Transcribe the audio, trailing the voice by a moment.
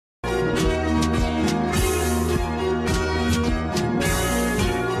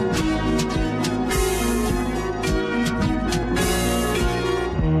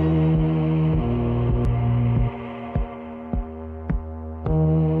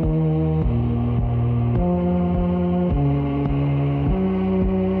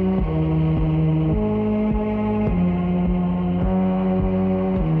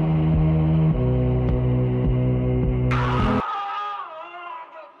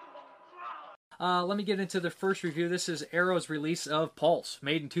Let me get into the first review. This is Arrow's release of Pulse,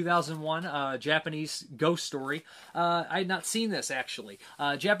 made in 2001, Japanese ghost story. I had not seen this, actually.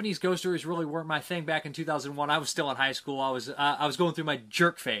 Japanese ghost stories really weren't my thing back in 2001. I was still in high school. I was going through my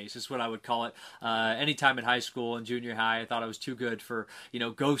jerk phase, is what I would call it. Anytime in high school and junior high, I thought I was too good for,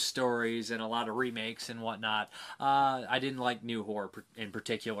 ghost stories and a lot of remakes and whatnot. I didn't like new horror in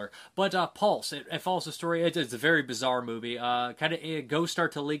particular. But Pulse, it follows the story. It's a very bizarre movie. Kind of ghosts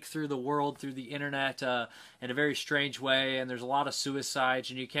start to leak through the world, through the internet, in a very strange way, and there's a lot of suicides,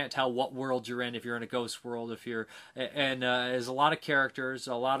 and you can't tell what world you're in if you're in a ghost world. There's a lot of characters,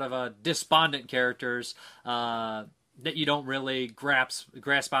 a lot of despondent characters that you don't really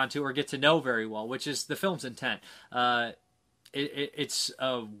grasp onto or get to know very well, which is the film's intent. It's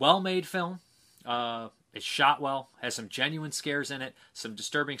a well-made film. It's shot well, has some genuine scares in it, some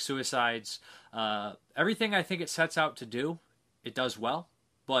disturbing suicides. Everything I think it sets out to do, it does well,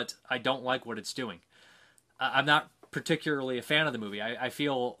 but I don't like what it's doing. I'm not particularly a fan of the movie. I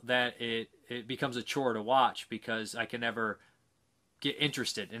feel that it becomes a chore to watch because I can never get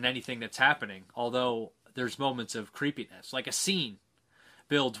interested in anything that's happening, although there's moments of creepiness. Like a scene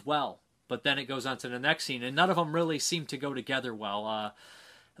builds well, but then it goes on to the next scene, and none of them really seem to go together well.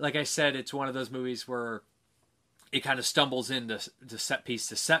 Like I said, it's one of those movies where it kind of stumbles into set piece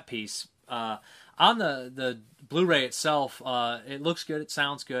to set piece. On the Blu-ray itself, it looks good, it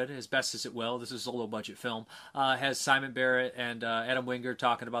sounds good, as best as it will. This is a low-budget film. It has Simon Barrett and Adam Wingard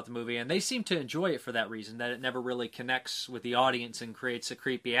talking about the movie, and they seem to enjoy it for that reason, that it never really connects with the audience and creates a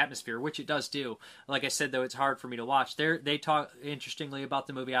creepy atmosphere, which it does do. Like I said, though, it's hard for me to watch. They talk interestingly about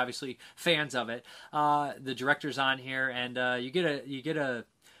the movie, obviously fans of it. The director's on here, and you get a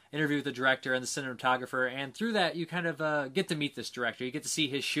interview with the director and the cinematographer, and through that you kind of get to meet this director. You get to see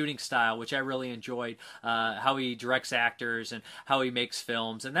his shooting style, which I really enjoyed, how he directs actors and how he makes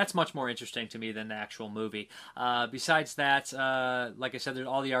films, and that's much more interesting to me than the actual movie. Besides that, like I said,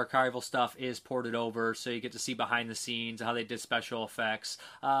 all the archival stuff is ported over, so you get to see behind the scenes, how they did special effects.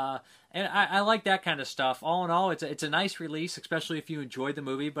 And I like that kind of stuff. All in all, it's a nice release, especially if you enjoyed the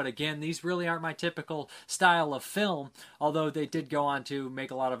movie. But again, these really aren't my typical style of film, although they did go on to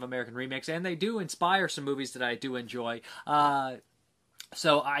make a lot of American remakes, and they do inspire some movies that I do enjoy.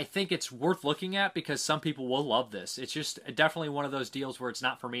 So I think it's worth looking at because some people will love this. It's just definitely one of those deals where it's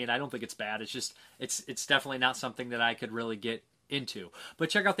not for me, and I don't think it's bad. It's just it's definitely not something that I could really get into. But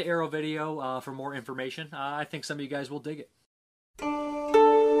check out the Arrow video for more information. I think some of you guys will dig it.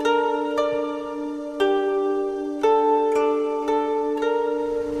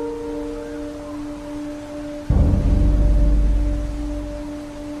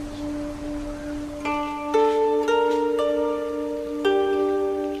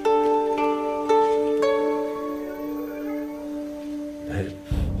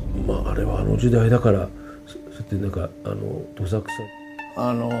まああれは時代だからそうやってなんかどさく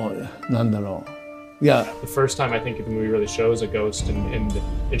さなんだろう。Yeah. The first time I think the movie really shows a ghost and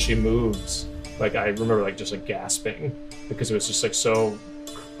she moves, like I remember just gasping because it was just so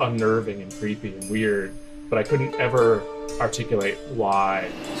unnerving and creepy and weird, but I couldn't ever articulate why.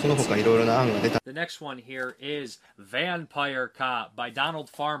 The next one here is Vampire Cop by Donald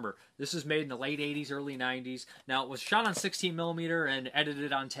Farmer. This is made in the late 80s, early 90s. Now, it was shot on 16mm and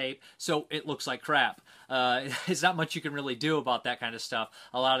edited on tape, so it looks like crap. There's not much you can really do about that kind of stuff.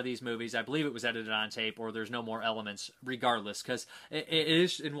 A lot of these movies, I believe it was edited on tape, or there's no more elements, regardless, because it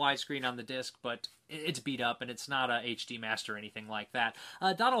is in widescreen on the disc, but it's beat up, and it's not a HD master or anything like that.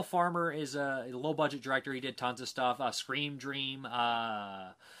 Donald Farmer is a low-budget director. He did tons of stuff. Scream Dream,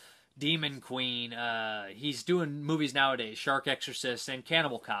 Demon Queen. He's doing movies nowadays, Shark Exorcist and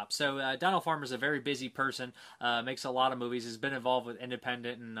Cannibal Cop. So Donald Farmer's a very busy person, makes a lot of movies, has been involved with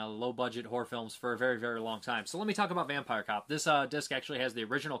independent and low-budget horror films for a very, very long time. So let me talk about Vampire Cop. This disc actually has the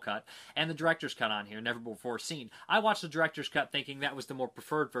original cut and the director's cut on here, never before seen. I watched the director's cut thinking that was the more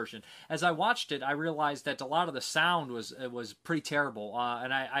preferred version. As I watched it, I realized that a lot of the sound was pretty terrible,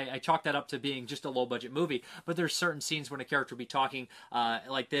 and I chalked that up to being just a low-budget movie, but there's certain scenes when a character will be talking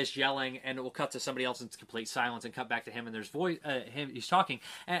like this, yelling, and it will cut to somebody else in complete silence and cut back to him, and there's he's talking,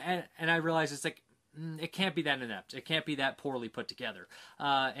 and I realized it's like it can't be that inept, it can't be that poorly put together.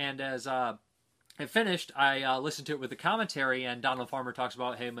 And as it finished, I listened to it with the commentary, and Donald Farmer talks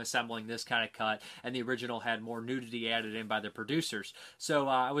about him assembling this kind of cut, and the original had more nudity added in by the producers. So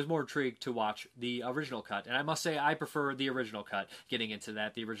I was more intrigued to watch the original cut, and I must say I prefer the original cut. Getting into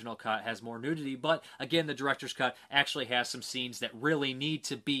that, the original cut has more nudity, but again, the director's cut actually has some scenes that really need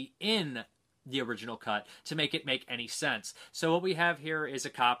to be in the original cut to make it make any sense. So what we have here is a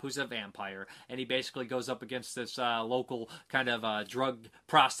cop who's a vampire, and he basically goes up against this local kind of drug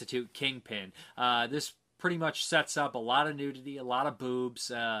prostitute kingpin. This pretty much sets up a lot of nudity, a lot of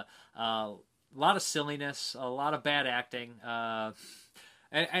boobs, a lot of silliness, a lot of bad acting.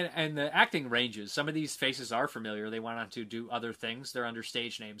 And the acting ranges. Some of these faces are familiar. They went on to do other things. They're under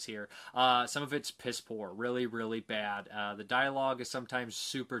stage names here. Some of it's piss poor, really, really bad. The dialogue is sometimes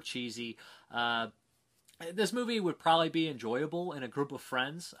super cheesy. This movie would probably be enjoyable in a group of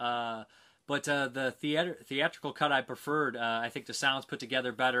friends. But the theatrical cut I preferred. I think the sound's put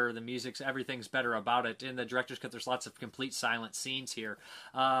together better, the music's, everything's better about it. In the director's cut, there's lots of complete silent scenes here.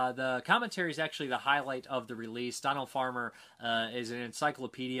 The commentary is actually the highlight of the release. Donald Farmer is an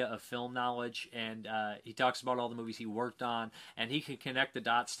encyclopedia of film knowledge, and he talks about all the movies he worked on, and he can connect the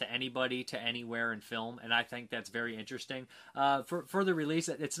dots to anybody, to anywhere in film, and I think that's very interesting. For the release,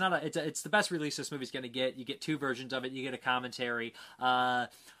 it's the best release this movie's going to get. You get two versions of it. You get a commentary.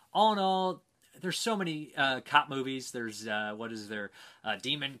 All in all, there's so many cop movies. There's,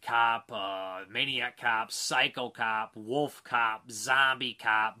 Demon Cop, Maniac Cop, Psycho Cop, Wolf Cop, Zombie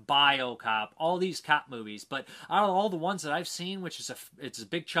Cop, Bio Cop, all these cop movies. But out of all the ones that I've seen, which is it's a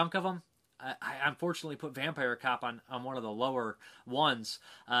big chunk of them, I unfortunately put Vampire Cop on one of the lower ones,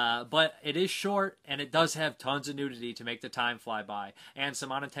 but it is short, and it does have tons of nudity to make the time fly by, and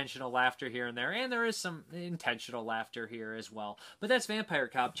some unintentional laughter here and there is some intentional laughter here as well. But that's Vampire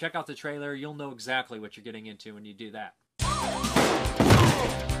Cop. Check out the trailer. You'll know exactly what you're getting into when you do that.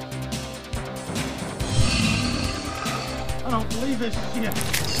 I don't believe this shit. You're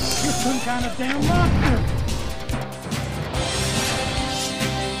some kind of damn monster.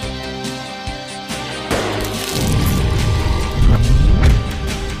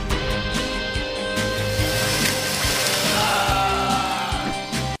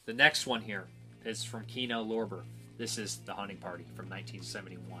 The next one here is from Kino Lorber. This is The Hunting Party from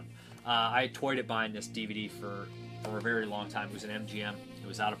 1971. I toyed at buying this DVD for a very long time. It was an MGM. It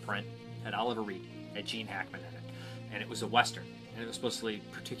was out of print. It had Oliver Reed. It had Gene Hackman in it. And it was a Western. And it was supposed to be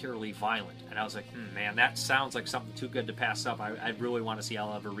particularly violent. And I was like, man, that sounds like something too good to pass up. I really want to see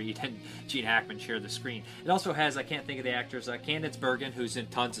Oliver Reed and Gene Hackman share the screen. It also has, I can't think of the actors, Candace Bergen, who's in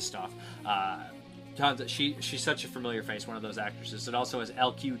tons of stuff. She's such a familiar face, one of those actresses. It also has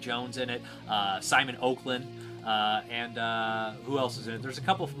L.Q. Jones in it, Simon Oakland, and who else is in it? There's a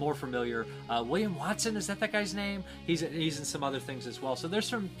couple more familiar. William Watson, is that guy's name? He's in some other things as well. So there's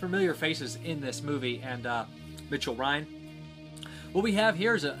some familiar faces in this movie, and Mitchell Ryan. What we have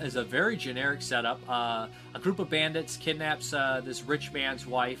here is a very generic setup. A group of bandits kidnaps this rich man's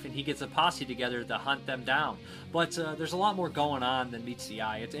wife, and he gets a posse together to hunt them down. But there's a lot more going on than meets the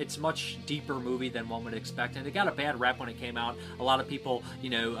eye. It's a much deeper movie than one would expect, and it got a bad rap when it came out. A lot of people,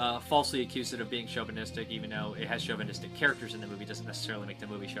 falsely accused it of being chauvinistic, even though it has chauvinistic characters in the movie. It doesn't necessarily make the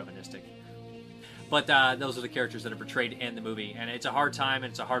movie chauvinistic. But those are the characters that are portrayed in the movie, and it's a hard time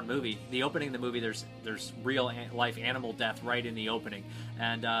and it's a hard movie. The opening of the movie, there's real life animal death right in the opening,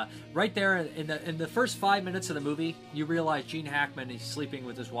 and right there in the first 5 minutes of the movie, you realize Gene Hackman is sleeping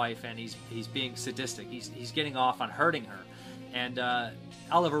with his wife, and he's being sadistic. He's getting off on hurting her, and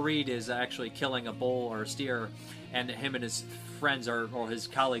Oliver Reed is actually killing a bull or a steer, and him and his friends or his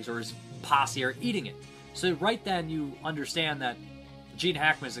colleagues or his posse are eating it. So right then you understand that Gene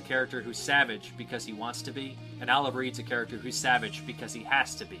Hackman is a character who's savage because he wants to be, and Oliver Reed's a character who's savage because he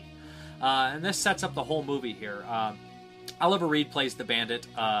has to be. And this sets up the whole movie here. Oliver Reed plays the bandit,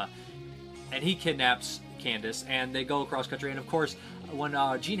 and he kidnaps Candace, and they go across country. And of course, when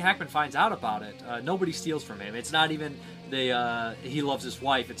Gene Hackman finds out about it, nobody steals from him. It's not even he loves his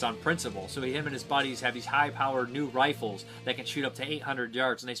wife. It's on principle. So him and his buddies have these high-powered new rifles that can shoot up to 800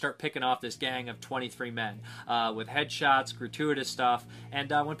 yards, and they start picking off this gang of 23 men with headshots, gratuitous stuff. And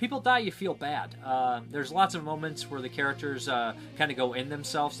when people die, you feel bad. There's lots of moments where the characters kind of go in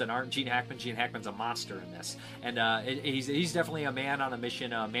themselves that aren't Gene Hackman. Gene Hackman's a monster in this, and he's definitely a man on a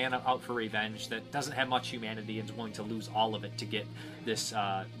mission, a man out for revenge that doesn't have much humanity and is willing to lose all of it to get this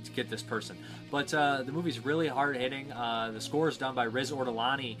person. But the movie's really hard-hitting. The score is done by Riz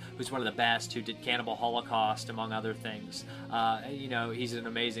Ortolani, who's one of the best, who did Cannibal Holocaust, among other things. He's an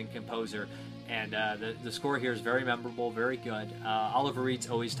amazing composer. And the score here is very memorable, very good. Oliver Reed's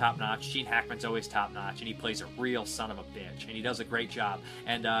always top-notch. Gene Hackman's always top-notch. And he plays a real son of a bitch. And he does a great job.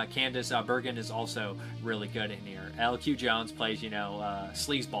 And Candace Bergen is also really good in here. L.Q. Jones plays,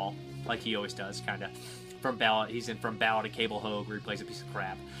 sleazeball, like he always does, kind of. from Ballad. He's in From Ballad of Cable Hogue, where he plays a piece of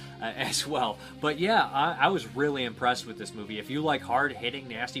crap as well. But yeah, I was really impressed with this movie. If you like hard-hitting,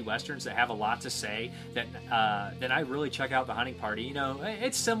 nasty westerns that have a lot to say, then I really check out The Hunting Party. You know,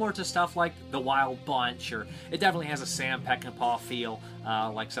 it's similar to stuff like The Wild Bunch, or it definitely has a Sam Peckinpah feel,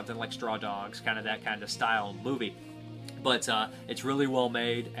 like something like Straw Dogs, kind of that kind of style movie. But it's really well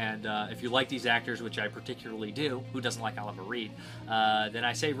made, and if you like these actors, which I particularly do, who doesn't like Oliver Reed, then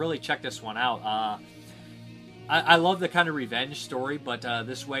I say really check this one out. I love the kind of revenge story, but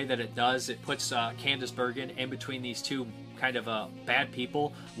this way that it does, it puts Candice Bergen in between these two kind of bad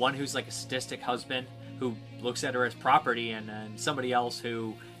people. One who's like a sadistic husband who looks at her as property, and somebody else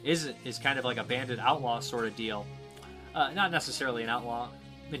who is kind of like a bandit outlaw sort of deal. Not necessarily an outlaw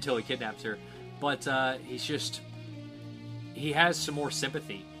until he kidnaps her, but he has some more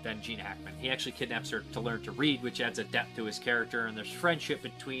sympathy than Gene Hackman. He actually kidnaps her to learn to read, which adds a depth to his character, and there's friendship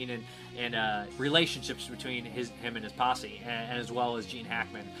between and relationships between him and his posse, and as well as Gene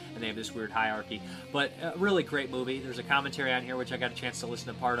Hackman, and they have this weird hierarchy. But a really great movie. There's a commentary on here, which I got a chance to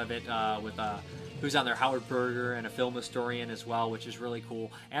listen to part of it with who's on there, Howard Berger, and a film historian as well, which is really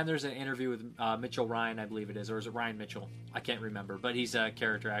cool. And there's an interview with Mitchell Ryan, I believe it is, or is it Ryan Mitchell? I can't remember, but he's a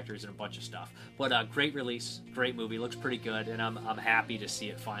character actor. He's in a bunch of stuff. But great release, great movie, looks pretty good, and I'm happy to see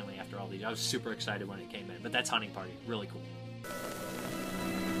it finally after all these. I was super excited when it came in, but that's Hunting Party, really cool.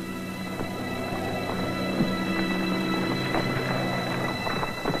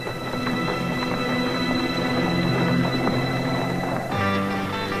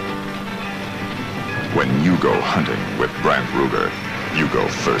 When you go hunting with Brant Ruger, you go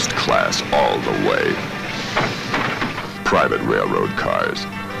first class all the way. Private railroad cars,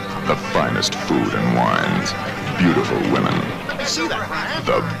 the finest food and wines, beautiful women, See that, Brian?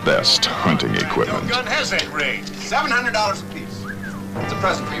 the best hunting Your equipment. gun has that range. $700 apiece. It's a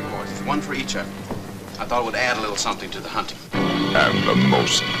present for you boys. It's one for each of you. I thought it would add a little something to the hunting. And the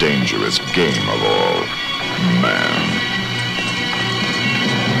most dangerous game of all, man.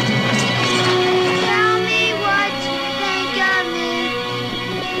 Tell me what you think of me.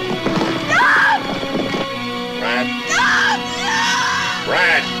 Brad?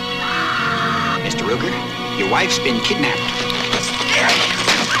 Brad! Mr. Ruger, your wife's been kidnapped.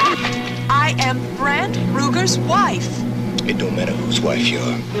 I am Brant Ruger's wife. It don't matter whose wife you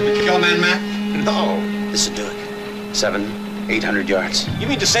are. You kill man, Matt? No, this will do it. 700-800 yards. You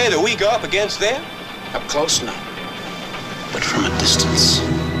mean to say that we go up against them? Up close, no. But from a distance.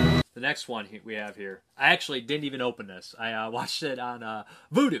 The next one we have here, I actually didn't even open this. I watched it on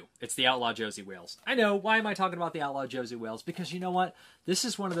Vudu. It's The Outlaw Josie Wales. I know, why am I talking about The Outlaw Josie Wales? Because you know what? This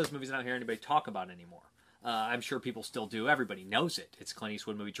is one of those movies I don't hear anybody talk about anymore. I'm sure people still do. Everybody knows it. It's a Clint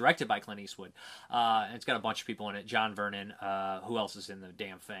Eastwood movie, directed by Clint Eastwood. And it's got a bunch of people in it. John Vernon. Who else is in the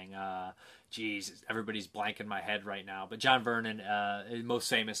damn thing? Everybody's blanking my head right now. But John Vernon, most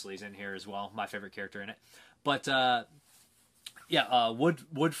famously, is in here as well. My favorite character in it. But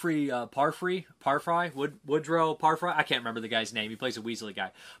Woodrow Parfry. I can't remember the guy's name. He plays a Weasley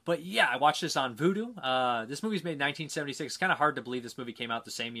guy. But yeah, I watched this on Vudu. This movie's made in 1976. It's kind of hard to believe this movie came out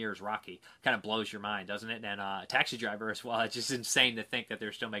the same year as Rocky. Kind of blows your mind, doesn't it? And Taxi Driver as well. It's just insane to think that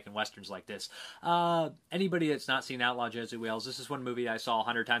they're still making westerns like this. Anybody that's not seen Outlaw Josie Wales, this is one movie I saw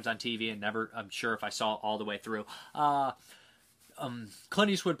 100 times on TV and never, I'm sure if I saw it all the way through.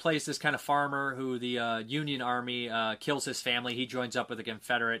 Clint Eastwood plays this kind of farmer who the Union Army kills his family. He joins up with a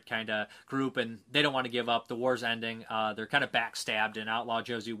Confederate kind of group, and they don't want to give up. The war's ending. They're kind of backstabbed, and Outlaw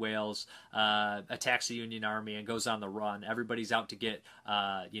Josie Wales attacks the Union Army and goes on the run. Everybody's out to get,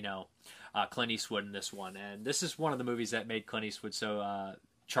 Clint Eastwood in this one. And this is one of the movies that made Clint Eastwood so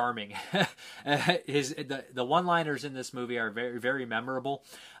charming. The one-liners in this movie are very, very memorable.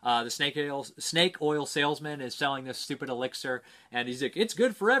 The snake oil salesman is selling this stupid elixir, and he's like, "It's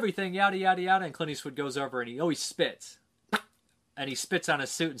good for everything," yada yada yada. And Clint Eastwood goes over and he always spits, and he spits on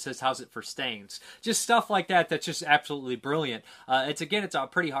his suit and says, "How's it for stains?" Just stuff like that. That's just absolutely brilliant. It's a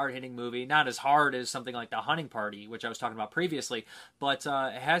pretty hard-hitting movie, not as hard as something like The Hunting Party, which I was talking about previously, but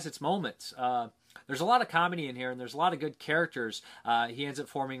it has its moments. There's a lot of comedy in here, and there's a lot of good characters. He ends up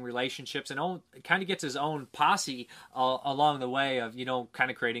forming relationships and kind of gets his own posse along the way of,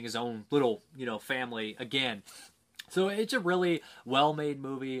 kind of creating his own little, family again. So it's a really well-made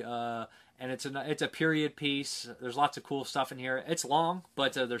movie, and it's a period piece. There's lots of cool stuff in here. It's long,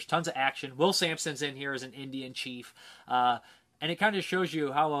 but there's tons of action. Will Sampson's in here as an Indian chief, and it kind of shows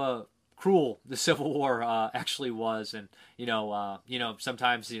you how a cruel the Civil War actually was, and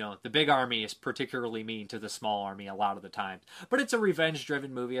sometimes the big army is particularly mean to the small army a lot of the time. But it's a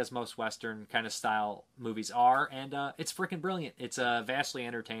revenge-driven movie, as most Western kind of style movies are, and it's freaking brilliant. It's vastly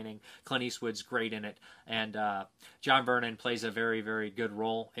entertaining. Clint Eastwood's great in it, and John Vernon plays a very, very good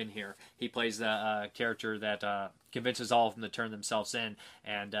role in here. He plays the character that convinces all of them to turn themselves in,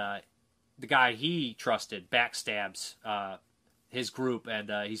 and the guy he trusted backstabs his group,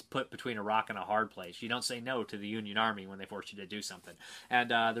 and he's put between a rock and a hard place. You don't say no to the Union Army when they force you to do something. And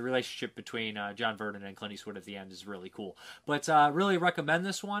the relationship between John Vernon and Clint Eastwood at the end is really cool. But really recommend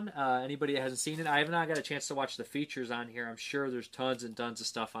this one. Anybody that hasn't seen it, I have not got a chance to watch the features on here. I'm sure there's tons and tons of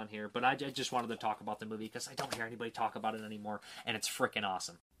stuff on here, but I just wanted to talk about the movie because I don't hear anybody talk about it anymore, and it's freaking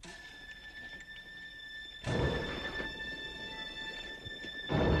awesome.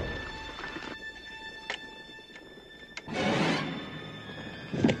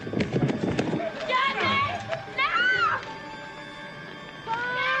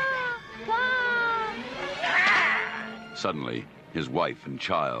 Suddenly, his wife and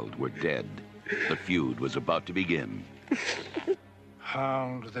child were dead. The feud was about to begin.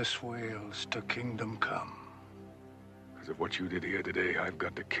 Hound this Wales to kingdom come. Because of what you did here today, I've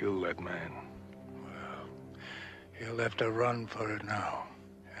got to kill that man. Well, he'll have to run for it now.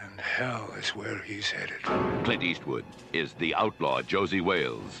 And hell is where he's headed. Clint Eastwood is the outlaw Josie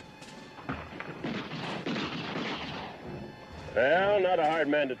Wales. Well, not a hard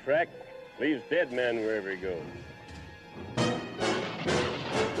man to track. Leaves dead men wherever he goes.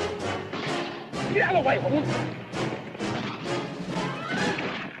 Get out of the way, woman!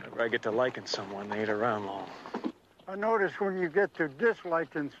 Whenever I get to liking someone, they ain't around long. I notice when you get to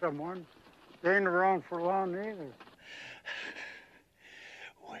disliking someone, they ain't around for long either.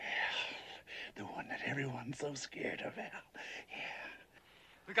 Well, the one that everyone's so scared of, Al. Yeah.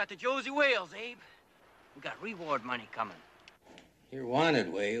 We got the Josie Wales, Abe. We got reward money coming. You're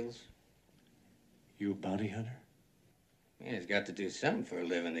wanted, Wales. You a bounty hunter? Yeah, he's got to do something for a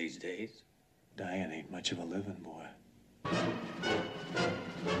living these days. Dying ain't much of a living, boy.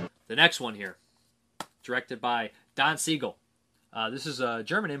 The next one here, directed by Don Siegel. This is a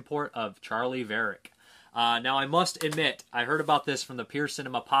German import of Charlie Varick. Now, I must admit, I heard about this from the Pure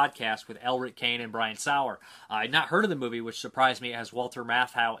Cinema podcast with Elric Kane and Brian Sauer. I'd not heard of the movie, which surprised me. It has Walter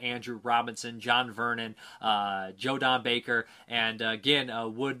Matthau, Andrew Robinson, John Vernon, Joe Don Baker, and again,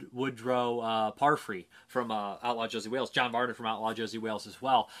 Woodrow Parfrey from Outlaw Josie Wales. John Varner from Outlaw Josie Wales as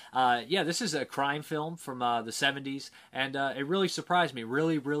well. Yeah, this is a crime film from the 70s, and it really surprised me.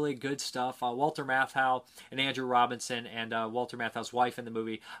 Really, really good stuff. Walter Matthau and Andrew Robinson and Walter Matthau's wife in the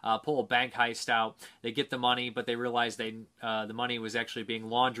movie pull a bank heist out. They get the money, but they realize the money was actually being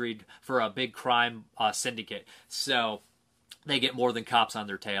laundried for a big crime syndicate. So they get more than cops on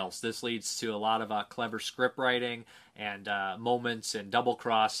their tails. This leads to a lot of clever script writing and moments and double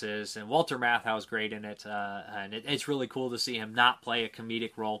crosses, and Walter Matthau is great in it, and it's really cool to see him not play a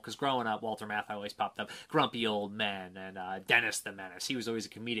comedic role, because growing up, Walter Matthau always popped up Grumpy Old Men and Dennis the Menace. He was always a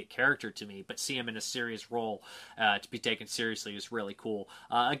comedic character to me, but see him in a serious role to be taken seriously is really cool.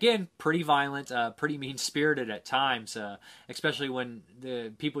 Again, pretty violent, pretty mean-spirited at times, especially when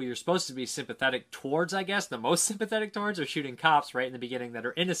the people you're supposed to be sympathetic towards, I guess, the most sympathetic towards, are shooting cops right in the beginning that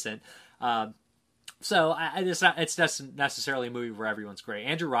are innocent. So it's not necessarily a movie where everyone's great.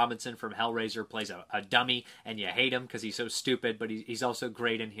 Andrew Robinson from Hellraiser plays a dummy, and you hate him because he's so stupid, but he's also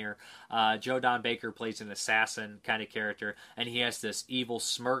great in here. Joe Don Baker plays an assassin kind of character, and he has this evil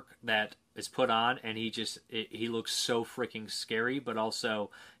smirk that is put on, and he looks so freaking scary, but also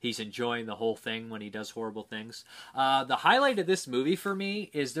he's enjoying the whole thing when he does horrible things. The highlight of this movie for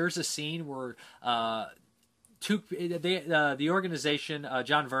me is there's a scene where the organization,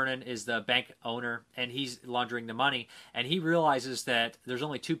 John Vernon is the bank owner, and he's laundering the money, and he realizes that there's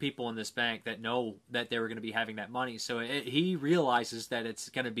only two people in this bank that know that they were going to be having that money, so he realizes that it's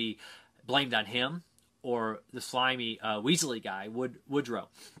going to be blamed on him or the slimy Weasley guy, Woodrow.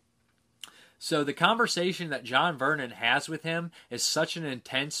 So the conversation that John Vernon has with him is such an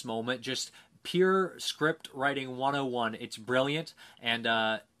intense moment, just pure script writing 101. It's brilliant, and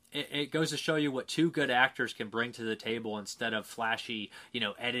it goes to show you what two good actors can bring to the table instead of flashy,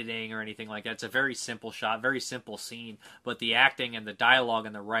 editing or anything like that. It's a very simple shot, very simple scene, but the acting and the dialogue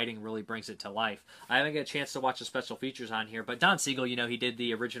and the writing really brings it to life. I haven't got a chance to watch the special features on here, but Don Siegel, he did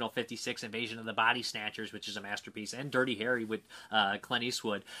the original 56 Invasion of the Body Snatchers, which is a masterpiece, and Dirty Harry with Clint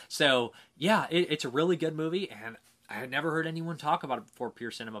Eastwood. So, yeah, it's a really good movie, and I had never heard anyone talk about it before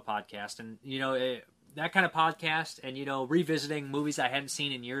Pure Cinema Podcast, and, that kind of podcast and, revisiting movies I hadn't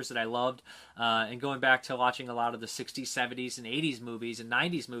seen in years that I loved, and going back to watching a lot of the 60s, 70s, and 80s movies and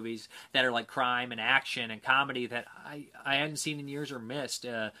 90s movies that are like crime and action and comedy that I hadn't seen in years or missed,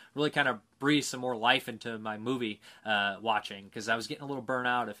 really kind of breathe some more life into my movie watching, because I was getting a little burnt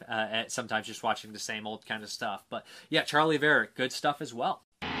out at sometimes just watching the same old kind of stuff. But yeah, Charlie Varick, good stuff as well.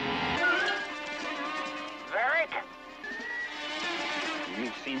 Varick?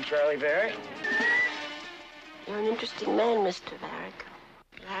 You've seen Charlie Varick? You're an interesting man, Mr. Varick.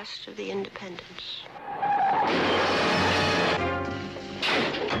 Last of the Independents.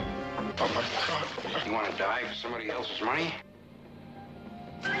 You want to die for somebody else's money?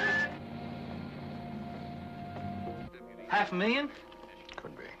 $500,000?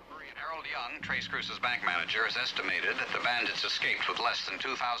 Could be. Harold Young, Trace Cruise's bank manager, has estimated that the bandits escaped with less than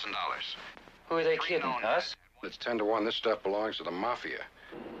 $2,000. Who are they kidding, us? It's 10 to 1. This stuff belongs to the mafia.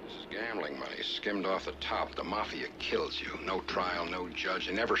 This is gambling money, skimmed off the top. The mafia kills you. No trial, no judge.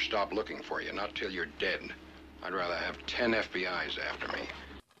 They never stop looking for you, not till you're dead. I'd rather have 10 FBI's after me.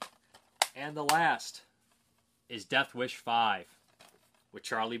 And the last is Death Wish 5 with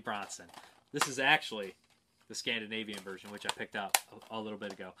Charlie Bronson. This is actually the Scandinavian version, which I picked up a little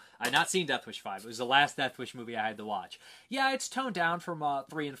bit ago. I had not seen Death Wish 5. It was the last Death Wish movie I had to watch. Yeah, it's toned down from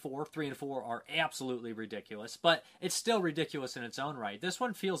 3 and 4. 3 and 4 are absolutely ridiculous, but it's still ridiculous in its own right. This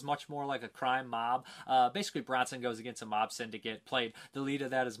one feels much more like a crime mob. Basically, Bronson goes against a mob syndicate. Played the lead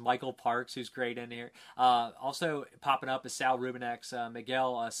of that is Michael Parks, who's great in here. Also popping up is Sal Rubinex,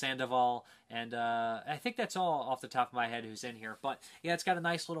 Miguel Sandoval, and I think that's all off the top of my head who's in here. But yeah, it's got a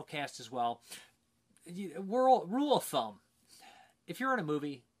nice little cast as well. Rule of thumb: if you're in a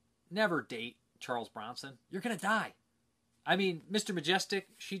movie, never date Charles Bronson. You're gonna die. I mean, Mr. Majestic,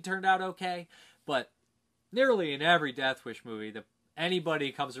 she turned out okay, but nearly in every Death Wish movie,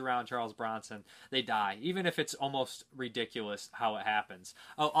 anybody comes around Charles Bronson, they die, even if it's almost ridiculous how it happens.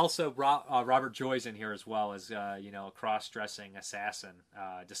 Oh, also Robert Joy's in here as well as a cross-dressing assassin,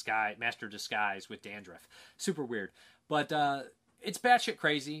 master disguise with dandruff. Super weird, but it's batshit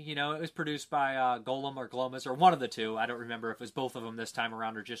crazy. It was produced by Golem or Glomas, or one of the two. I don't remember if it was both of them this time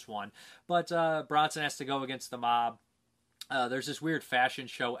around or just one. But Bronson has to go against the mob. There's this weird fashion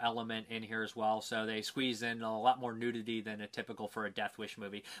show element in here as well, so they squeeze in a lot more nudity than a typical for a Death Wish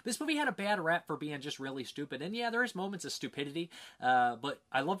movie. This movie had a bad rap for being just really stupid, and yeah, there is moments of stupidity, but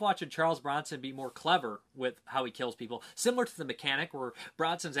I love watching Charles Bronson be more clever with how he kills people, similar to The Mechanic, where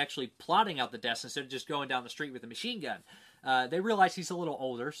Bronson's actually plotting out the deaths instead of just going down the street with a machine gun. They realize he's a little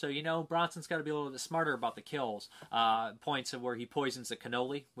older, so Bronson's got to be a little bit smarter about the kills. Points of where he poisons the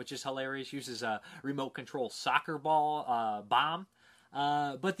cannoli, which is hilarious. Uses a remote control soccer ball bomb.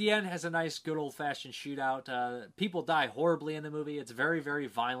 But the end has a nice, good old-fashioned shootout. People die horribly in the movie. It's very, very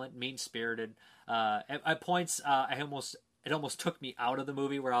violent, mean-spirited. At points, it almost took me out of the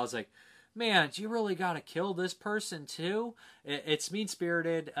movie, where I was like, man, you really got to kill this person too? It's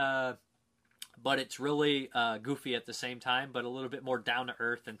mean-spirited. But it's really goofy at the same time, but a little bit more down to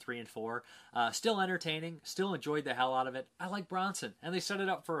earth than 3 and 4. Still entertaining, still enjoyed the hell out of it. I like Bronson, and they set it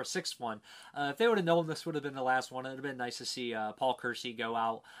up for a 6th one. If they would have known this would have been the last one, it would have been nice to see Paul Kersey go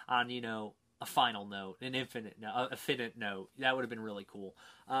out on, a final note, an infinite note. That would have been really cool.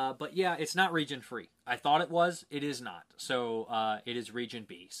 But yeah, it's not region free. I thought it was. It is not. So it is region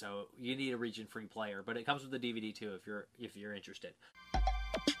B. So you need a region free player, but it comes with the DVD too if you're interested.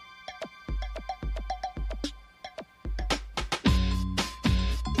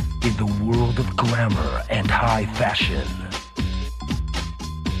 In the world of glamour and high fashion,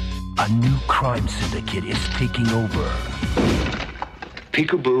 a new crime syndicate is taking over.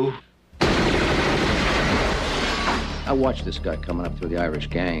 Peekaboo. I watched this guy coming up through the Irish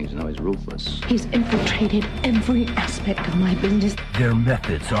gangs, and he's ruthless. He's infiltrated every aspect of my business. Their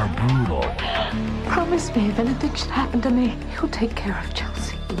methods are brutal. Promise me if anything should happen to me, you'll take care of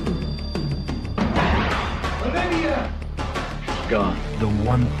Chelsea. Olivia! Gone. The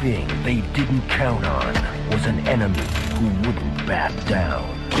one thing they didn't count on was an enemy who wouldn't back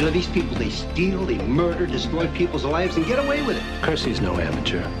down. These people, they steal, they murder, destroy people's lives, and get away with it. Kersey's no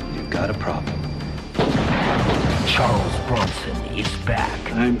amateur. You've got a problem. Charles Bronson is back.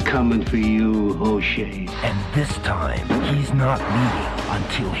 I'm coming for you, O'Shea. And this time, he's not leaving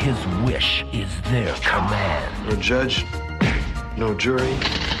until his wish is their command. No judge, no jury,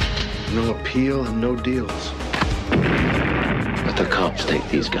 no appeal, and no deals. But the cops take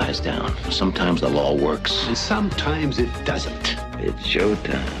these guys down. Sometimes the law works, and sometimes it doesn't. It's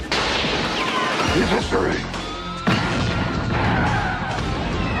showtime. It's history.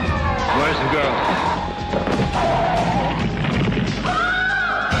 Where's the girl?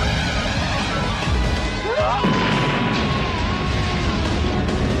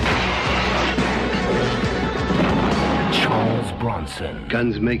 Bronson.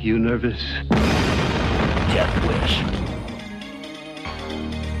 Guns make you nervous? Death Wish.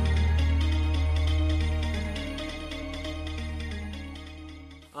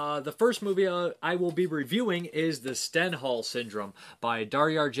 The first movie I will be reviewing is The Stendhal Syndrome by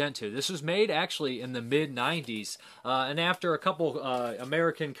Dario Argento. This was made actually in the mid-90s, and after a couple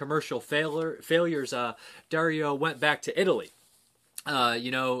American commercial failures, Dario went back to Italy.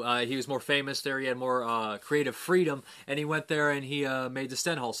 He was more famous there. He had more creative freedom, and he went there and he made The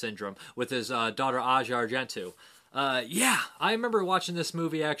Stendhal Syndrome with his daughter Asia Argento. I remember watching this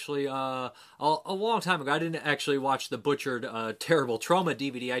movie actually a long time ago. I didn't actually watch the butchered Terrible Trauma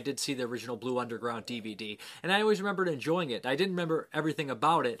DVD. I did see the original Blue Underground DVD, and I always remembered enjoying it. I didn't remember everything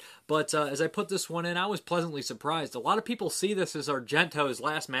about it, but as I put this one in, I was pleasantly surprised. A lot of people see this as Argento's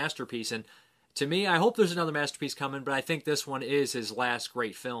last masterpiece, and to me, I hope there's another masterpiece coming, but I think this one is his last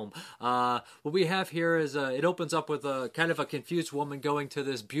great film. What we have here is it opens up with a kind of a confused woman going to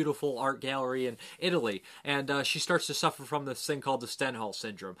this beautiful art gallery in Italy, and she starts to suffer from this thing called the Stendhal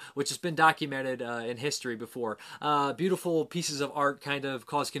syndrome, which has been documented in history before. Beautiful pieces of art kind of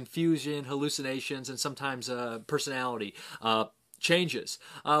cause confusion, hallucinations, and sometimes personality changes.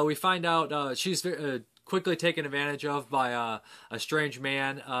 We find out she's quickly taken advantage of by a strange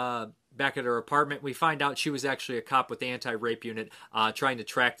man back at her apartment. We find out she was actually a cop with the anti-rape unit trying to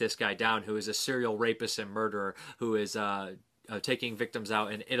track this guy down, who is a serial rapist and murderer who is taking victims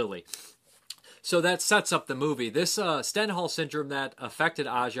out in Italy. So that sets up the movie. This Stendhal syndrome that affected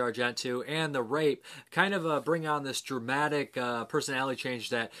Asia Argento and the rape kind of bring on this dramatic personality change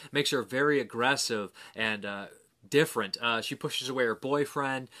that makes her very aggressive and different. She pushes away her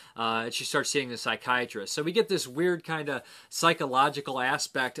boyfriend, and she starts seeing a psychiatrist. So we get this weird kind of psychological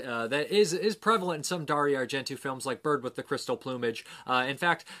aspect that is prevalent in some Dario Argento films like Bird with the Crystal Plumage. In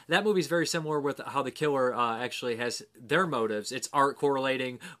fact, that movie is very similar with how the killer actually has their motives. It's art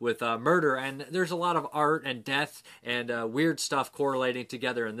correlating with murder, and there's a lot of art and death and weird stuff correlating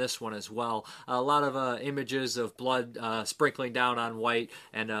together in this one as well. A lot of images of blood sprinkling down on white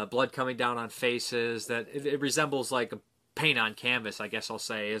and blood coming down on faces that it resembles like a paint on canvas, I guess I'll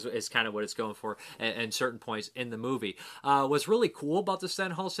say, is kind of what it's going for at certain points in the movie. What's really cool about the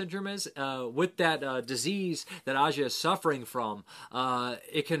Stendhal syndrome is with that disease that Aja is suffering from,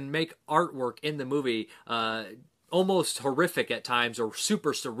 it can make artwork in the movie almost horrific at times or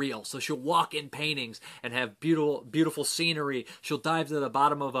super surreal. So she'll walk in paintings and have beautiful scenery. She'll dive to the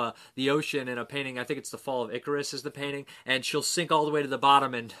bottom of the ocean in a painting. I think it's The Fall of Icarus is the painting, and she'll sink all the way to the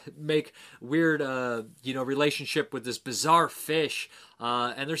bottom and make weird relationship with this bizarre fish.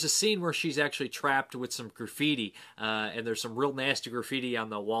 And there's a scene where she's actually trapped with some graffiti, and there's some real nasty graffiti on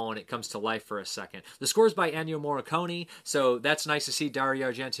the wall, and it comes to life for a second. The score's by Ennio Morricone, so that's nice to see Dario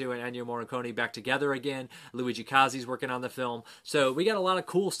Argento and Ennio Morricone back together again. Luigi Cozzi's working on the film, so we got a lot of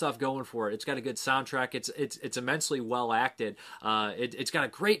cool stuff going for it. It's got a good soundtrack. It's immensely well acted. It's got a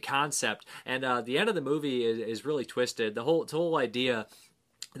great concept, and the end of the movie is really twisted. The whole idea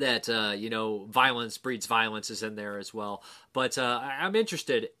that violence breeds violence is in there as well. But I'm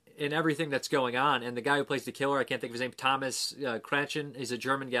interested in everything that's going on, and the guy who plays the killer, I can't think of his name, Thomas Kretchen, he's a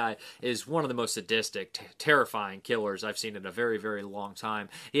German guy, is one of the most sadistic, terrifying killers I've seen in a very, very long time.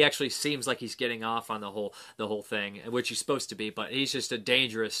 He actually seems like he's getting off on the whole thing, which he's supposed to be, but he's just a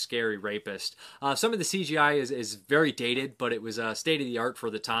dangerous, scary rapist. Some of the CGI is very dated, but it was state-of-the-art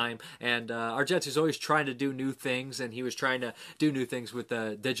for the time, and Argento's always trying to do new things, and he was trying to do new things with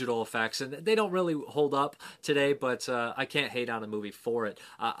the digital effects, and they don't really hold up today, but I can't hate on the movie for it.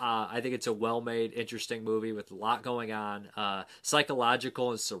 I think it's a well-made, interesting movie with a lot going on.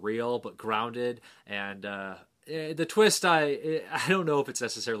 Psychological and surreal, but grounded. And the twist, I don't know if it's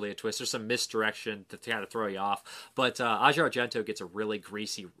necessarily a twist. There's some misdirection to kind of throw you off. But Aja Argento gets a really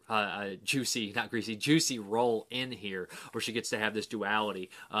juicy role in here, where she gets to have this duality.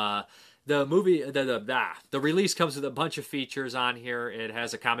 The movie, the release comes with a bunch of features on here. It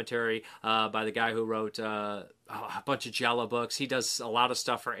has a commentary by the guy who wrote a bunch of Jello books. He does a lot of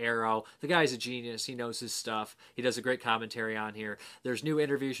stuff for Arrow. The guy's a genius. He knows his stuff. He does a great commentary on here. There's new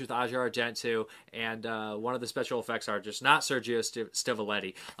interviews with Aja Argento, and one of the special effects artists, not Sergio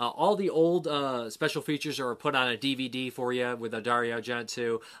Stivoletti. All the old special features are put on a DVD for you with a Dario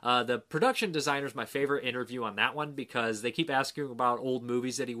Argento. The production designer's my favorite interview on that one, because they keep asking about old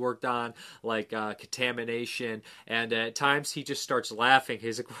movies that he worked on, like Contamination, and at times he just starts laughing.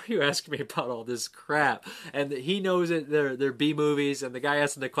 He's like, "Why are you asking me about all this crap?" And he knows it. They're B movies, and the guy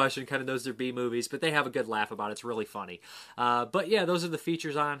asking the question kind of knows they're B movies, but they have a good laugh about it. It's really funny. But yeah, those are the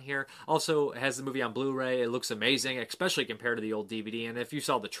features on here. Also has the movie on Blu-ray. It looks amazing, especially compared to the old DVD. And if you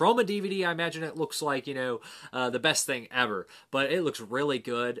saw the Troma DVD, I imagine it looks like, the best thing ever. But it looks really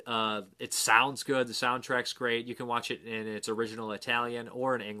good. It sounds good. The soundtrack's great. You can watch it in its original Italian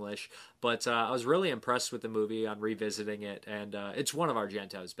or in English. But I was really impressed with the movie on revisiting it, and it's one of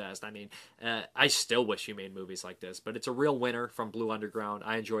Argento's best. I mean, I still wish he made movies like this, but it's a real winner from Blue Underground.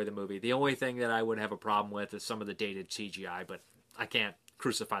 I enjoy the movie. The only thing that I would have a problem with is some of the dated CGI, but I can't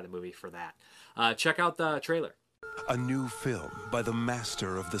crucify the movie for that. Check out the trailer. A new film by the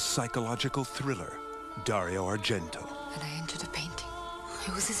master of the psychological thriller, Dario Argento. And I entered a painting.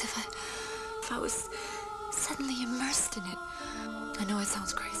 It was as if I was suddenly immersed in it. I know it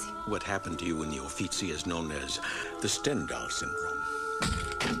sounds crazy. What happened to you in the Uffizi is known as the Stendhal syndrome.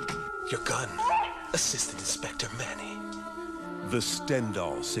 Your gun, Assistant Inspector Manny. The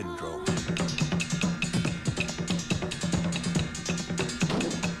Stendhal syndrome.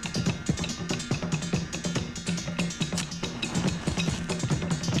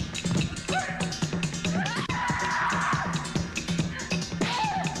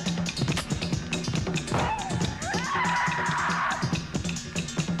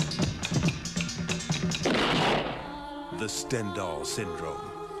 The Stendhal syndrome.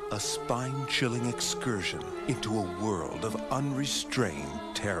 A spine-chilling excursion into a world of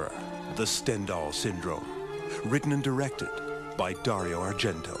unrestrained terror. The Stendhal syndrome. Written and directed by Dario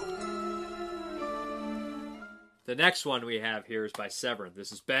Argento. The next one we have here is by Severin.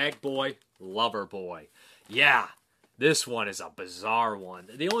 This is Bag Boy, Lover Boy. Yeah, this one is a bizarre one.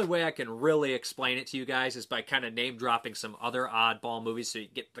 The only way I can really explain it to you guys is by kind of name-dropping some other oddball movies so you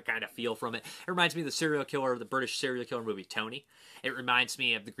get the kind of feel from it. It reminds me of the British serial killer movie Tony. It reminds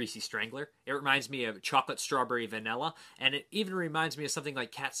me of The Greasy Strangler. It reminds me of Chocolate Strawberry Vanilla. And it even reminds me of something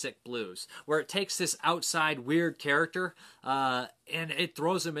like Cat Sick Blues, where it takes this outside weird character and it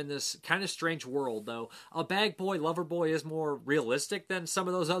throws him in this kind of strange world, though. A Bag Boy, Lover Boy is more realistic than some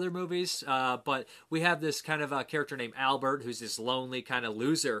of those other movies. But we have this kind of character named Albert, who's this lonely kind of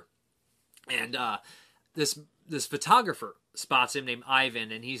loser. And this photographer spots him named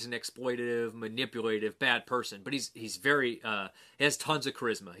Ivan, and he's an exploitative, manipulative, bad person. But he's very he has tons of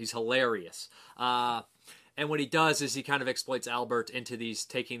charisma. He's hilarious. And what he does is he kind of exploits Albert into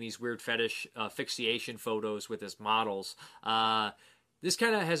taking these weird fetish asphyxiation photos with his models. This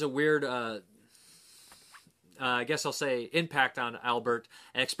kind of has a weird, I guess I'll say, impact on Albert,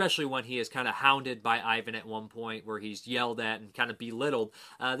 and especially when he is kind of hounded by Ivan at one point where he's yelled at and kind of belittled.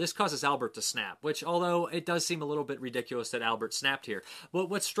 This causes Albert to snap, which, although it does seem a little bit ridiculous that Albert snapped here. But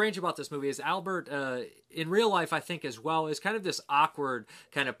what's strange about this movie is Albert, in real life, I think as well, is kind of this awkward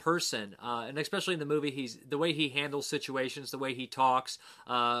kind of person. And especially in the movie, the way he handles situations, the way he talks,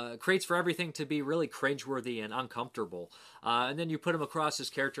 creates for everything to be really cringeworthy and uncomfortable. And then you put him across this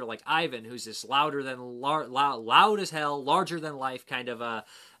character like Ivan, who's this loud as hell, larger than life kind of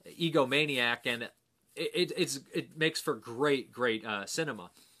egomaniac, and it makes for great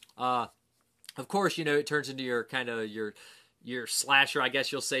cinema. Of course, it turns into your kind of your slasher, I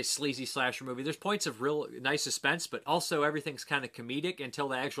guess you'll say, sleazy slasher movie. There's points of real nice suspense, but also everything's kind of comedic until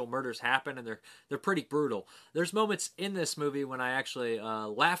the actual murders happen, and they're pretty brutal. There's moments in this movie when I actually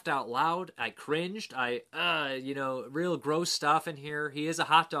laughed out loud. I cringed. Real gross stuff in here. He is a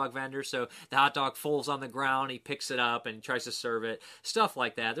hot dog vendor, so the hot dog falls on the ground. He picks it up and tries to serve it. Stuff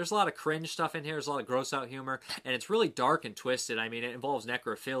like that. There's a lot of cringe stuff in here. There's a lot of gross out humor, and it's really dark and twisted. I mean, it involves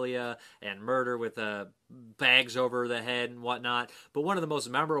necrophilia and murder with bags over the head and whatnot. But one of the most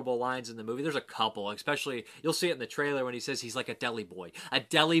memorable lines in the movie, there's a couple, especially you'll see it in the trailer when he says he's like a deli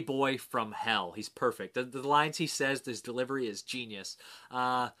boy from hell. He's perfect. The lines he says, this delivery is genius.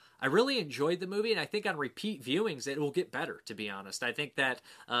 I really enjoyed the movie, and I think on repeat viewings it will get better, to be honest. I think that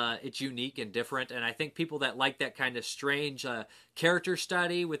it's unique and different, and I think people that like that kind of strange character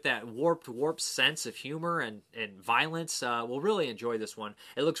study with that warped sense of humor and violence will really enjoy this one.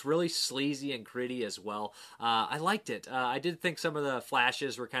 It looks really sleazy and gritty as well. I liked it. I did think some of the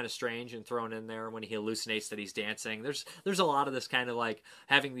flashes were kind of strange and thrown in there when he hallucinates that he's dancing. There's a lot of this kind of like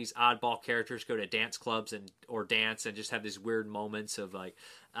having these oddball characters go to dance clubs or dance and just have these weird moments of like,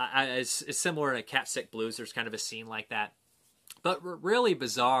 it's similar to Cat Sick Blues. There's kind of a scene like that. But really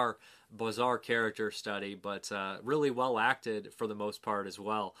bizarre character study, but really well acted for the most part as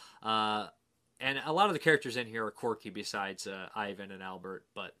well. And a lot of the characters in here are quirky besides Ivan and Albert.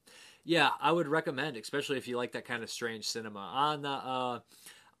 But yeah, I would recommend, especially if you like that kind of strange cinema. On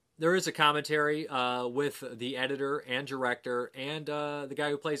there is a commentary with the editor and director and the guy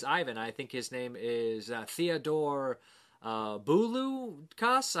who plays Ivan. I think his name is Theodore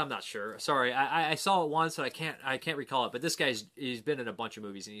Bulukas. I'm not sure. Sorry, I saw it once, and I can't recall it. But this he's been in a bunch of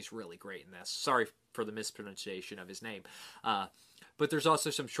movies, and he's really great in this. Sorry for the mispronunciation of his name. But there's also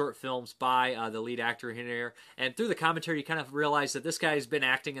some short films by the lead actor in here. And through the commentary, you kind of realize that this guy's been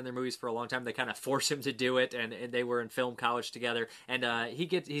acting in their movies for a long time. They kind of force him to do it, and they were in film college together. And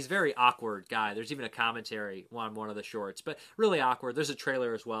he's a very awkward guy. There's even a commentary on one of the shorts, but really awkward. There's a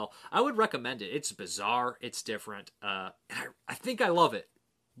trailer as well. I would recommend it. It's bizarre. It's different. I think I love it,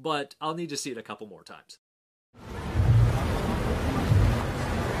 but I'll need to see it a couple more times.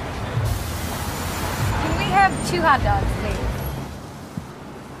 Can we have 2 hot dogs, please?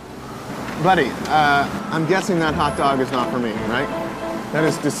 Buddy, I'm guessing that hot dog is not for me, right? That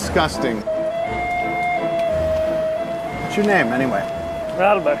is disgusting. What's your name, anyway?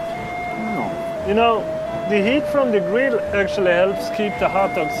 Albert. Oh. You know, the heat from the grill actually helps keep the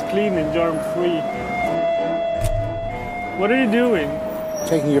hot dogs clean and germ-free. What are you doing?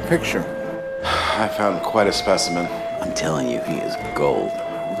 Taking your picture. I found quite a specimen. I'm telling you, he is gold.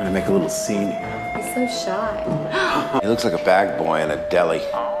 We're gonna make a little scene here. He's so shy. He looks like a bag boy in a deli.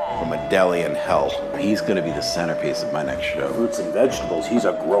 From a deli in hell. He's gonna be the centerpiece of my next show. Fruits and vegetables, he's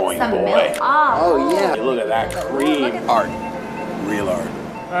a growing Some boy. milk. Oh yeah. Look at that cream. Art. Real art.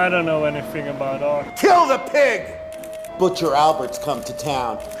 I don't know anything about art. Kill the pig! Butcher Albert's come to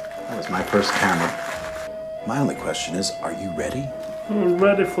town. That was my first camera. My only question is, are you ready?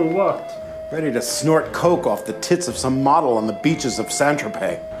 Ready for what? Ready to snort coke off the tits of some model on the beaches of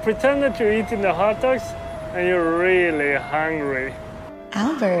Saint-Tropez. Pretend that you're eating the hot dogs and you're really hungry.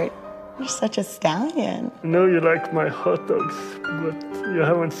 Albert, you're such a stallion. I know you like my hot dogs, but you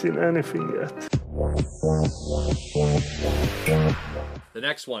haven't seen anything yet. The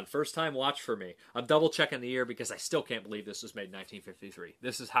next one, first time watch for me. I'm double checking the year because I still can't believe this was made in 1953.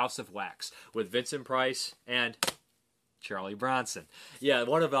 This is House of Wax with Vincent Price and Charlie Bronson. Yeah,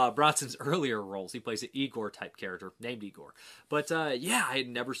 one of Bronson's earlier roles. He plays an Igor-type character named Igor. But yeah, I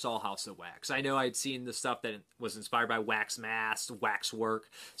never saw House of Wax. I know I'd seen the stuff that was inspired by wax masks, wax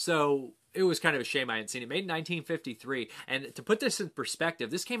work. So it was kind of a shame I hadn't seen it. Made in 1953. And to put this in perspective,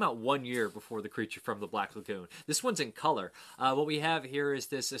 this came out 1 year before The Creature from the Black Lagoon. This one's in color. What we have here is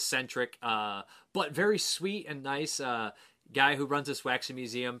this eccentric, but very sweet and nice guy who runs this waxing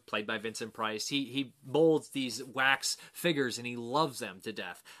museum, played by Vincent Price. He molds these wax figures and he loves them to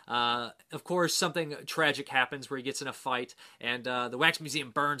death. Of course, something tragic happens where he gets in a fight and the wax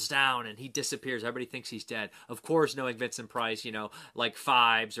museum burns down and he disappears. Everybody thinks he's dead. Of course, knowing Vincent Price, you know, like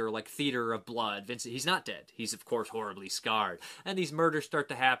Fibes or like Theater of Blood, he's not dead. He's, of course, horribly scarred. And these murders start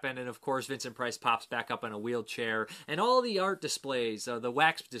to happen, and of course, Vincent Price pops back up in a wheelchair, and all the art displays, the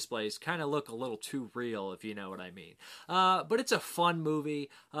wax displays, kind of look a little too real, if you know what I mean. But it's a fun movie.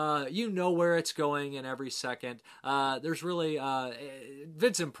 You know where it's going in every second. There's really...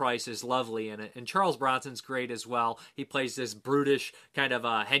 Vincent Price is lovely in it, and Charles Bronson's great as well. He plays this brutish kind of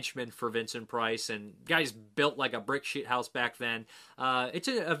henchman for Vincent Price, and guy's built like a brick shit house back then. It's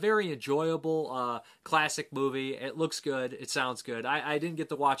a very enjoyable classic movie. It looks good. It sounds good. I didn't get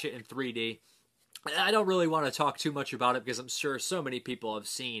to watch it in 3D. I don't really want to talk too much about it because I'm sure so many people have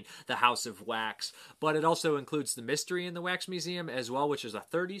seen The House of Wax, but it also includes The Mystery in the Wax Museum as well, which is a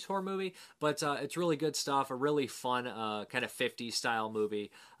 30s horror movie, but it's really good stuff, a really fun kind of 50s style movie.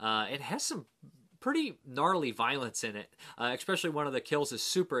 It has some pretty gnarly violence in it, especially one of the kills is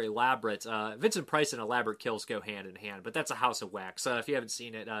super elaborate. Vincent Price and elaborate kills go hand in hand, but that's a House of Wax. If you haven't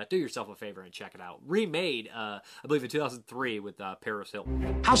seen it, do yourself a favor and check it out. Remade, I believe in 2003 with Paris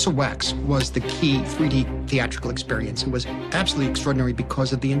Hilton. House of Wax was the key 3D theatrical experience. It was absolutely extraordinary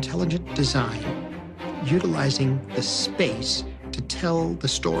because of the intelligent design, utilizing the space to tell the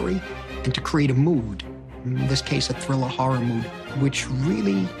story and to create a mood. In this case, a thriller horror mood, which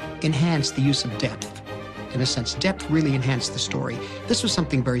really enhanced the use of depth. In a sense, depth really enhanced the story. This was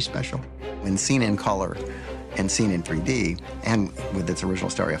something very special. When seen in color and seen in 3D, and with its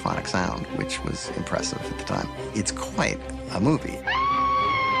original stereophonic sound, which was impressive at the time, it's quite a movie.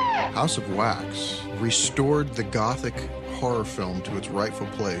 House of Wax restored the Gothic horror film to its rightful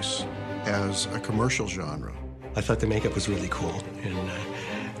place as a commercial genre. I thought the makeup was really cool, and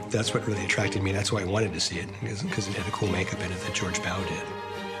that's what really attracted me. That's why I wanted to see it, because it had a cool makeup in it that George Bow did.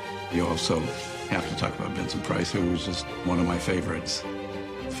 You also have to talk about Vincent Price, who was just one of my favorites.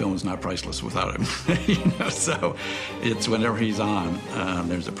 film is not priceless without him. So it's whenever he's on,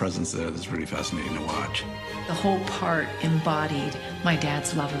 there's a presence there that's really fascinating to watch. The whole part embodied my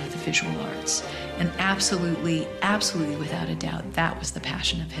dad's love of the visual arts. And absolutely, absolutely without a doubt, that was the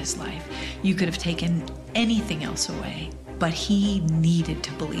passion of his life. You could have taken anything else away, but he needed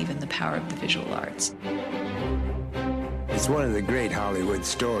to believe in the power of the visual arts. It's one of the great Hollywood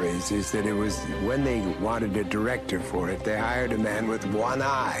stories is that it was when they wanted a director for it, they hired a man with one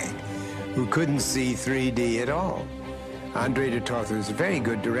eye who couldn't see 3D at all. Andre de Toth was a very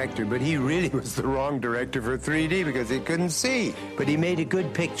good director, but he really was the wrong director for 3D because he couldn't see. But he made a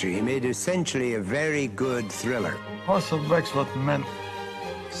good picture. He made essentially a very good thriller. House of Wax what meant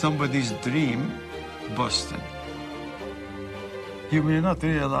somebody's dream busted. You may not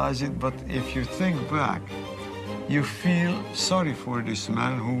realize it, but if you think back, you feel sorry for this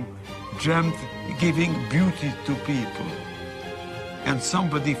man who dreamt giving beauty to people. And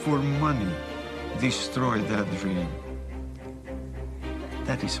somebody for money destroyed that dream.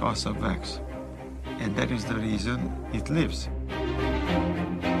 That is House of Wax. And that is the reason it lives.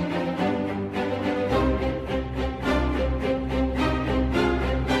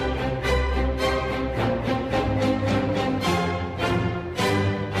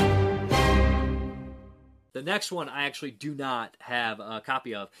 The next one I actually do not have a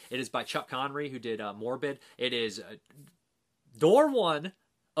copy of. It is by Chuck Connery, who did Morbid. It is door one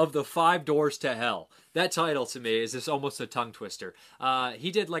of the 5 Doors to Hell. That title to me is just almost a tongue twister.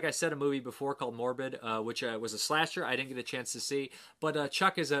 He did, like I said, a movie before called Morbid, which was a slasher. I didn't get a chance to see, but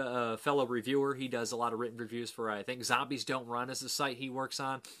Chuck is a fellow reviewer. He does a lot of written reviews for, I think, Zombies Don't Run is the site he works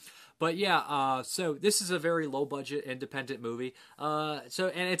on. But yeah, so this is a very low-budget, independent movie. And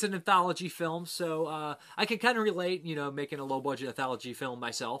it's an anthology film, so I can kind of relate, making a low-budget anthology film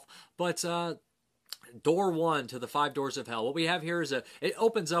myself. But door one to the 5 Doors of Hell. What we have here is it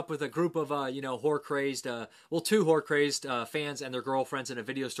opens up with a group of, horror-crazed, 2 horror-crazed fans and their girlfriends in a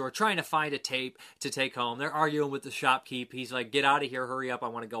video store trying to find a tape to take home. They're arguing with the shopkeep. He's like, get out of here, hurry up, I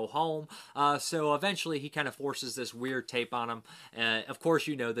want to go home. So eventually he kind of forces this weird tape on him. Of course,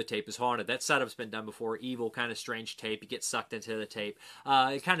 the tape is haunted. That setup's been done before. Evil, kind of strange tape. You get sucked into the tape.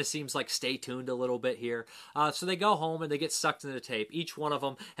 It kind of seems like Stay Tuned a little bit here. So they go home and they get sucked into the tape. Each one of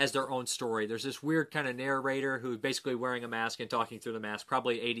them has their own story. There's this weird kind of narrator who's basically wearing a mask and talking through the mask,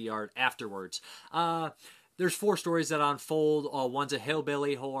 probably 80 yards afterwards. There's 4 stories that unfold. One's a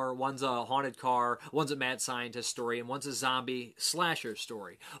hillbilly horror, one's a haunted car, one's a mad scientist story, and one's a zombie slasher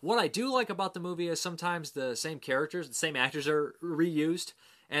story. What I do like about the movie is sometimes the same characters, the same actors are reused.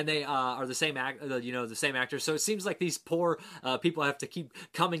 And they are the same the same actors. So it seems like these poor people have to keep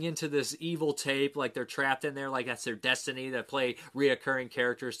coming into this evil tape, like they're trapped in there, like that's their destiny, to play reoccurring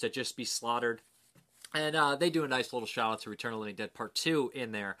characters to just be slaughtered. And they do a nice little shout out to Return of the Living Dead Part 2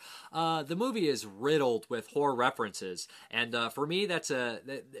 in there. The movie is riddled with horror references. And for me,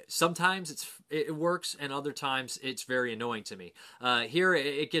 sometimes it works, and other times it's very annoying to me. Here,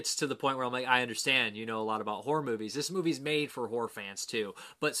 it gets to the point where I'm like, I understand, you know a lot about horror movies. This movie's made for horror fans, too.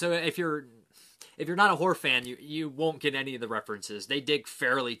 But so if you're not a horror fan, you won't get any of the references. They dig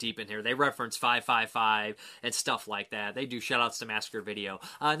fairly deep in here. They reference 555 and stuff like that. They do shout-outs to Massacre Video.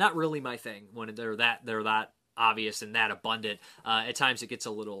 Not really my thing when they're that obvious and that abundant. At times it gets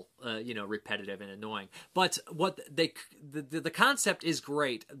a little repetitive and annoying. But what the concept is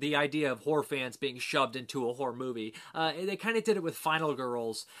great. The idea of horror fans being shoved into a horror movie. They kind of did it with Final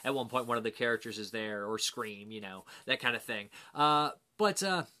Girls at one point. One of the characters is there, or Scream, that kind of thing. But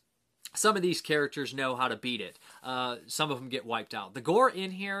some of these characters know how to beat it. Some of them get wiped out. The gore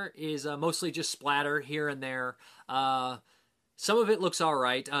in here is mostly just splatter here and there. Some of it looks all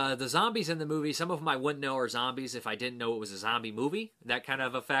right. The zombies in the movie, some of them I wouldn't know are zombies if I didn't know it was a zombie movie. That kind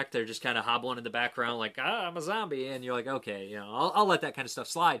of effect. They're just kind of hobbling in the background like, I'm a zombie. And you're like, okay, I'll let that kind of stuff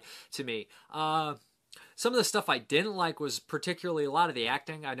slide to me. Some of the stuff I didn't like was particularly a lot of the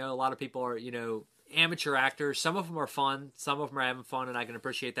acting. I know a lot of people are, amateur actors. Some of them are fun. Some of them are having fun, and I can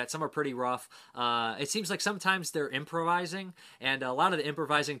appreciate that. Some are pretty rough. It seems like sometimes they're improvising, and a lot of the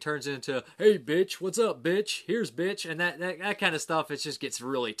improvising turns into, hey, bitch, what's up, bitch? Here's bitch, and that kind of stuff, it just gets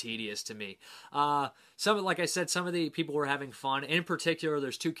really tedious to me. Like I said, some of the people were having fun. In particular,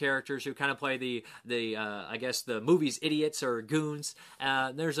 there's 2 characters who kind of play the movie's idiots or goons.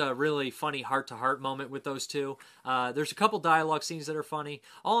 There's a really funny heart-to-heart moment with those 2. There's a couple dialogue scenes that are funny.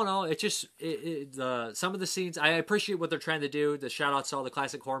 All in all, some of the scenes, I appreciate what they're trying to do. The shout-outs to all the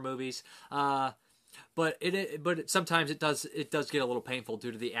classic horror movies. But sometimes it does get a little painful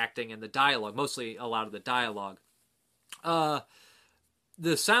due to the acting and the dialogue. Mostly a lot of the dialogue.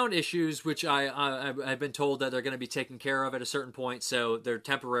 the sound issues, which I've been told that they're going to be taken care of at a certain point, so they're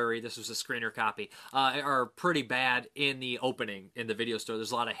temporary. This was a screener copy. Are pretty bad in the opening in the video store.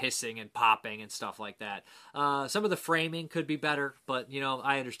 There's a lot of hissing and popping and stuff like that. Some of the framing could be better, but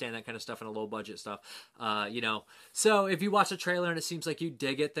I understand that kind of stuff in a low budget stuff. So if you watch the trailer and it seems like you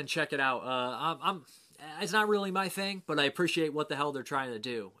dig it, then check it out. It's not really my thing, but I appreciate what the hell they're trying to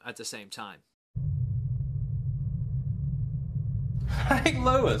do at the same time. Hey,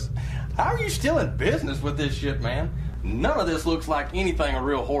 Lewis, how are you still in business with this shit, man? None of this looks like anything a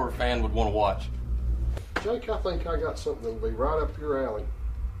real horror fan would want to watch. Jake, I think I got something that'll be right up your alley.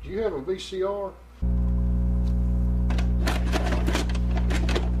 Do you have a VCR?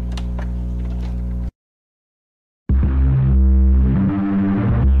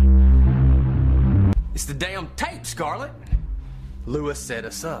 It's the damn tape, Scarlett. Lewis set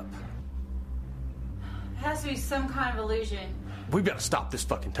us up. It has to be some kind of illusion. We've got to stop this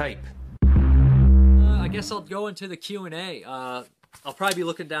fucking tape. I guess I'll go into the Q&A. I'll probably be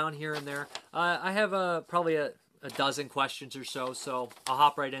looking down here and there. I have probably a dozen questions or so I'll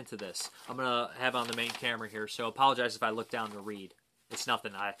hop right into this. I'm going to have on the main camera here, so apologize if I look down to read. It's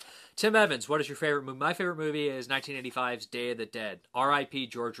nothing. Tim Evans, what is your favorite movie? My favorite movie is 1985's Day of the Dead. R.I.P.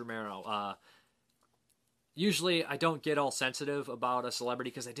 George Romero. Usually, I don't get all sensitive about a celebrity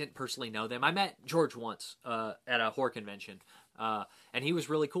because I didn't personally know them. I met George once at a horror convention, and he was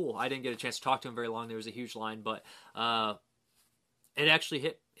really cool. I didn't get a chance to talk to him very long. There was a huge line, but it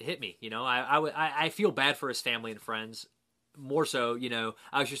actually hit me. I feel bad for his family and friends. More so,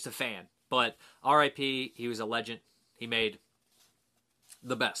 I was just a fan. But R.I.P., he was a legend. He made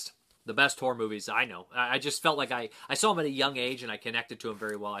the best horror movies I know. I just felt like I saw him at a young age and I connected to him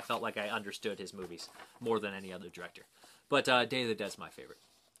very well. I felt like I understood his movies more than any other director. But Day of the Dead's my favorite.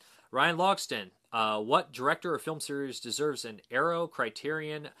 Ryan Logston, what director or film series deserves an Arrow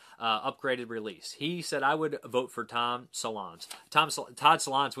Criterion upgraded release? He said I would vote for Todd Solondz. Todd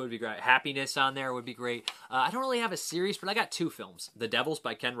Solondz would be great. Happiness on there would be great. I don't really have a series, but I got two films. The Devils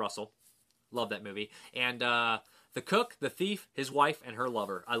by Ken Russell. Love that movie. And The Cook, The Thief, His Wife, and Her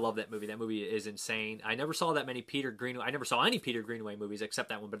Lover. I love that movie. That movie is insane. I never saw that many Peter Greenaway. I never saw any Peter Greenaway movies except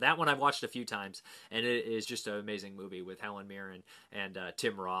that one. But that one I've watched a few times, and it is just an amazing movie with Helen Mirren and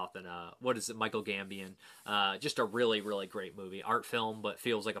Tim Roth and Michael Gambian. Just a really, really great movie. Art film, but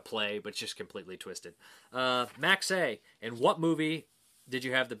feels like a play, but just completely twisted. Max A. In what movie did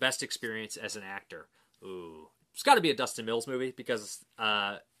you have the best experience as an actor? Ooh, it's got to be a Dustin Mills movie because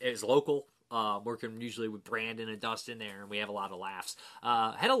it's local. Working usually with Brandon and Dustin there, and we have a lot of laughs.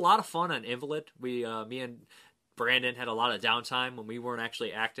 Had a lot of fun on Invalid. Me and Brandon had a lot of downtime when we weren't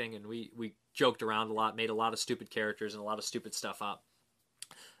actually acting, and we joked around a lot, made a lot of stupid characters and a lot of stupid stuff up.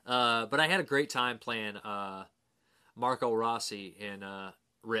 But I had a great time playing Marco Rossi in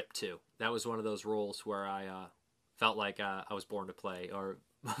Rip 2. That was one of those roles where I felt like I was born to play, or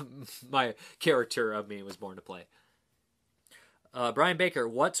my character of me was born to play. Brian Baker,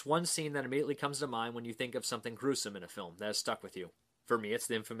 what's one scene that immediately comes to mind when you think of something gruesome in a film that has stuck with you? For me, it's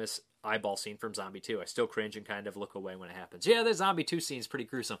the infamous eyeball scene from Zombie 2. I still cringe and kind of look away when it happens. Yeah, the Zombie 2 scene is pretty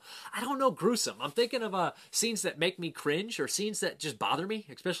gruesome. I don't know gruesome. I'm thinking of scenes that make me cringe or scenes that just bother me,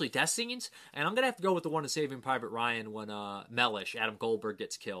 especially death scenes. And I'm going to have to go with the one in Saving Private Ryan when Mellish, Adam Goldberg,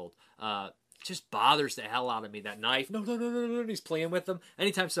 gets killed. Just bothers the hell out of me, that knife. No, he's playing with them.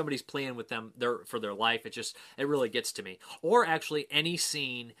 Anytime somebody's playing with them for their life, it really gets to me. Or actually any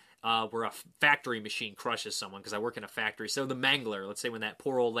scene where a factory machine crushes someone, because I work in a factory. So the Mangler, let's say when that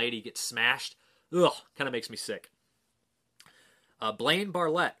poor old lady gets smashed, kind of makes me sick. Blaine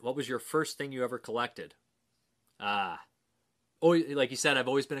Barlett, what was your first thing you ever collected? Like you said, I've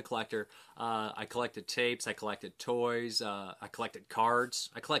always been a collector. I collected tapes, I collected toys, I collected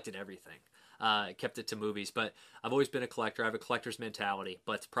cards, I collected everything. Kept it to movies, but I've always been a collector. I have a collector's mentality,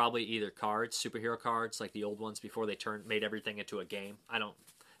 but it's probably either cards, superhero cards, like the old ones before they made everything into a game.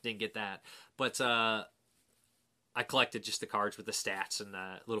 Didn't get that, but I collected just the cards with the stats and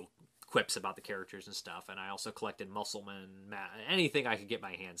the little quips about the characters and stuff, and I also collected Muscleman, anything I could get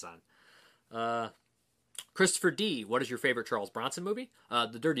my hands on. Christopher D., what is your favorite Charles Bronson movie?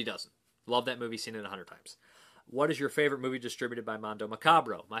 The Dirty Dozen. Love that movie, seen it 100 times. What is your favorite movie distributed by Mondo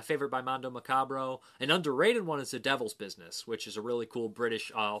Macabro? My favorite by Mondo Macabro, an underrated one, is The Devil's Business, which is a really cool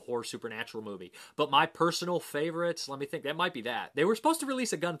British horror supernatural movie. But my personal favorites, let me think, that might be that. They were supposed to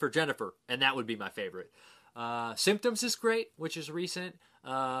release A Gun for Jennifer, and that would be my favorite. Symptoms is great, which is recent.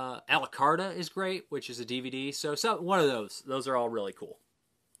 A la Carta is great, which is a DVD. So one of those. Those are all really cool.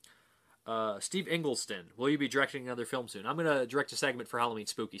 Steve Ingelston, will you be directing another film soon? I'm going to direct a segment for Halloween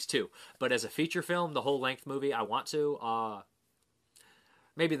Spookies too, but as a feature film, the whole length movie, I want to.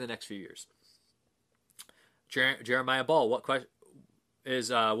 Maybe in the next few years. Jeremiah Ball, what question is,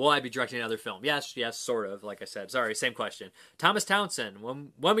 will I be directing another film? Yes, sort of, like I said. Sorry, same question. Thomas Townsend,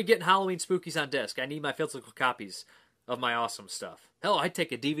 when we getting Halloween Spookies on disc? I need my physical copies of my awesome stuff. Hell, I'd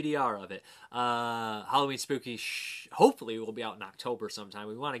take a DVD-R of it. Halloween Spooky, hopefully, will be out in October sometime.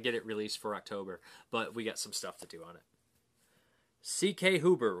 We want to get it released for October, but we got some stuff to do on it. C.K.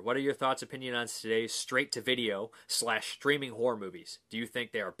 Huber, what are your thoughts, opinion on today's straight-to-video / streaming horror movies? Do you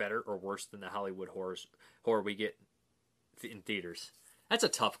think they are better or worse than the Hollywood horror we get in theaters? That's a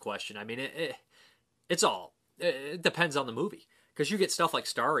tough question. I mean, it depends on the movie. Because you get stuff like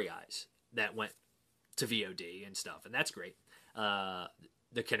Starry Eyes that went to VOD and stuff, and that's great.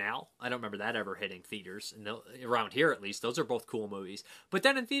 The Canal, I don't remember that ever hitting theaters. And around here, at least, those are both cool movies. But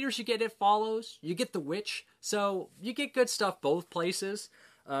then in theaters, you get It Follows, you get The Witch, so you get good stuff both places.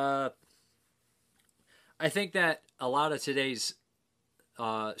 I think that a lot of today's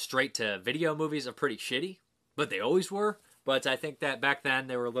straight-to-video movies are pretty shitty, but they always were. But I think that back then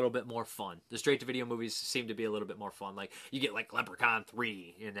they were a little bit more fun. The straight-to-video movies seemed to be a little bit more fun. Like, you get, like, Leprechaun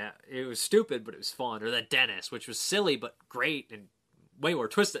 3, and it was stupid, but it was fun. Or The Dentist, which was silly, but great, and way more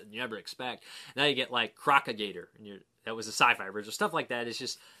twisted than you ever expect. Now you get, like, Crocagator, and that was a sci-fi version. Stuff like that is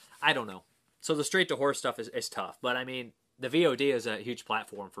just, I don't know. So the straight-to-horror stuff is tough. But, I mean, the VOD is a huge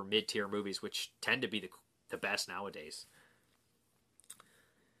platform for mid-tier movies, which tend to be the best nowadays.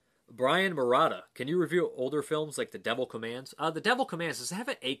 Brian Murata, can you review older films like The Devil Commands? The Devil Commands, does it have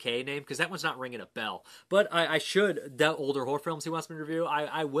an AK name? Because that one's not ringing a bell. But I should. The older horror films he wants me to review,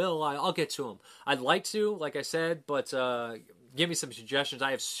 I will. I'll get to them. I'd like to, like I said, but give me some suggestions.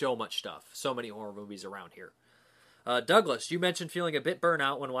 I have so much stuff. So many horror movies around here. Douglas, you mentioned feeling a bit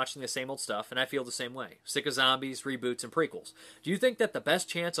burnout when watching the same old stuff, and I feel the same way. Sick of zombies, reboots, and prequels. Do you think that the best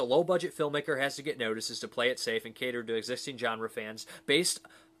chance a low-budget filmmaker has to get noticed is to play it safe and cater to existing genre fans based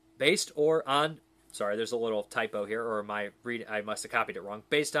or on, sorry, there's a little typo here, or I must have copied it wrong.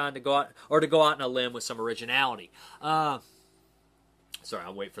 Based on to go out on a limb with some originality. Sorry,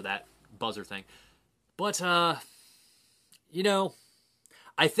 I'll wait for that buzzer thing. But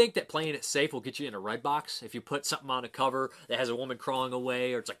I think that playing it safe will get you in a red box. If you put something on a cover that has a woman crawling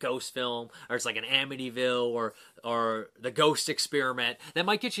away, or it's a ghost film, or it's like an Amityville, or the Ghost Experiment, that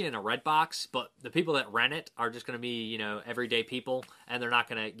might get you in a red box, but the people that rent it are just going to be, everyday people, and they're not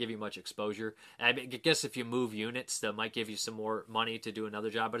going to give you much exposure. I guess if you move units, that might give you some more money to do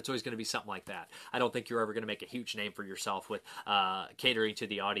another job, but it's always going to be something like that. I don't think you're ever going to make a huge name for yourself with catering to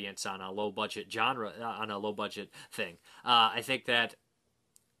the audience on a low-budget genre, on a low-budget thing. I think that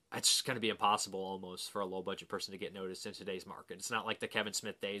it's just going to be impossible almost for a low-budget person to get noticed in today's market. It's not like the Kevin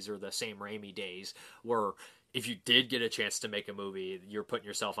Smith days or the Sam Raimi days where if you did get a chance to make a movie, you're putting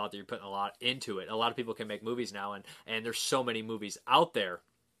yourself out there, you're putting a lot into it. A lot of people can make movies now, and there's so many movies out there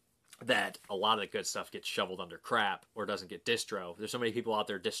that a lot of the good stuff gets shoveled under crap or doesn't get distro. There's so many people out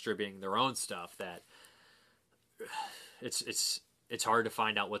there distributing their own stuff that it's hard to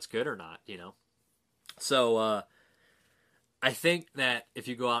find out what's good or not, So, I think that if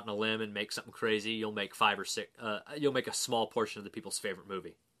you go out on a limb and make something crazy, you'll make you'll make a small portion of the people's favorite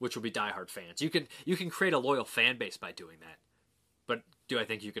movie, which will be diehard fans. You can create a loyal fan base by doing that. But do I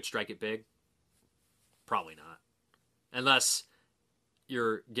think you could strike it big? Probably not. Unless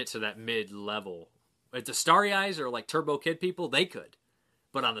you get to that mid-level. Like the Starry Eyes or like Turbo Kid people, they could.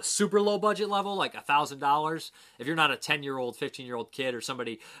 But on the super low budget level, like $1,000, if you're not a 10-year-old, 15-year-old kid or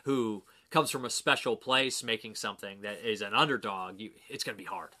somebody who comes from a special place making something that is an underdog, it's going to be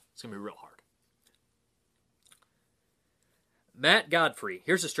hard. It's going to be real hard. Matt Godfrey,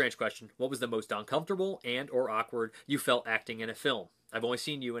 here's a strange question. What was the most uncomfortable and or awkward you felt acting in a film? I've only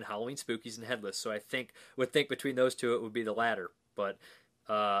seen you in Halloween Spookies and Headless, so I would think between those two it would be the latter. But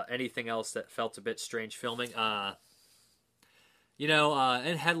anything else that felt a bit strange filming?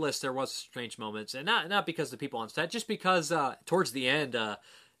 In Headless there was strange moments, and not because the people on set, just because towards the end,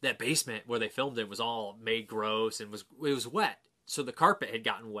 that basement where they filmed it was all made gross and it was wet. So the carpet had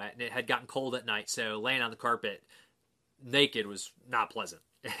gotten wet and it had gotten cold at night. So laying on the carpet naked was not pleasant.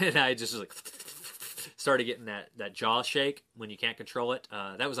 And I just was like, started getting that jaw shake when you can't control it.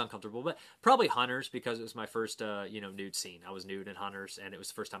 That was uncomfortable, but probably Hunters because it was my first, nude scene. I was nude in Hunters and it was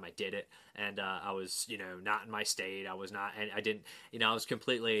the first time I did it. And I was, not in my state. I was not, and I didn't, I was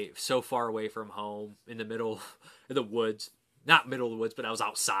completely so far away from home in the middle of the woods. Not middle of the woods, but I was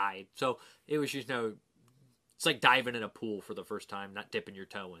outside. So it was just, it's like diving in a pool for the first time, not dipping your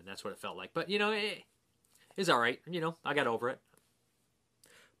toe in. That's what it felt like. But, it's all right. I got over it.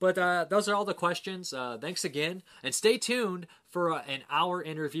 But those are all the questions. Thanks again. And stay tuned for an hour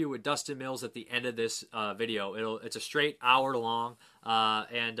interview with Dustin Mills at the end of this video. It's a straight hour long.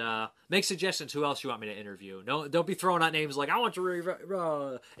 And make suggestions who else you want me to interview. No, don't be throwing out names like, I want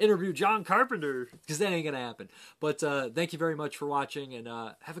to interview John Carpenter, because that ain't going to happen. But thank you very much for watching, and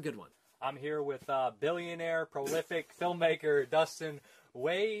have a good one. I'm here with billionaire, prolific filmmaker Dustin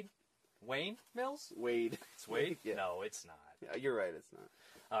Wayne Mills? Wade. It's Wade? Yeah. No, it's not. Yeah, you're right, it's not.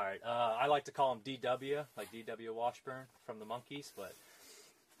 All right. I like to call him DW, like D.W. Washburn from the Monkees.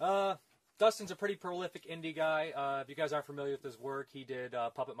 But Dustin's a pretty prolific indie guy. If you guys aren't familiar with his work, he did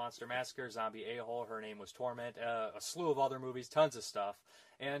Puppet Monster Massacre, Zombie A-Hole, Her Name Was Torment, a slew of other movies, tons of stuff.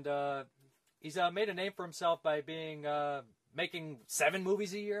 And he's made a name for himself by making 7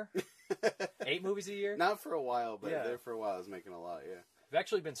 movies a year, 8 movies a year. Not for a while, but there for a while I was making a lot, yeah. You've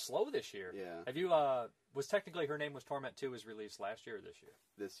actually been slow this year. Yeah. Have you, was technically Her Name Was Torment 2 was released last year or this year?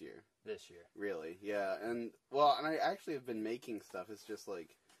 This year. This year. Really, yeah. And I actually have been making stuff. It's just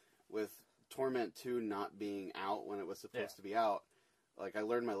like, with Torment 2 not being out when it was supposed to be out, like, I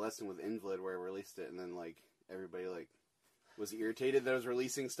learned my lesson with Invalid where I released it, and then, like, everybody, like, was irritated that I was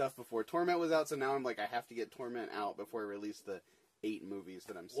releasing stuff before Torment was out, so now I'm like, I have to get Torment out before I release the 8 movies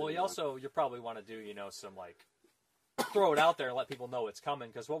that I'm sitting Well, you probably want to do, some, like, throw it out there and let people know it's coming,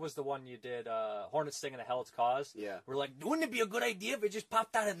 because what was the one you did, Hornet Sting and the Hell It's Caused? Yeah. We're like, wouldn't it be a good idea if it just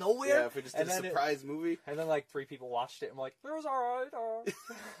popped out of nowhere? Yeah, if it just did a surprise movie. And then, like, 3 people watched it, and I'm like, it was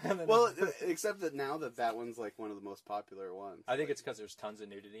alright. Well, except that now that one's, like, one of the most popular ones. I think it's because there's tons of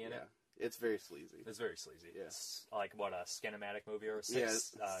nudity in it. It's very sleazy. It's very sleazy. Yeah. It's like, what, a Skinematic movie or a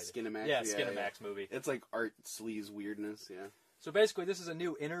Skinemax. Yeah, Skinemax movie. It's like art sleaze weirdness, yeah. So basically, this is a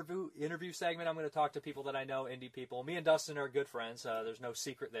new interview segment. I'm going to talk to people that I know, indie people. Me and Dustin are good friends. There's no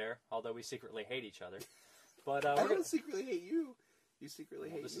secret there, although we secretly hate each other. But I don't secretly hate you. You secretly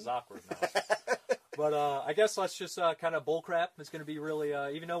hate me. This is awkward now. But I guess let's just kind of bullcrap. It's going to be really,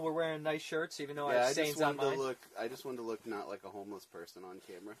 even though we're wearing nice shirts, even though I have stains on mine. I just wanted to look not like a homeless person on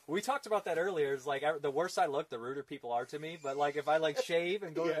camera. We talked about that earlier. It's like, the worse I look, the ruder people are to me. But like, if I like shave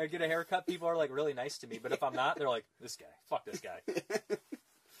and go get a haircut, people are like really nice to me. But if I'm not, they're like, this guy, fuck this guy.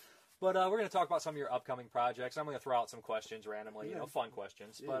 But we're going to talk about some of your upcoming projects. I'm going to throw out some questions randomly, fun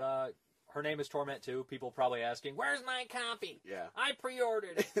questions. Yeah. But Her Name Is Torment 2. People probably asking, where's my copy? Yeah. I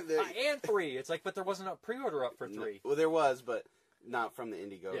pre-ordered it. And 3. It's like, but there wasn't a pre-order up for 3. No, well, there was, but not from the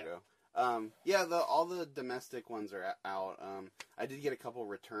Indiegogo. Yeah. All the domestic ones are out. I did get a couple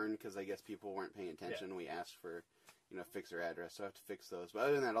returned because I guess people weren't paying attention. Yeah. We asked for, fix their address, so I have to fix those. But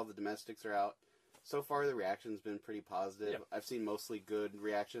other than that, all the domestics are out. So far, the reaction's been pretty positive. Yeah. I've seen mostly good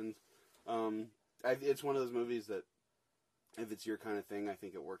reactions. It's one of those movies that, if it's your kind of thing, I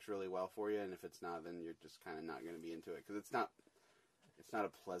think it works really well for you, and if it's not, then you're just kind of not going to be into it, because it's not a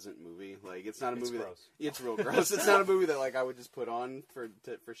pleasant movie. Like, it's not a movie gross. It's real gross. It's not a movie that, like, I would just put on for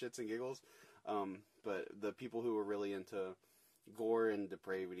shits and giggles. But the people who are really into gore and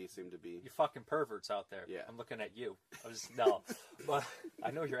depravity seem to be... You fucking perverts out there. Yeah. I'm looking at you. No. But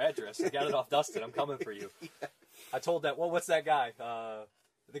I know your address. I got it off Dustin. I'm coming for you. Yeah. I told that... Well, what's that guy?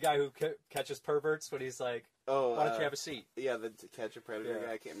 The guy who catches perverts when he's like, why don't you have a seat? Yeah, the Catch a Predator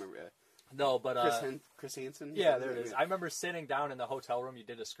guy. I can't remember. No, but... Chris Hansen? Yeah, there it is. I remember sitting down in the hotel room. You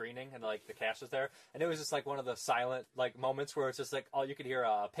did a screening, and like the cast was there. And it was just like one of the silent like moments where it's just like, all you could hear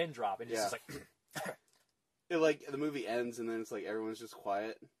a pin drop. And it's just like... Like, the movie ends, and then it's like everyone's just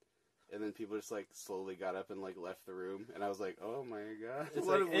quiet. And then people just, like, slowly got up and, like, left the room. And I was like, oh, my God.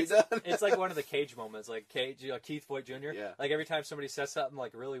 What have we done? It's like one of the Cage moments. Like, Keith Voigt Jr. Yeah. Like, every time somebody says something,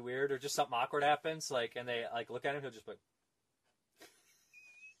 like, really weird or just something awkward happens, like, and they, like, look at him, he'll just be like,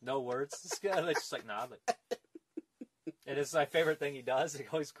 no words. This guy, like, just, like, nod. Like, and it's my favorite thing he does. He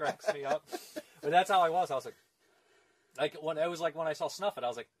always cracks me up. But that's how I was. I was like, when I saw Snuff It, I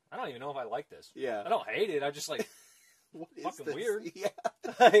was like, I don't even know if I like this. Yeah. I don't hate it. I'm just like... What is fucking this? weird. Yeah.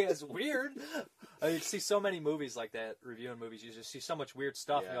 It's weird. You see so many movies like that, reviewing movies, you just see so much weird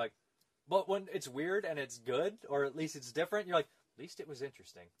stuff, and you're like, but when it's weird and it's good, or at least it's different, you're like, at least it was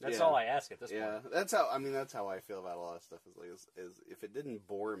interesting. That's all I ask at this point. Yeah, that's how I feel about a lot of stuff, is if it didn't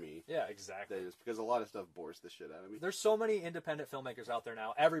bore me. Yeah, exactly. Then it's because a lot of stuff bores the shit out of me. There's so many independent filmmakers out there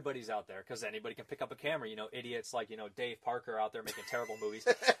now. Everybody's out there, because anybody can pick up a camera. Idiots like, Dave Parker out there making terrible movies.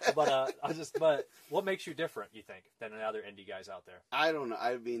 But what makes you different, you think, than the other indie guys out there? I don't know.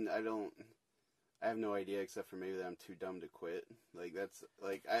 I mean, I have no idea, except for maybe that I'm too dumb to quit. Like, that's,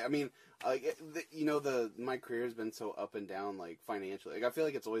 like, my career has been so up and down, like, financially. Like, I feel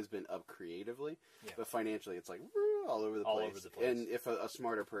like it's always been up creatively, but financially it's, like, all over the place. And if a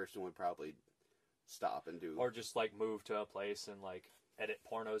smarter person would probably stop and do... Or just, like, move to a place and, like, edit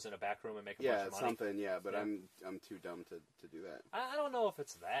pornos in a back room and make a bunch of money. Something. Yeah, but I'm too dumb to do that. I don't know if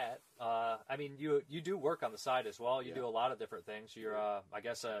it's that. I mean, you do work on the side as well. You do a lot of different things. You're, I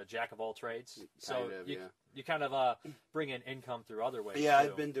guess, a jack of all trades. You kind of bring in income through other ways. Yeah, too.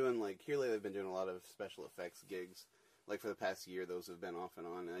 I've been doing here lately. I've been doing a lot of special effects gigs. Like for the past year, those have been off and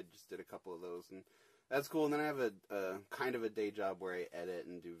on. And I just did a couple of those, and that's cool. And then I have a kind of a day job where I edit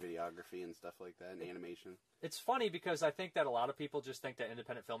and do videography and stuff like that, and animation. It's funny because I think that a lot of people just think that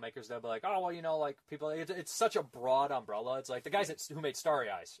independent filmmakers, they'll be like, oh, well, you know, like people, it's such a broad umbrella. It's like the guys who made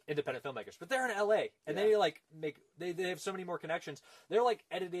Starry Eyes, independent filmmakers, but they're in LA and they like they have so many more connections. They're like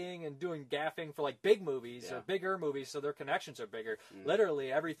editing and doing gaffing for like big movies or bigger movies, so their connections are bigger.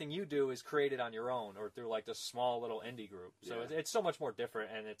 Literally everything you do is created on your own or through like this small little indie group. So it's so much more different,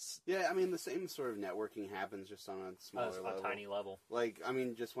 and it's I mean the same sort of networking happens just on a smaller level, a tiny level. Like I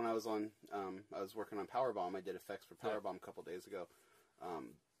mean, just when I was on, I was working on Powerbomb. I did effects for Powerbomb a couple days ago,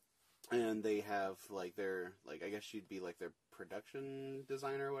 and they have like their I guess she'd be like their production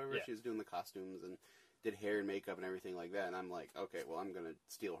designer or whatever. She was doing the costumes and did hair and makeup and everything like that. And I'm like, okay, well, I'm gonna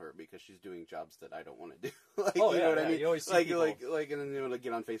steal her because she's doing jobs that I don't want to do. You know what I mean? You always see and then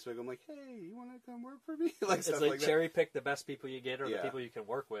get on Facebook. I'm like, hey, you want to come work for me? It's like cherry pick the best people you get or the people you can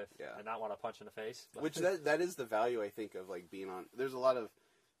work with, and not want to punch in the face. Which that is the value I think of like being on. There's a lot of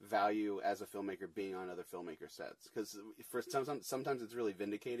value as a filmmaker being on other filmmaker sets, because for sometimes it's really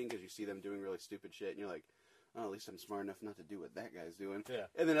vindicating because you see them doing really stupid shit and you're like, oh, at least I'm smart enough not to do what that guy's doing.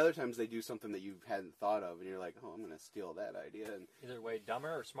 And then other times they do something that you hadn't thought of and you're like, oh, I'm going to steal that idea. And either way,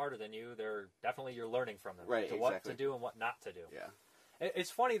 dumber or smarter than you, you're learning from them, right? What to do and what not to do. Yeah, it's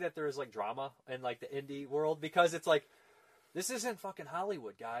funny that there is like drama in like the indie world, because it's like, this isn't fucking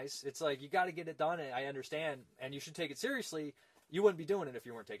Hollywood, guys. It's like, you got to get it done, and I understand, and you should take it seriously. You wouldn't be doing it if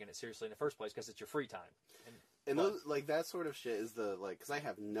you weren't taking it seriously in the first place, because it's your free time. And those, like, that sort of shit is because I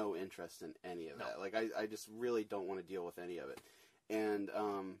have no interest in any of that. Like, I just really don't want to deal with any of it. And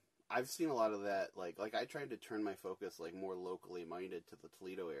I've seen a lot of that. Like I tried to turn my focus like more locally minded to the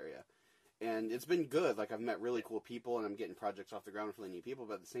Toledo area, and it's been good. Like, I've met really cool people, and I'm getting projects off the ground with really neat people.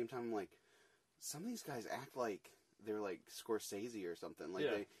 But at the same time, I'm like, some of these guys act like they're like Scorsese or something.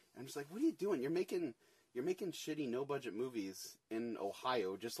 Like I'm just like, what are you doing? You're making shitty no-budget movies in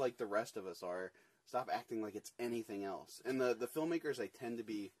Ohio, just like the rest of us are. Stop acting like it's anything else. And the filmmakers I tend to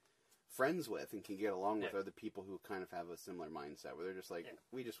be friends with and can get along with are the people who kind of have a similar mindset, where they're just like,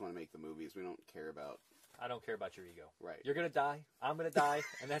 we just want to make the movies. We don't care about... I don't care about your ego. Right. You're going to die. I'm going to die.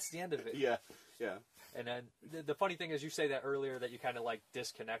 And that's the end of it. Yeah. And then the funny thing is, you say that earlier, that you kind of like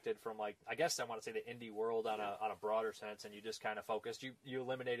disconnected from, like, I guess I want to say the indie world on a broader sense, and you just kind of focused. You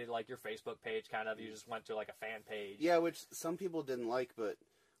eliminated like your Facebook page, kind of. You just went to like a fan page. Yeah, which some people didn't like, but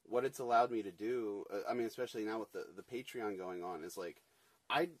what it's allowed me to do, I mean, especially now with the Patreon going on, is like,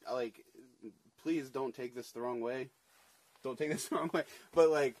 please don't take this the wrong way. Don't take this the wrong way. But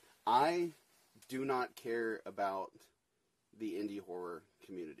like, I do not care about the indie horror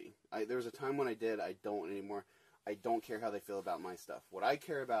community. There was a time when I did. I don't anymore. I don't care how they feel about my stuff. What I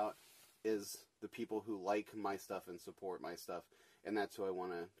care about is the people who like my stuff and support my stuff, and that's who I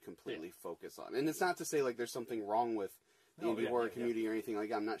want to completely focus on. And it's not to say like there's something wrong with the indie horror community or anything like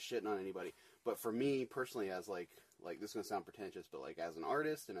that. I'm not shitting on anybody. But for me personally, as like this is going to sound pretentious, but like as an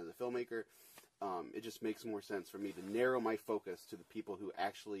artist and as a filmmaker, it just makes more sense for me to narrow my focus to the people who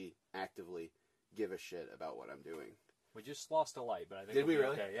actually actively give a shit about what I'm doing. We just lost a light, but I think did we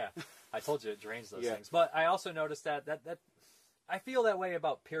really? Okay, yeah. I told you it drains those things. But I also noticed that I feel that way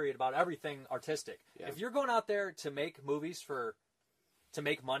about everything artistic. Yeah. If you're going out there to make movies to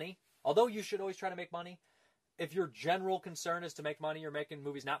make money, although you should always try to make money, if your general concern is to make money, you're making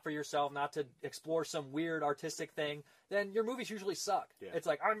movies not for yourself, not to explore some weird artistic thing, then your movies usually suck. Yeah. It's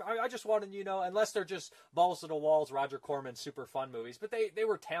like, I just wanted, unless they're just balls to the walls, Roger Corman, super fun movies, but they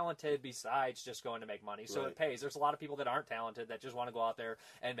were talented besides just going to make money, so it pays. There's a lot of people that aren't talented that just want to go out there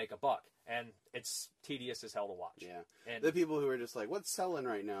and make a buck, and it's tedious as hell to watch. Yeah. And the people who are just like, what's selling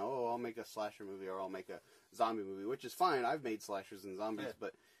right now? Oh, I'll make a slasher movie, or I'll make a zombie movie, which is fine. I've made slashers and zombies,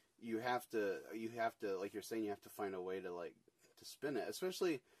 but you have to, like you're saying, you have to find a way to spin it.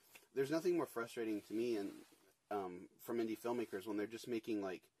 Especially, there's nothing more frustrating to me and from indie filmmakers when they're just making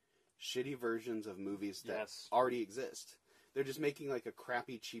like shitty versions of movies that already exist. They're just making like a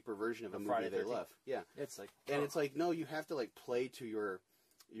crappy, cheaper version of a movie they love. Yeah, it's like, and it's like, no, you have to like play to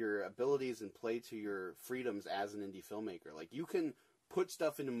your abilities and play to your freedoms as an indie filmmaker. Like, you can put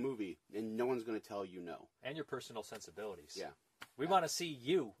stuff in a movie and no one's going to tell you no. And your personal sensibilities. Yeah. We want to see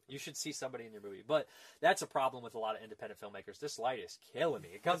you. You should see somebody in your movie. But that's a problem with a lot of independent filmmakers. This light is killing me.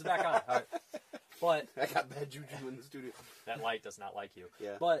 It comes back on. All right. But I got bad juju in the studio. That light does not like you.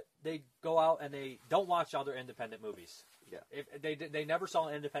 Yeah. But they go out and they don't watch other independent movies. Yeah. If they never saw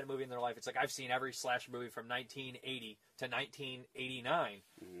an independent movie in their life. It's like, I've seen every slasher movie from 1980 to 1989,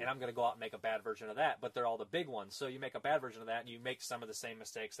 and I'm going to go out and make a bad version of that. But they're all the big ones. So you make a bad version of that, and you make some of the same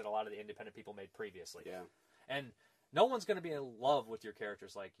mistakes that a lot of the independent people made previously. Yeah. And no one's going to be in love with your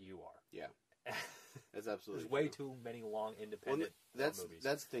characters like you are. Yeah. That's absolutely There's way too many long independent movies.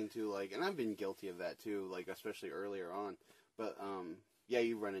 That's the thing too, like, and I've been guilty of that too, like, especially earlier on. But yeah,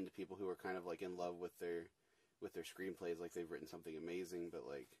 you run into people who are kind of like in love with their screenplays, like they've written something amazing. But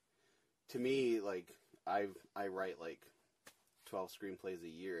like, to me, like, I write like 12 screenplays a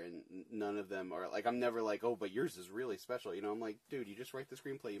year, and none of them are like, I'm never like, oh, but yours is really special. You know, I'm like, dude, you just write the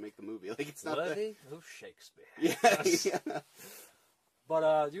screenplay, you make the movie. Like, it's not Bloody Shakespeare. Yeah, yeah.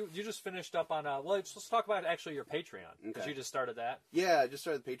 But you just finished up on let's talk about actually your Patreon, because you just started that. Yeah, I just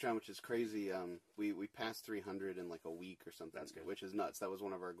started Patreon, which is crazy. We passed 300 in like a week or something. That's good. Which is nuts. That was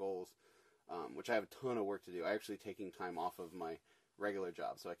one of our goals, which I have a ton of work to do. I actually taking time off of my regular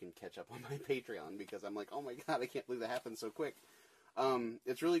job so I can catch up on my Patreon, because I'm like, oh my god, I can't believe that happened so quick.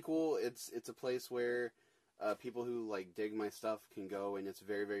 It's really cool. It's a place where people who like dig my stuff can go, and it's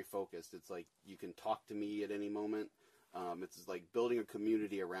very, very focused. It's like you can talk to me at any moment. It's like building a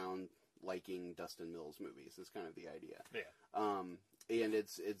community around liking Dustin Mills movies is kind of the idea. Yeah. And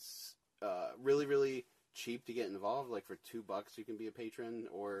it's really, really cheap to get involved. Like for $2 you can be a patron,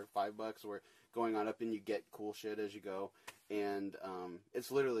 or $5, or going on up, and you get cool shit as you go. And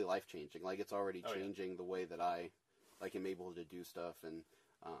it's literally life changing. Like, it's already changing the way that I like am able to do stuff. And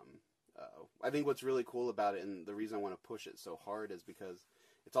I think what's really cool about it, and the reason I want to push it so hard, is because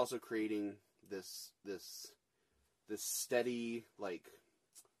it's also creating this steady, like,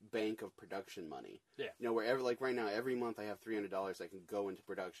 bank of production money. Yeah. You know, wherever, like, right now, every month I have $300 I can go into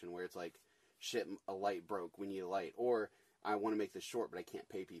production, where it's like, shit, a light broke, we need a light. Or, I want to make this short, but I can't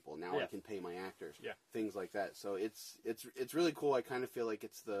pay people. Now I can pay my actors. Yeah. Things like that. So it's really cool. I kind of feel like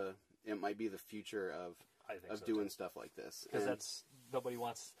it might be the future of doing stuff like this. Because that's, nobody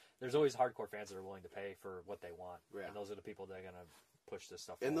wants, there's always hardcore fans that are willing to pay for what they want. Yeah. And those are the people that are going to push this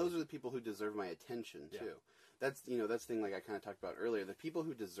stuff forward. And those are the people who deserve my attention too. That's the thing, like I kind of talked about earlier. The people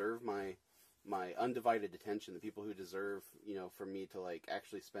who deserve my undivided attention, the people who deserve, for me to like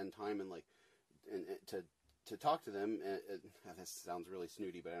actually spend time and like and to talk to them. This sounds really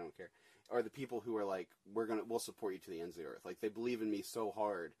snooty, but I don't care. Are the people who are like, we'll support you to the ends of the earth. Like, they believe in me so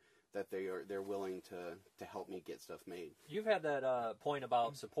hard that they're willing to help me get stuff made. You've had that point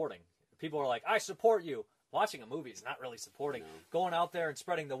about supporting. People are like, I support you. Watching a movie is not really supporting. No. Going out there and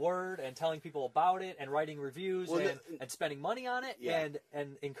spreading the word and telling people about it and writing reviews and spending money on it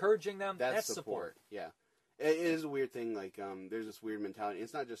and encouraging them, that's support. Yeah. It is a weird thing. Like, there's this weird mentality.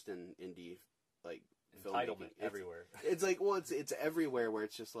 It's not just in indie, like, entitlement everywhere. It's like, well, it's everywhere, where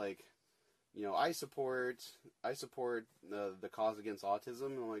it's just like, I support the cause against autism.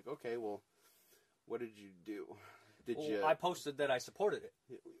 And I'm like, okay, well, what did you do? I posted that I supported it.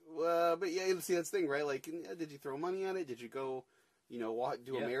 But yeah, see, that's the thing, right? Like, did you throw money at it? Did you go,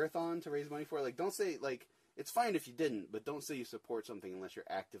 do a marathon to raise money for it? Like, don't say, like, it's fine if you didn't, but don't say you support something unless you're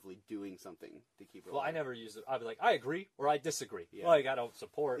actively doing something to keep it alive. Well, I never use it. I'd be like, I agree or I disagree. Yeah. Like, I don't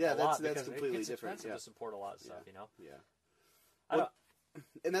support a lot because completely it's different. expensive to support a lot of stuff, Yeah.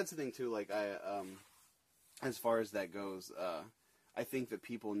 And that's the thing too. Like, as far as that goes, I think that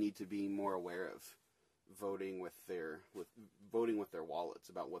people need to be more aware of voting with their wallets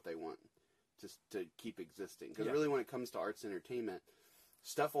about what they want to keep existing. Because really, when it comes to arts and entertainment,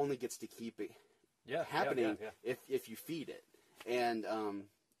 stuff only gets to keep it happening if you feed it. And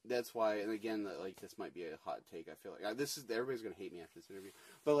that's why. And again, like, this might be a hot take. I feel like everybody's gonna hate me after this interview.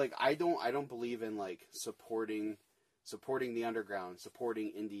 But like, I don't believe in like supporting the underground,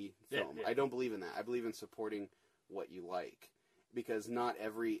 supporting indie film. I don't believe in that. I believe in supporting what you like. Because not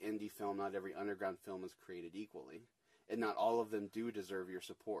every indie film, not every underground film is created equally. And not all of them do deserve your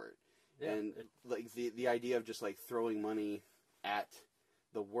support. Yeah, and like the idea of just like throwing money at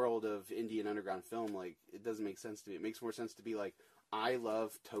the world of indie and underground film, like, it doesn't make sense to me. It makes more sense to be like, I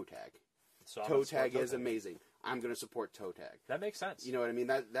love Toe Tag. So Toe Tag is amazing. I'm going to support Toe Tag. That makes sense. You know what I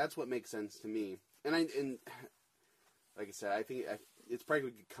mean? That's what makes sense to me. And like I said, I think it's probably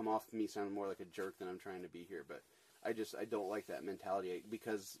going to come off me sounding more like a jerk than I'm trying to be here, but I don't like that mentality,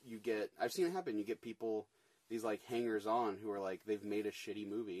 because I've seen it happen. You get people, these like hangers on, who are like, they've made a shitty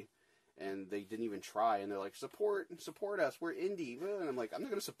movie, and they didn't even try, and they're like, support us, we're indie, and I'm like, I'm not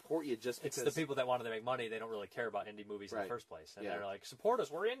going to support you just because... It's the people that wanted to make money, they don't really care about indie movies in the first place, and they're like, support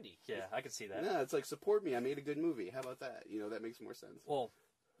us, we're indie. Yeah, I can see that. Yeah, it's like, support me, I made a good movie, how about that? You know, that makes more sense. Well,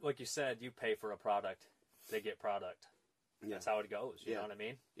 like you said, you pay for a product, they get product. That's how it goes, you know what I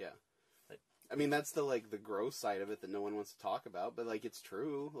mean? Yeah. I mean, that's the gross side of it that no one wants to talk about, but, like, it's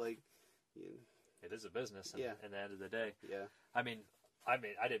true, like... It is a business, and at the end of the day. Yeah. I mean, I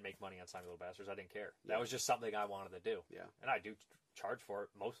didn't make money on Sign of the Little Bastards. I didn't care. That was just something I wanted to do. Yeah. And I do charge for it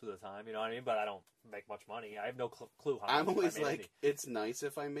most of the time, you know what I mean? But I don't make much money. I have no clue how I'm much always I made like, it's nice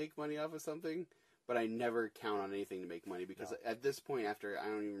if I make money off of something, but I never count on anything to make money, because at this point, after, I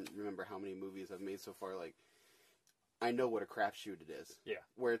don't even remember how many movies I've made so far, like, I know what a crapshoot it is. Yeah.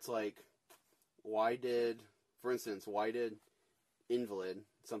 Where it's like, for instance, why did Invalid,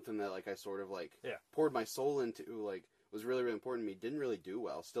 something that, like, I sort of, like, poured my soul into, like, was really, really important to me, didn't really do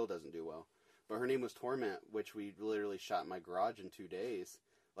well, still doesn't do well. But Her Name Was Torment, which we literally shot in my garage in 2 days,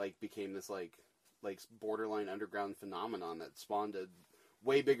 like, became this, like borderline underground phenomenon that spawned a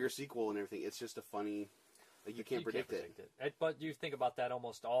way bigger sequel and everything. It's just a funny... Like, you can't predict it. But you think about that,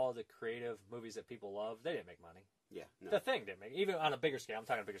 almost all the creative movies that people love, they didn't make money. Yeah, no. The Thing didn't make, even on a bigger scale. I'm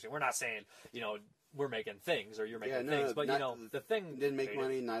talking a bigger scale. We're not saying, we're making things or you're making things, but The Thing didn't make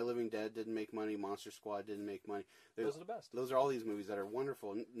money. Night of the Living Dead didn't make money. Monster Squad didn't make money. Those are the best. Those are all these movies that are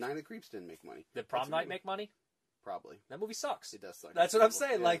wonderful. Night of the Creeps didn't make money. Did Prom Night make money? Probably. That movie sucks. It does suck. That's what I'm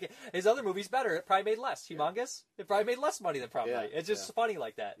saying. Yeah. Like, his other movie's better. It probably made less. Humongous. It probably made less money than Prom Night. It's just funny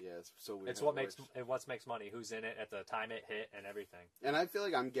like that. Yeah, it's so weird. It's what makes money. Who's in it at the time it hit and everything. And I feel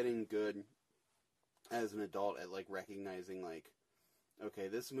like I'm getting good as an adult at, like, recognizing, like, okay,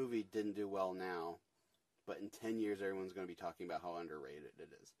 this movie didn't do well now, but in 10 years everyone's going to be talking about how underrated it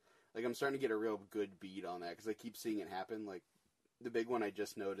is. Like, I'm starting to get a real good beat on that, because I keep seeing it happen. Like, the big one I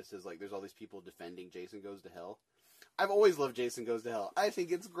just noticed is, like, there's all these people defending Jason Goes to Hell. I've always loved Jason Goes to Hell. I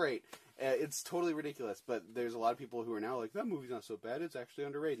think it's great. It's totally ridiculous, but there's a lot of people who are now like, that movie's not so bad, it's actually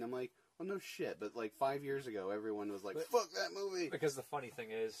underrated. And I'm like, well, no shit. But, like, 5 years ago, everyone was like, fuck that movie. Because the funny thing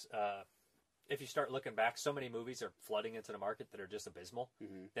is, if you start looking back, so many movies are flooding into the market that are just abysmal,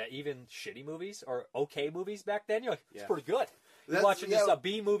 that even shitty movies or okay movies back then, you're like, it's pretty good. You're watching just a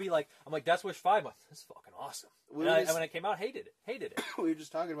B movie, like, I'm like, Death Wish 5, I'm like, that's fucking awesome. And when it came out, hated it. We were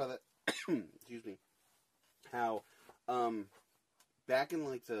just talking about that, excuse me, how, back in,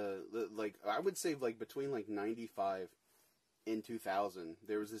 like, like, I would say, like, between, like, 95 and 2000,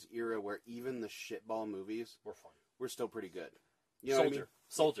 there was this era where even the shitball movies were still pretty good. You know what I mean?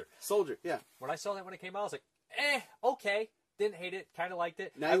 Soldier, yeah. When I saw that when it came out, I was like, okay. Didn't hate it, kind of liked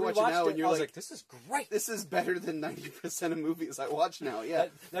it. Now you watch it now and you're like, this is great. This is better than 90% of movies I watch now, yeah.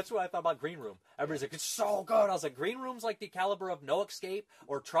 That's what I thought about Green Room. Everybody's like, it's so good. I was like, Green Room's like the caliber of No Escape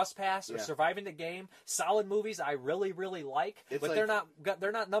or Trespass or Surviving the Game. Solid movies I really, really like, but like,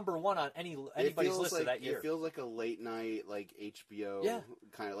 they're not number one on anybody's list of that year. It feels like a late night, like, HBO,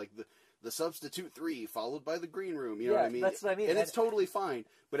 kind of like the Substitute 3 followed by the Green Room, you know what I mean? That's what I mean. And it's totally fine,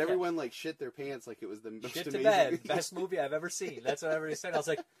 but everyone like shit their pants like it was the most shit amazing. To bed, best movie I've ever seen. That's what everybody said. I was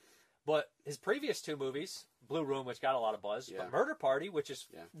like, but his previous two movies, Blue Room, which got a lot of buzz, but Murder Party, which is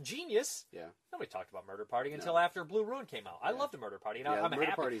genius. Yeah. Nobody talked about Murder Party until after Blue Room came out. I loved the Murder Party. And I'm Murder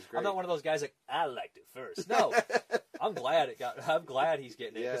happy. Party's great. I'm not one of those guys like, I liked it first. No. I'm glad he's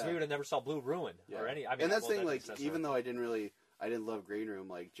getting it, because we would have never saw Blue Ruin or any. I mean, and that's the thing, like, even though I didn't love Green Room,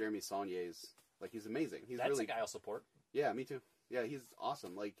 like, Jeremy Saulnier's, like, he's amazing. That's really, a guy I'll support. Yeah, me too. Yeah, he's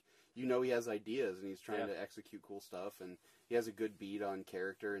awesome. Like, he has ideas, and he's trying to execute cool stuff, and he has a good beat on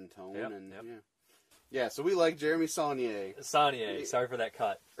character and tone, Yeah, so we like Jeremy Saulnier. Sorry for that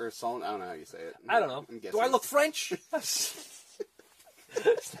cut. Or I don't know how you say it. I don't know. Do I look French?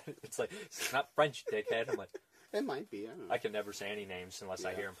 It's like, it's not French, dickhead. I'm like, it might be. I don't know. I can never say any names unless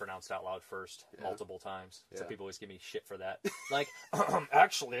I hear them pronounced out loud first, multiple times. So people always give me shit for that. Like,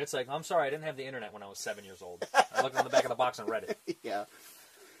 actually, it's like, I'm sorry, I didn't have the internet when I was 7 years old. I looked on the back of the box and read it. Yeah.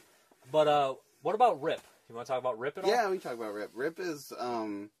 But what about Rip? You want to talk about Rip at all? Yeah, we can talk about Rip. Rip is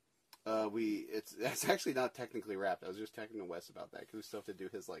it's actually not technically rap. I was just talking to Wes about that because we still have to do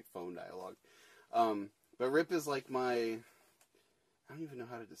his like phone dialogue. But Rip is like I don't even know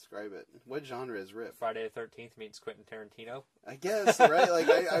how to describe it. What genre is Rip? Friday the 13th meets Quentin Tarantino. I guess, right? Like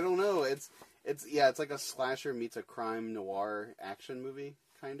I don't know. It's like a slasher meets a crime noir action movie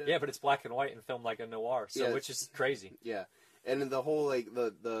kind of. Yeah, but it's black and white and filmed like a noir, which is crazy. Yeah. And then the whole like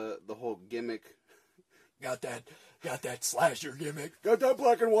the whole gimmick. Got that slasher gimmick. Got that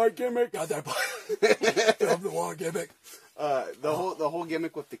black and white gimmick. Got that film noir gimmick. The whole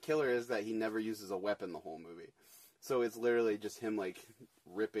gimmick with the killer is that he never uses a weapon the whole movie. So it's literally just him like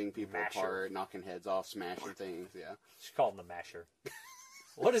ripping people apart, knocking heads off, smashing things. Yeah. Just call him the Masher.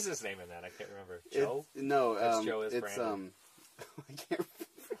 What is his name in that? I can't remember. Joe? No, That's Joe is it's Brandon. I can't remember.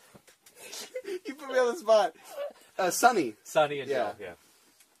 You put me on the spot. Sonny. Sonny and Joe. Yeah.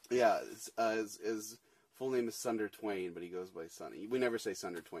 Yeah. His full name is Sunder Twain, but he goes by Sonny. We never say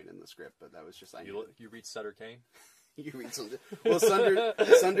Sunder Twain in the script, but that was just You read Sutter Kane? You read something. Well,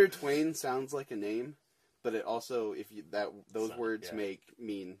 Sunder Twain sounds like a name, but it also those words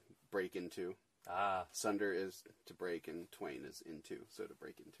mean break into. Sunder is to break, and Twain is into, so to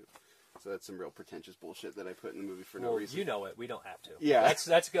break into. So that's some real pretentious bullshit that I put in the movie for no reason. You know it. We don't have to. Yeah,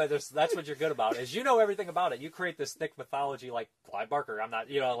 that's good. That's what you're good about. Is you know everything about it. You create this thick mythology like Clive Barker. I'm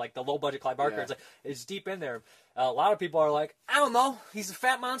not, like the low budget Clive Barker. Yeah. It's deep in there. A lot of people are like, I don't know. He's a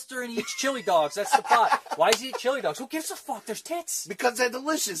fat monster and he eats chili dogs. That's the plot. Why does he eat chili dogs? Who gives a fuck? There's tits. Because they're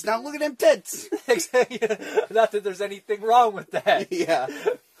delicious. Now look at them tits. Not that there's anything wrong with that. Yeah.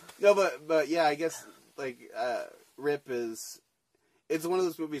 No, but yeah, I guess Rip is. It's one of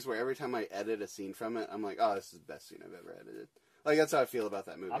those movies where every time I edit a scene from it, I'm like, oh, this is the best scene I've ever edited. Like, that's how I feel about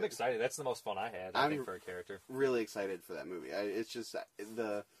that movie. I'm excited. That's the most fun I had, I think, for a character. Really excited for that movie. It's just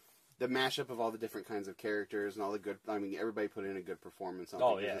the mashup of all the different kinds of characters and all the good... I mean, everybody put in a good performance. I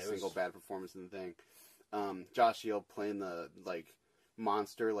don't think there's a single bad performance in the thing. Josh Yale playing the,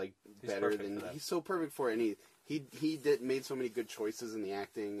 monster, better than... He's so perfect for it, and he made so many good choices in the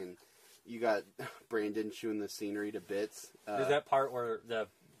acting, and... You got Brandon chewing the scenery to bits. There's that part where the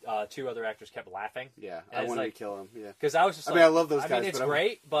two other actors kept laughing. Yeah, I wanted to kill him. Yeah, because I was just. I love those guys. I mean, it's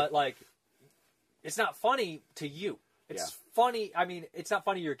great, but it's not funny to you. It's funny. I mean, it's not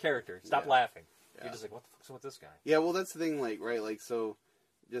funny to your character. Stop laughing. Yeah. You're just like, what the fuck's with this guy? Yeah, well, that's the thing. So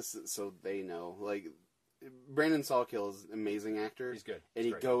just so they know, Brandon Sawkill is an amazing actor. He's good. And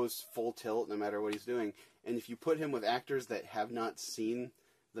he goes full tilt no matter what he's doing. And if you put him with actors that have not seen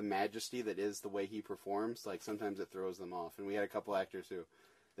the majesty that is the way he performs, sometimes it throws them off. And we had a couple actors who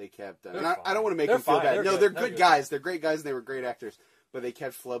they kept... and I don't want to make them feel bad. They're good guys. They're great guys, and they were great actors. But they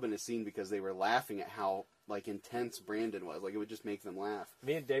kept flubbing a scene because they were laughing at how, intense Brandon was. It would just make them laugh.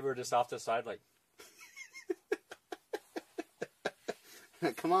 Me and Dave were just off to the side,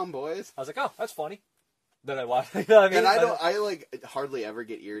 come on, boys. I was like, oh, that's funny. Then I watched... I hardly ever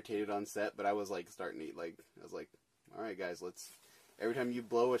get irritated on set, but I was, starting to eat, I was like, all right, guys, let's... Every time you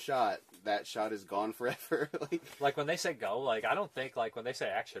blow a shot, that shot is gone forever. When they say go, I don't think, when they say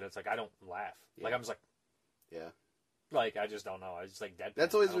action, it's I don't laugh. Yeah. I'm just like... Yeah. I just don't know. I just, deadpan.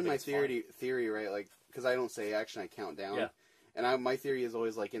 That's always been my theory, right? Because I don't say action, I count down. Yeah. And my theory is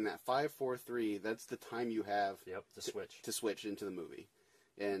always, in that 5, 4, 3, that's the time you have... Yep, to switch into the movie.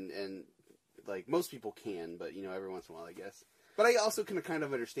 And most people can, but, every once in a while, I guess. But I also can kind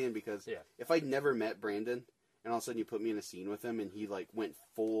of understand, because if I'd never met Brandon... And all of a sudden you put me in a scene with him and he went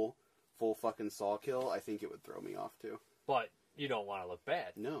full fucking Sawkill, I think it would throw me off too. But you don't want to look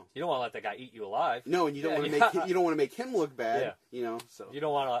bad. No. You don't want to let that guy eat you alive. No, and you don't want to make him look bad. Yeah. So you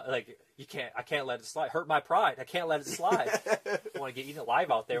don't want to I can't let it slide. Hurt my pride. I can't let it slide. You want to get eaten alive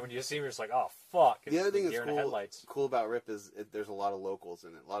out there when you see him, you're just like, oh fuck. The other thing that's cool about Rip is there's a lot of locals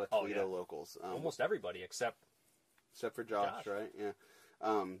in it. A lot of Toledo locals. Almost everybody except for Josh, right?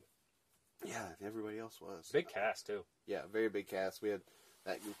 Yeah. Yeah, everybody else was. Big cast, too. Yeah, very big cast. We had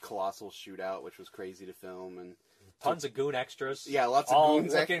that colossal shootout, which was crazy to film. And tons of goon extras. Yeah, lots of all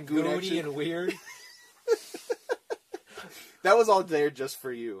goons. Looking goony and weird. That was all there just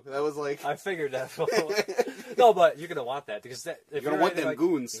for you. That was I figured that. No, but you're going to want that. Because you're going to want them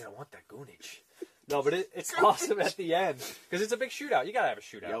goons. You're going to want that goonage. No, but it's awesome at the end. Because it's a big shootout. You got to have a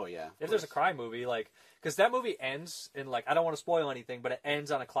shootout. Oh, yeah. If there's a crime movie, because that movie ends in, I don't want to spoil anything, but it ends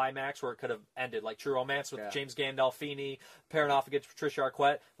on a climax where it could have ended, True Romance with James Gandolfini pairing off against Patricia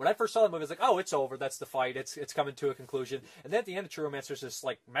Arquette. When I first saw the movie, I was like, oh, it's over. That's the fight. It's coming to a conclusion. And then at the end of True Romance, there's this,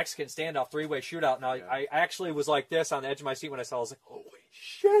 Mexican standoff, three-way shootout. And I actually was like this on the edge of my seat when I saw it. I was like, holy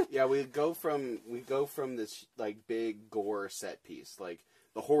shit. Yeah, we go from this, big gore set piece,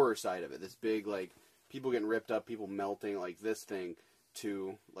 the horror side of it, this big, people getting ripped up, people melting, this thing,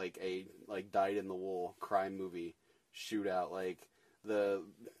 to a dyed in the wool crime movie shootout,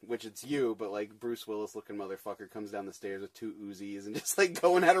 which it's you, but Bruce Willis looking motherfucker comes down the stairs with 2 Uzis and just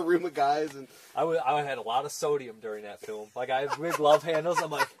going at a room of guys. And I had a lot of sodium during that film. I have big glove handles.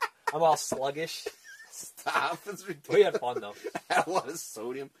 I'm all sluggish. Stop! It's ridiculous. We had fun though. I had a lot of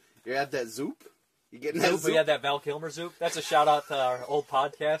sodium. You had that Zoop. You getting that Zoop? We had that Val Kilmer Zoop. That's a shout out to our old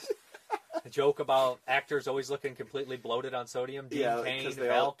podcast. A joke about actors always looking completely bloated on sodium. Dean Cain,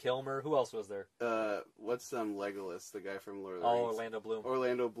 Val Kilmer. Who else was there? What's Legolas, the guy from Lord of the Rings? Orlando Bloom.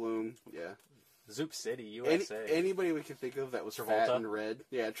 Orlando Bloom, yeah. Zoop City, USA. Anybody we could think of that was fat and red.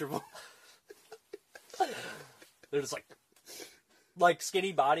 Yeah, Travolta. They're just like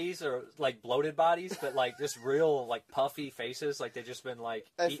skinny bodies or like bloated bodies, but like just real like puffy faces, like they've just been like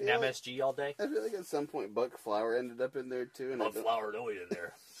eating MSG all day. I feel like at some point Buck Flower ended up in there too. And Buck Flower always in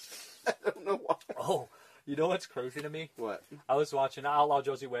there. I don't know why. Oh, you know what's crazy to me? What? I was watching Outlaw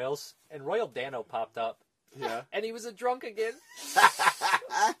Josie Wales, and Royal Dano popped up. Yeah. And he was a drunk again.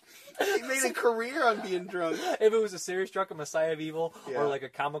 He made a career on being drunk. If it was a serious drunk in Messiah of Evil, or like a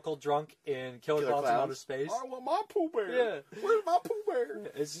comical drunk in Killer Clowns from Outer Space. I want my Pooh Bear. Yeah. Where's my Pooh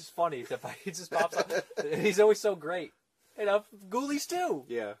Bear? It's just funny. He just pops up. And he's always so great. And Ghoulies too.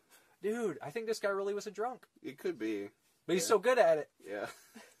 Yeah. Dude, I think this guy really was a drunk. It could be. But he's so good at it. Yeah.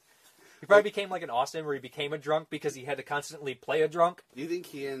 He probably became like an Austin where he became a drunk because he had to constantly play a drunk. Do you think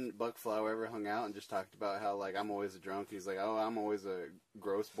he and Buck Flower ever hung out and just talked about how, like, I'm always a drunk? He's like, oh, I'm always a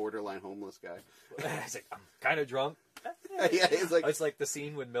gross, borderline homeless guy. He's like, I'm kind of drunk. Yeah, it's like the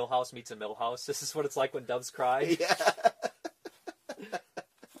scene when Millhouse meets a Millhouse. This is what it's like when doves cry. Yeah.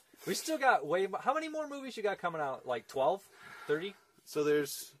 We still got how many more movies you got coming out? Like 12? 30? So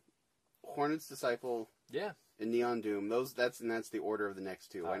there's Hornet's Disciple. Yeah. And Neon Doom. That's the order of the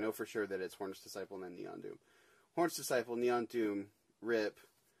next two. I know for sure that it's Hornet's Disciple and then Neon Doom. Hornet's Disciple, Neon Doom, Rip,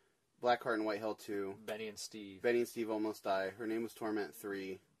 Blackheart and White Hell 2. Benny and Steve. Benny and Steve Almost Die. Her Name Was Torment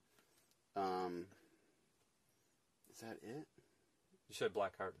 3. Is that it? You said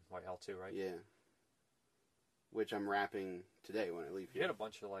Blackheart and White Hell 2, right? Yeah. Which I'm wrapping today when I leave here. You had a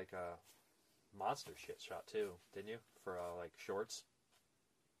bunch of monster shit shot too, didn't you? For like shorts.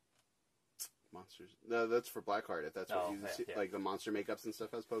 Monsters. No, that's for Blackheart. If that's what you see, yeah. like the monster makeups and stuff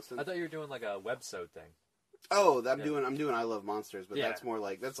I was posting. I thought you were doing like a websode thing. Oh, I'm doing I Love Monsters, but that's more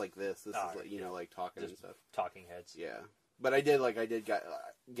like this. This is like like talking just and stuff. Talking heads. Yeah, but I did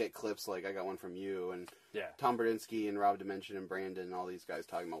get clips. Like I got one from you and Tom Berdinsky and Rob Dimension and Brandon and all these guys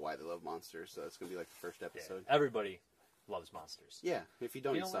talking about why they love monsters. So it's gonna be like the first episode. Yeah. Everybody loves monsters. Yeah, if you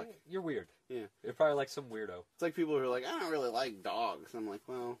don't, you suck. Like, you're weird. Yeah, you're probably like some weirdo. It's like people who are like, I don't really like dogs. I'm like,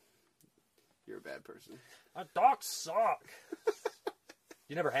 well. You're a bad person. Dogs suck.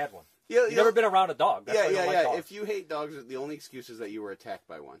 You never had one. Yeah, You've never been around a dog. That's yeah. Like dogs. If you hate dogs, the only excuse is that you were attacked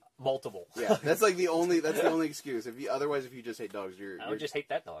by one. Multiple. Yeah, that's like the only excuse. If you just hate dogs, I would just hate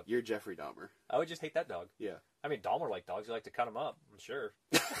that dog. You're Jeffrey Dahmer. I would just hate that dog. Yeah. I mean, Dahmer liked dogs. You like to cut them up. I'm sure.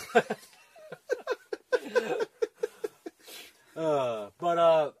 But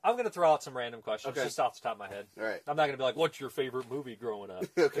I'm going to throw out some random questions just off the top of my head. All right. I'm not going to be like, what's your favorite movie growing up?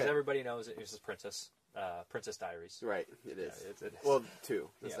 Because everybody knows it was Princess Diaries. Right, it is. Yeah, it is. Well, 2.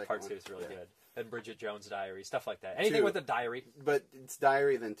 Part 2 is really good. And Bridget Jones' Diary, stuff like that. Anything with a diary. But it's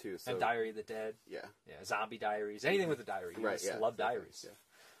Diary then 2. So. And Diary of the Dead. Yeah. Yeah, Zombie Diaries. Anything with a diary. You just love diaries. Yeah.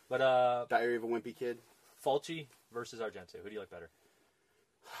 But Diary of a Wimpy Kid. Fulci versus Argento. Who do you like better?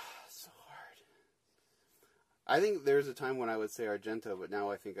 So hard. I think there's a time when I would say Argento, but now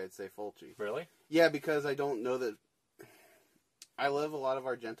I think I'd say Fulci. Really? Yeah, because I don't know that... I love a lot of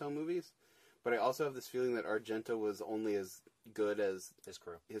Argento movies, but I also have this feeling that Argento was only as good as his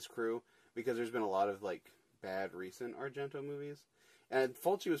crew, because there's been a lot of like bad recent Argento movies, and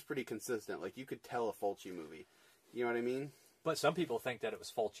Fulci was pretty consistent. Like you could tell a Fulci movie. You know what I mean? But some people think that it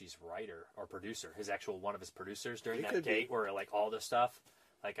was Fulci's writer or producer, one of his producers during that date where like all this stuff.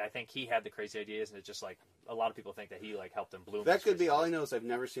 Like I think he had the crazy ideas, and it's just like a lot of people think that he like helped him bloom. That could be. All I know is I've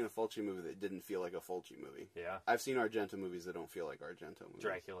never seen a Fulci movie that didn't feel like a Fulci movie. Yeah, I've seen Argento movies that don't feel like Argento movies.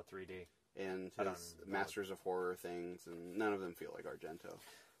 Dracula 3D and his Masters of Horror things, and none of them feel like Argento.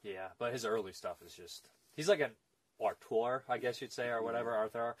 Yeah, but his early stuff is just—he's like an auteur, I guess you'd say, or whatever,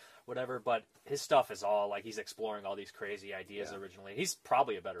 Arthur, whatever. But his stuff is all like he's exploring all these crazy ideas originally. He's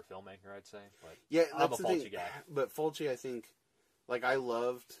probably a better filmmaker, I'd say. But yeah, I'm a Fulci guy. But Fulci, I think, like I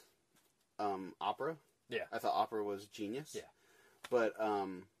loved Opera. Yeah, I thought Opera was genius. Yeah, but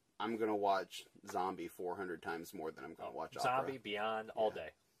I'm gonna watch Zombie 400 times more than I'm gonna watch Opera. Zombie, Beyond, all day.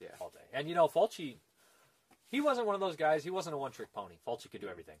 Yeah, all day. And you know, Fulci. He wasn't one of those guys. He wasn't a one-trick pony. Fulci could do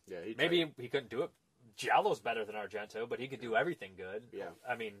everything. Yeah, maybe he couldn't do it. Giallo's better than Argento, but he could do everything good. Yeah.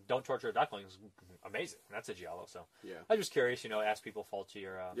 I mean, Don't Torture a Duckling is amazing. That's a Giallo. So yeah, I'm just curious. Ask people Fulci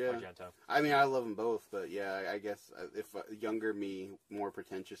or Argento. I mean, I love them both, but yeah, I guess if younger me, more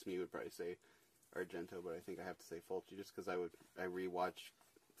pretentious me would probably say Argento, but I think I have to say Fulci just because I rewatch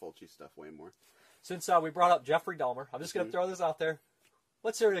Fulci stuff way more. Since we brought up Jeffrey Dahmer, I'm just going to throw this out there.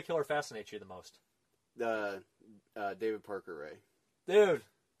 What serial killer fascinates you the most? David Parker Ray. Dude,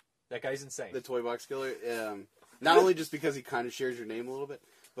 that guy's insane. The Toy Box Killer. Not only just because he kind of shares your name a little bit,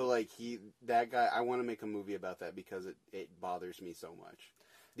 but like that guy, I want to make a movie about that because it bothers me so much.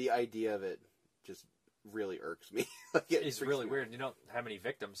 The idea of it just really irks me. Like, it's really weird. You don't have any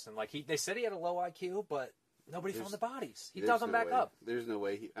victims, and like they said he had a low IQ, but nobody found the bodies. He dug them back up. There's no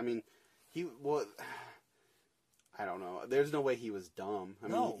way. I don't know. There's no way he was dumb. I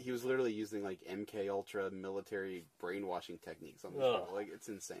mean, he was literally using like MK Ultra military brainwashing techniques on this show. Like, it's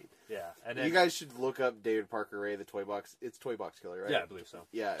insane. Yeah, and you guys should look up David Parker Ray, the Toy Box. It's Toy Box Killer, right? Yeah, I believe so.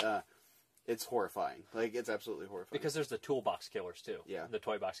 Yeah, it's horrifying. Like, it's absolutely horrifying. Because there's the toolbox killers too. Yeah, the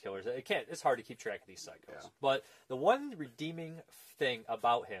toy box killers. It's hard to keep track of these psychos. Yeah. But the one redeeming thing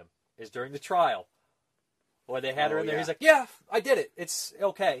about him is during the trial, where they had her in there. He's like, "Yeah, I did it. It's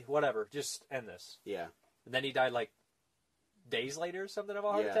okay. Whatever. Just end this." Yeah. And then he died like days later or something of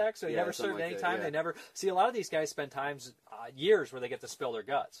a heart attack. So he never served any time. Yeah. They never see a lot of these guys spend years where they get to spill their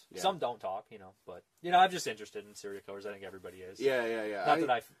guts. Yeah. Some don't talk, but I'm just interested in serial killers. I think everybody is. Yeah. Not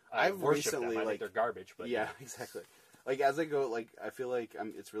that I've worship recently them. I think they're garbage, but yeah, exactly. Like, as I go, like, I feel like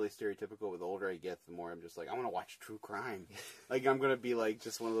it's really stereotypical. The older I get, the more I'm just like, I want to watch true crime. Like, I'm going to be like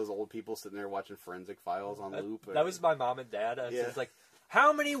just one of those old people sitting there watching Forensic Files on loop. That was my mom and dad. It's like,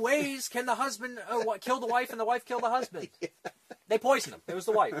 how many ways can the husband kill the wife and the wife kill the husband? Yeah. They poisoned him. It was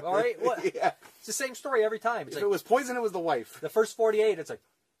the wife. All right? What? Yeah. It's the same story every time. It's if it was poison, it was the wife. The first 48, it's like,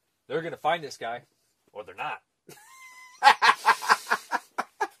 they're going to find this guy, or they're not.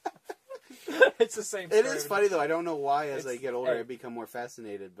 It's the same story. It is funny, though. I don't know why, as I get older, I become more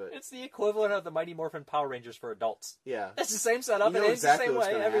fascinated. But it's the equivalent of the Mighty Morphin Power Rangers for adults. Yeah. It's the same setup. It ends the same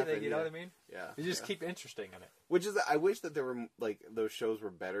way. Everything, you know what I mean? Yeah. You just keep interesting in it. Which is, I wish that there were, like, those shows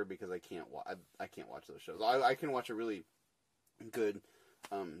were better because I can't watch those shows. I can watch a really good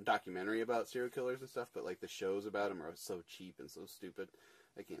documentary about serial killers and stuff, but, like, the shows about them are so cheap and so stupid.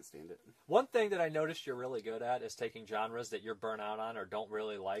 I can't stand it. One thing that I noticed you're really good at is taking genres that you're burnt out on or don't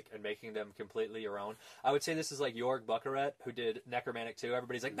really like and making them completely your own. I would say this is like Jorg Buckarett, who did Necromantic 2.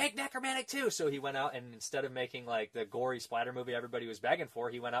 Everybody's like, make Necromantic 2! So he went out and instead of making like the gory splatter movie everybody was begging for,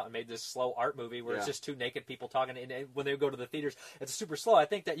 he went out and made this slow art movie where it's just two naked people talking. And when they go to the theaters, it's super slow. I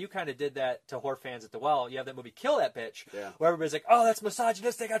think that you kind of did that to horror fans at the Well. You have that movie Kill That Bitch, where everybody's like, oh, that's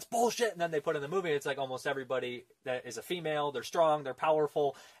misogynistic, that's bullshit. And then they put in the movie, it's like almost everybody that is a female, they're strong, they're powerful,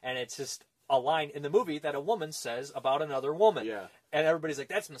 and it's just a line in the movie that a woman says about another woman. Yeah. And everybody's like,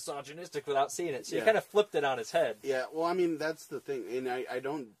 that's misogynistic without seeing it. So you kind of flipped it on its head. Yeah, well, I mean, that's the thing. And I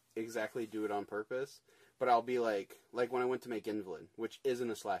don't exactly do it on purpose, but I'll be like when I went to make Invalid, which isn't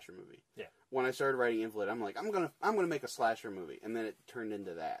a slasher movie. Yeah. When I started writing Invalid, I'm like, I'm gonna make a slasher movie. And then it turned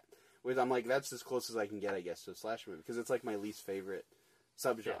into that. Which I'm like, that's as close as I can get, I guess, to a slasher movie. Because it's like my least favorite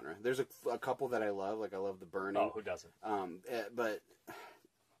subgenre. Yeah. There's a couple that I love. Like, I love The Burning. Oh, who doesn't? But...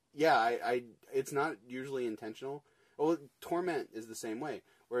 yeah, it's not usually intentional. Well, Torment is the same way.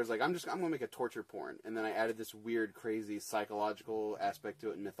 Whereas, like, I'm going to make a torture porn. And then I added this weird, crazy psychological aspect to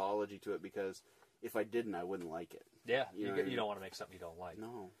it and mythology to it because if I didn't, I wouldn't like it. Yeah, you don't want to make something you don't like.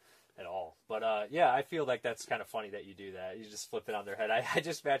 No. At all. But, I feel like that's kind of funny that you do that. You just flip it on their head. I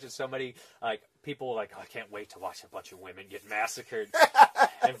just imagine so many, like, people like, oh, I can't wait to watch a bunch of women get massacred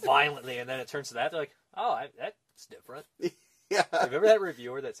and violently. And then it turns to that. They're like, oh, that's different. Yeah. Remember that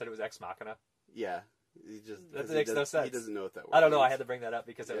reviewer that said it was Ex Machina? Yeah. That makes no sense. He doesn't know what that was. I don't know. I had to bring that up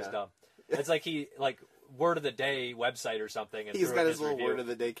because it was dumb. It's like word of the day website or something. And he's got his little word of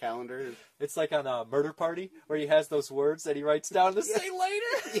the day calendar. It's like on a Murder Party where he has those words that he writes down to say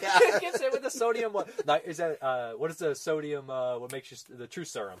later. Yeah. Gets it with the sodium. What is the sodium? What makes you the true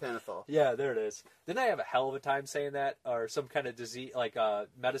serum? Pentothal. Yeah, there it is. Didn't I have a hell of a time saying that, or some kind of disease like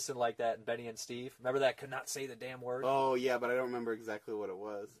medicine like that in Benny and Steve? Remember that? Could not say the damn word. Oh yeah, but I don't remember exactly what it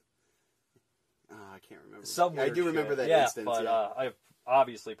was. I can't remember. I do remember that instance. But I have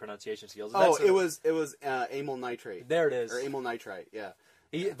obviously pronunciation skills. It was amyl nitrate. There it is. Or amyl nitrite. Yeah.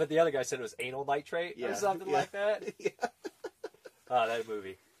 But the other guy said it was anal nitrate or something like that. Yeah. That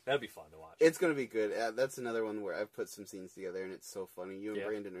movie. That'd be fun to watch. It's gonna be good. That's another one where I've put some scenes together and it's so funny. You and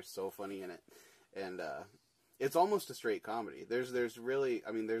Brandon are so funny in it, and it's almost a straight comedy. There's really,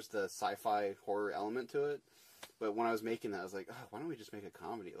 I mean, there's the sci-fi horror element to it. But when I was making that, I was like, oh, why don't we just make a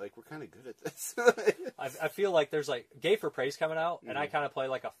comedy? Like, we're kind of good at this. I feel like there's, like, Gay for Praise coming out, and I kind of play,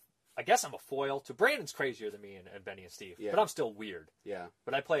 like, I guess I'm a foil to... Brandon's crazier than me and Benny and Steve, but I'm still weird. Yeah.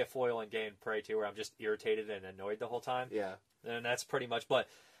 But I play a foil in Gay and Pray, too, where I'm just irritated and annoyed the whole time. Yeah. And that's pretty much... But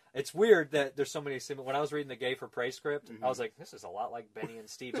it's weird that there's so many similar... When I was reading the Gay for Prey script, I was like, this is a lot like Benny and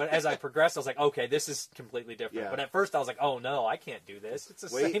Steve. But as I progressed, I was like, okay, this is completely different. But at first I was like, oh no, I can't do this. It's the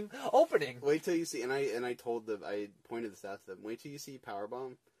same opening. Wait till you see... And I pointed this out to them. Wait till you see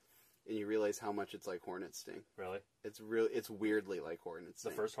Powerbomb, and you realize how much it's like Hornet Sting. Really? It's weirdly like Hornet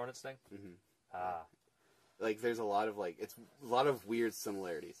Sting. The first Hornet Sting? Mm-hmm. Ah. Like, there's a lot of it's a lot of weird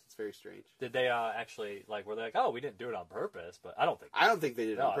similarities. It's very strange. Did they actually were they like, oh, we didn't do it on purpose? But I don't think they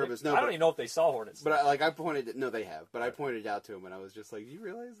did it on purpose. I don't even know if they saw Hornets. But I pointed. No, they have. But I pointed it out to him, and I was just like, "You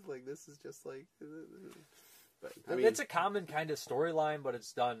realize this is just like." But I mean, it's a common kind of storyline, but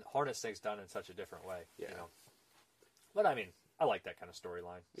it's done. Hornets thing's done in such a different way. Yeah. But I mean, I like that kind of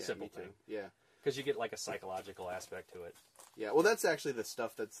storyline. Yeah, Simple me too. thing. Yeah. Because you get like a psychological aspect to it. Yeah. Well, that's actually the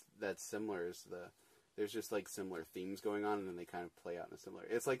stuff that's similar. Is there's just similar themes going on, and then they kind of play out in a similar.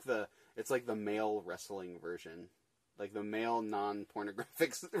 It's like the male wrestling version, like the male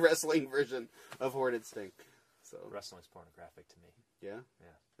non-pornographic wrestling version of Hornet Sting. So wrestling's pornographic to me. Yeah,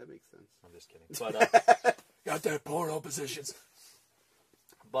 yeah, that makes sense. I'm just kidding. But got that porno positions.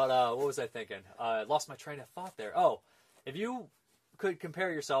 But what was I thinking? Lost my train of thought there. Oh, if you could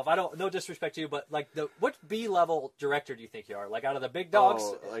compare yourself, no disrespect to you, but what B-level director do you think you are? Like out of the big dogs?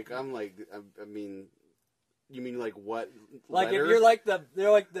 Oh, I mean. You mean what? Like letter? If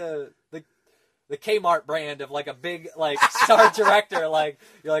you're the Kmart brand of a big star director,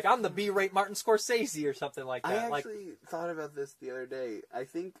 you're I'm the B-rate Martin Scorsese or something like that. I actually thought about this the other day. I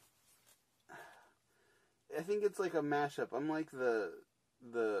think it's like a mashup. I'm like the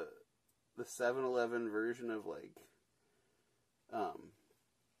 7-Eleven version of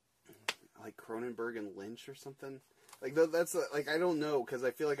Cronenberg and Lynch or something. That's I don't know, because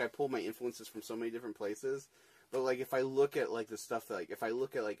I feel like I pull my influences from so many different places. But if I look at the stuff that if I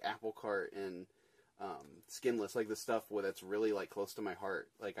look at Apple Cart and Skinless, the stuff that's really close to my heart,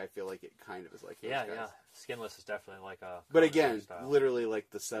 I feel like it kind of is those guys. Yeah. Skinless is definitely a. But again, style. Literally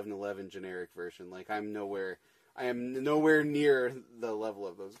the 7-Eleven generic version. I am nowhere near the level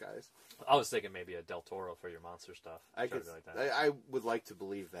of those guys. I was thinking maybe a Del Toro for your monster stuff. I would like to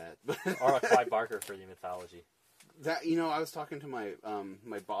believe that, or a Clive Barker for your mythology. That I was talking to my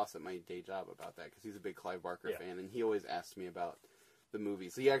my boss at my day job about that, because he's a big Clive Barker fan, and he always asks me about the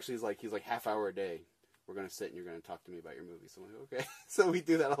movies. He actually is he's half hour a day. We're gonna sit and you're gonna talk to me about your movies. So I'm like, okay. So we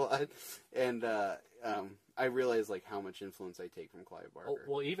do that a lot, and I realize how much influence I take from Clive Barker. Oh,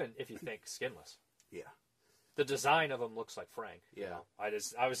 well, even if you think Skinless, yeah, the design of him looks like Frank. Yeah, I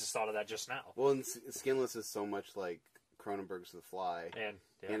was just thought of that just now. Well, and Skinless is so much like Cronenberg's The Fly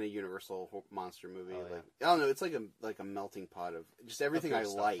and a Universal monster movie. I don't know, it's like a melting pot of just everything I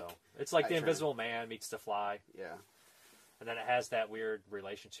like. Though. It's like The Invisible Man meets The Fly. Yeah. And then it has that weird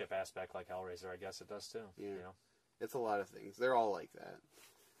relationship aspect like Hellraiser, I guess it does too. Yeah. It's a lot of things. They're all like that.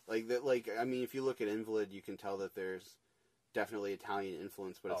 I mean, if you look at Invalid, you can tell that there's definitely Italian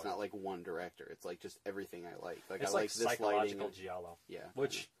influence, but it's not one director. It's just everything I like. It's I like this psychological lighting. giallo. Yeah.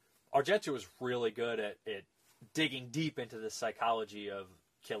 Which Argento was really good at digging deep into the psychology of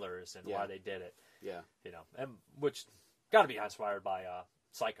killers and why they did it. Yeah. And which got to be inspired by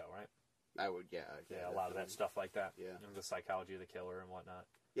Psycho, right? I would, yeah, a lot of that stuff like that. Yeah. And the psychology of the killer and whatnot.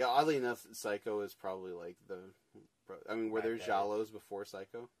 Yeah, oddly enough, Psycho is probably were there giallos before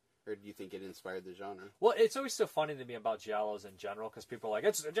Psycho? Or do you think it inspired the genre? Well, it's always so funny to me about giallos in general, because people are like,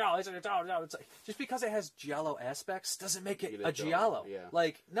 it's a giallo, it's a giallo. It's just because it has giallo aspects doesn't make it a giallo.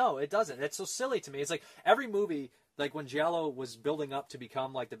 Yeah. No, it doesn't. It's so silly to me. It's every movie, when giallo was building up to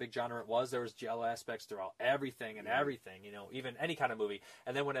become the big genre it was, there was giallo aspects throughout everything and everything, even any kind of movie.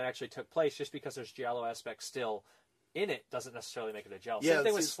 And then when it actually took place, just because there's giallo aspects still in it doesn't necessarily make it a giallo. Yeah, Same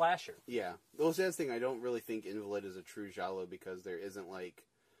thing with slasher. Yeah. The sad thing, I don't really think Invalid is a true giallo, because there isn't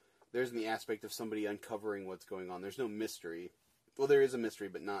there's the aspect of somebody uncovering what's going on. There's no mystery. Well, there is a mystery,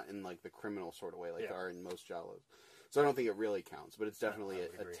 but not in the criminal sort of way there are in most giallos. So I don't think it really counts, but it's definitely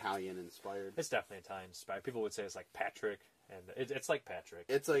Italian inspired. It's definitely Italian inspired. People would say it's like Patrick, and it's like Patrick.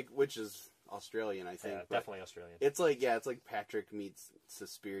 It's which is Australian, I think. Yeah, definitely Australian. It's it's like Patrick meets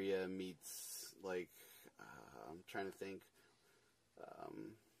Suspiria meets I'm trying to think.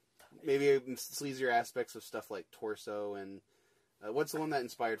 Maybe sleazier aspects of stuff like Torso and. What's the one that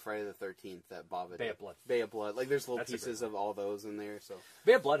inspired Friday the 13th? That Bava Bay of Blood. Bay of Blood. There's little pieces of all those in there. So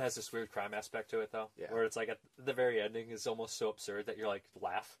Bay of Blood has this weird crime aspect to it, though. Yeah. Where it's at the very ending is almost so absurd that you're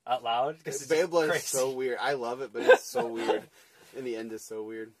laugh out loud. Bay of Blood is so weird. I love it, but it's so weird. And the end is so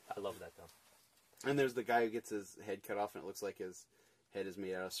weird. I love that, though. And there's the guy who gets his head cut off, and it looks like his head is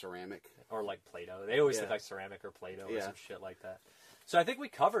made out of ceramic. Or like Play-Doh. They always think like ceramic or Play-Doh or some shit like that. So I think we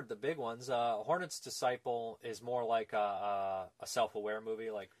covered the big ones. Hornet's Disciple is more like a self-aware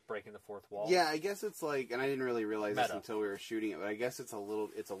movie, like breaking the fourth wall. Yeah, I guess it's and I didn't really realize this until we were shooting it, but I guess it's a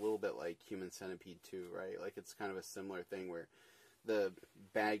little bit like Human Centipede 2, right? It's kind of a similar thing where the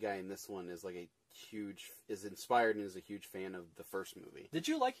bad guy in this one is is inspired and is a huge fan of the first movie. Did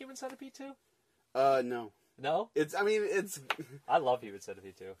you like Human Centipede 2? No. No? It's... I love Human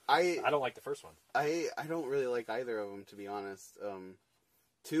Centipede 2. I don't like the first one. I don't really like either of them, to be honest.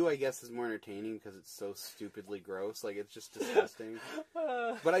 2, I guess, is more entertaining because it's so stupidly gross. Like, it's just disgusting.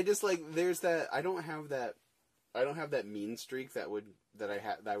 But I just, like, there's that... I don't have that mean streak that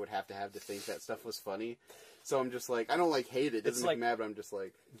I would have to think that stuff was funny. So I'm just like, I don't, like, hate it. It doesn't make me mad, but I'm just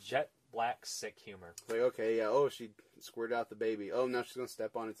like... Jet black sick humor. Like, okay, yeah, oh, she squirted out the baby. Oh, now she's going to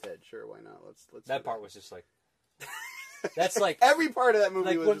step on its head. Sure, why not? Let's that part was just like... That's like... Every part of that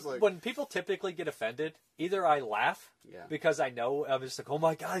movie was just like... When people typically get offended, either I laugh, because I know, I'm just like, oh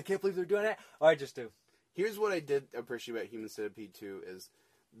my god, I can't believe they're doing that, or I just do. Here's what I did appreciate about Human Centipede 2 is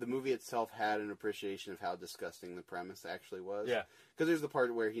the movie itself had an appreciation of how disgusting the premise actually was. Yeah. Because there's the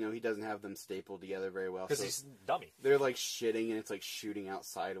part where, he doesn't have them stapled together very well. Because he's a dummy. They're, like, shitting, and it's, like, shooting out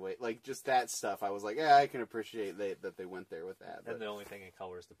sideways. Like, just that stuff. I was like, yeah, I can appreciate that they went there with that. And the only thing in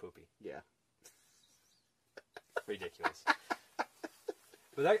color is the poopy. Yeah. Ridiculous.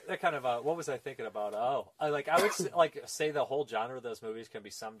 But that kind of, what was I thinking about? I would say the whole genre of those movies can be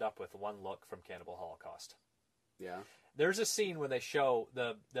summed up with one look from Cannibal Holocaust. Yeah. There's a scene when they show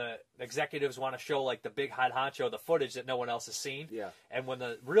the executives want to show like the big hot honcho, the footage that no one else has seen. Yeah. And when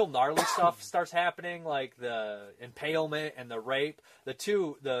the real gnarly stuff starts happening, like the impalement and the rape,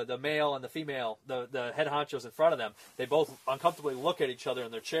 the male and the female, the head honchos in front of them, they both uncomfortably look at each other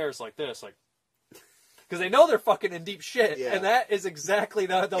in their chairs like this, like, because they know they're fucking in deep shit. Yeah. And that is exactly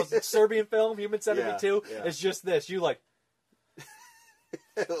those Serbian film, Human Centipede 2, yeah. is just this. You like...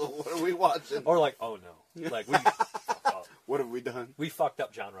 What are we watching? Or like, oh no. Like, we fucked up. What have we done? We fucked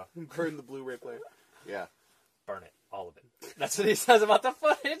up genre. Burn the Blu-ray player. Yeah. Burn it. All of it. That's what he says about the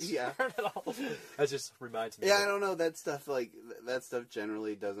footage. Yeah. Burn it all. That just reminds me. Yeah, I don't know. That stuff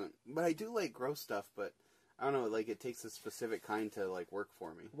generally doesn't... But I do like gross stuff, but... I don't know, like, it takes a specific kind to, like, work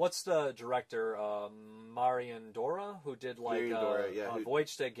for me. What's the director, Marian Dora, who did, like,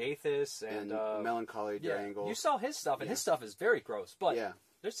 Voyage to Gaethis and Melancholy Triangle. You saw his stuff, and his stuff is very gross, but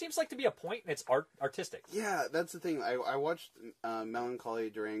there seems like to be a point, and it's artistic. Yeah, that's the thing. I watched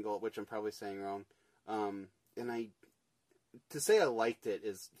Melancholy Triangle, which I'm probably saying wrong, and to say I liked it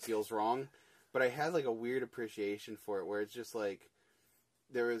feels wrong, but I had, like, a weird appreciation for it, where it's just, like,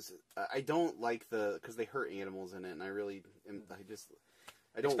 I don't like because they hurt animals in it, and I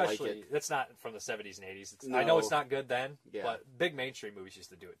don't like it. That's not from the 70s and 80s. I know it's not good then, but big mainstream movies used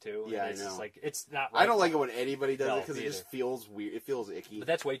to do it too. Yeah, it's I know. Just like, it's not right. I don't like it when anybody does it because it just feels weird. It feels icky. But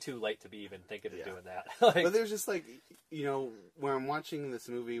that's way too late to be even thinking of doing that. But there's just like, when I'm watching this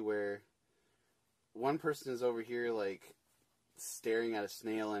movie where one person is over here like staring at a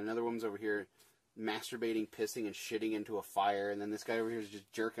snail and another woman's over here masturbating, pissing, and shitting into a fire, and then this guy over here is just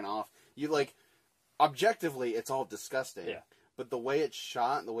jerking off. You, like, objectively, it's all disgusting. Yeah. But the way it's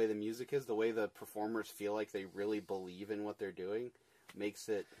shot, the way the music is, the way the performers feel like they really believe in what they're doing, makes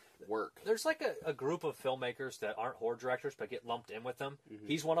it work. There's, like, a group of filmmakers that aren't horror directors, but get lumped in with them. Mm-hmm.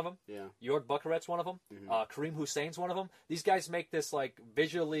 He's one of them. Yeah. Jörg Buckeret's one of them. Mm-hmm. Kareem Hussein's one of them. These guys make this, like,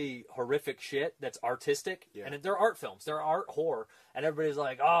 visually horrific shit that's artistic. Yeah. And they're art films. They're art horror. And everybody's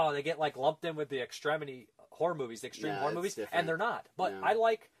like, oh, they get, like, lumped in with the extreme horror movies, different. And they're not. But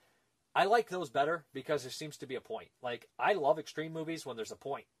I like those better because there seems to be a point. Like, I love extreme movies when there's a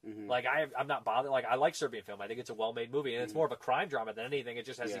point. Mm-hmm. Like, I'm not bothered. Like, I like Serbian film. I think it's a well-made movie, and it's more of a crime drama than anything. It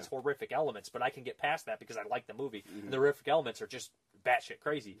just has these horrific elements, but I can get past that because I like the movie. Mm-hmm. And the horrific elements are just batshit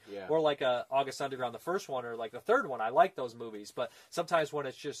crazy. Yeah. Or like August Underground, the first one, or like the third one. I like those movies, but sometimes when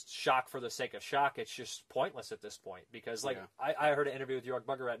it's just shock for the sake of shock, it's just pointless at this point. Because, like, I heard an interview with Jörg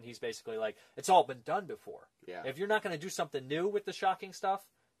Buckeret, and he's basically like, it's all been done before. Yeah. If you're not going to do something new with the shocking stuff,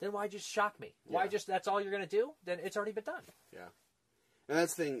 then why just shock me? Why that's all you're going to do? Then it's already been done. Yeah. And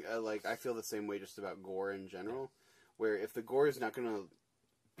that's the thing, like, I feel the same way just about gore in general, where if the gore is not going to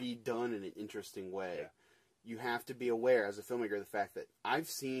be done in an interesting way, you have to be aware as a filmmaker of the fact that I've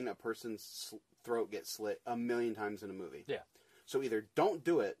seen a person's throat get slit 1,000,000 times in a movie. Yeah. So either don't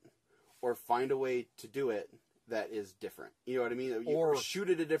do it or find a way to do it that is different. You know what I mean? Or shoot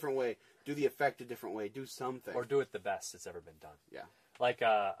it a different way, do the effect a different way, do something. Or do it the best it's ever been done. Yeah. Like,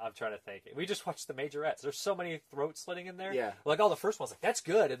 I'm trying to think. We just watched The Majorettes. There's so many throat slitting in there. Yeah. Like, the first one's like, that's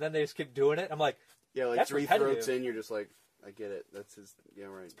good. And then they just keep doing it. I'm like, yeah, like that's 3 repetitive. throats in, you're just like, I get it. That's his,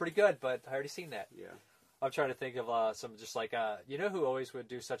 right. It's pretty good, but I already seen that. Yeah. I'm trying to think of some just like, you know who always would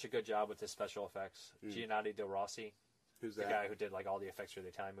do such a good job with his special effects? Giannotti Del Rossi. Who's the that? guy who did like all the effects for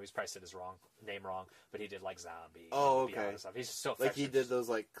the time movies. Probably said his name wrong, but he did like Zombie. Oh, okay. Stuff. He's just so like he did those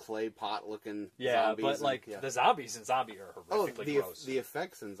like clay pot looking. Yeah, zombies but like the zombies in Zombie are horrifically gross. The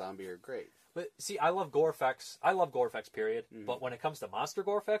effects in Zombie are great. But see, I love gore effects. I love gore effects, period. But when it comes to monster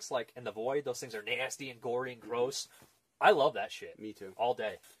gore effects, like in The Void, those things are nasty and gory and gross. I love that shit. Me too. All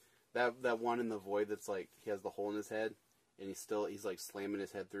day. That one in The Void that's like he has the hole in his head and he's like slamming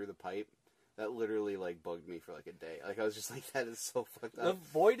his head through the pipe. That literally like bugged me for like a day. Like I was just like, that is so fucked up. The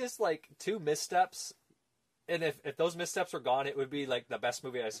Void is like 2 missteps, and if those missteps were gone, it would be like the best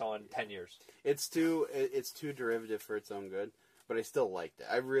movie I saw in 10 years. It's too derivative for its own good, but I still liked it.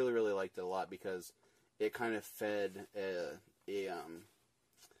 I really, really liked it a lot because it kind of fed a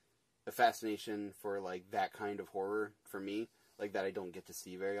fascination for like that kind of horror for me, like that I don't get to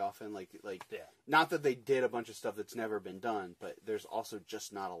see very often. Like not that they did a bunch of stuff that's never been done, but there's also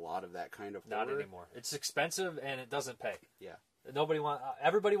just not a lot of that kind of horror. Not anymore. It's expensive and it doesn't pay. Yeah.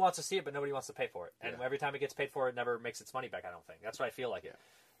 Everybody wants to see it, but nobody wants to pay for it. And every time it gets paid for, it never makes its money back. I don't think. That's what I feel like.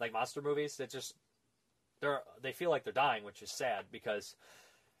 Like monster movies, they feel like they're dying, which is sad because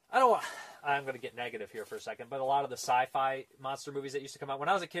I'm going to get negative here for a second, but a lot of the sci-fi monster movies that used to come out when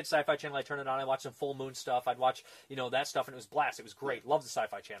I was a kid, Sci-Fi Channel, I turned it on, I watched some Full Moon stuff, I'd watch that stuff, and it was blast. It was great. Loved the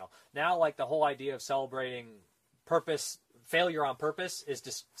Sci-Fi Channel. Now, like the whole idea of celebrating failure on purpose is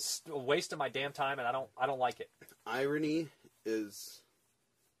just a waste of my damn time, and I don't like it. Irony is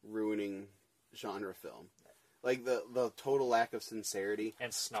ruining genre film. Like the total lack of sincerity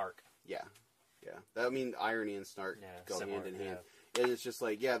and snark. Yeah. I mean, irony and snark go similar, hand in hand. And it's just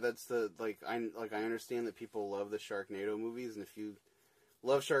like, that's I understand that people love the Sharknado movies, and if you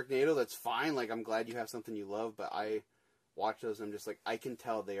love Sharknado, that's fine. Like, I'm glad you have something you love, but I watch those and I'm just like, I can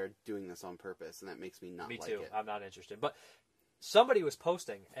tell they are doing this on purpose, and that makes me not like it. Me too. I'm not interested. But somebody was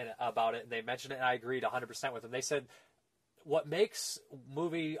posting about it, and they mentioned it, and I agreed 100% with them. They said, what makes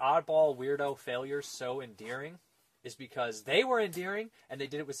movie oddball weirdo failures so endearing is because they were endearing, and they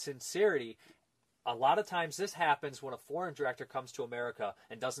did it with sincerity. A lot of times this happens when a foreign director comes to America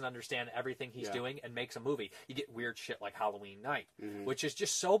and doesn't understand everything he's doing and makes a movie. You get weird shit like Halloween Night, which is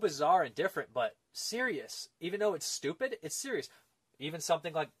just so bizarre and different, but serious. Even though it's stupid, it's serious. Even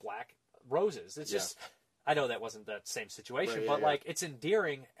something like Black Roses. It's just, I know that wasn't that same situation, but like it's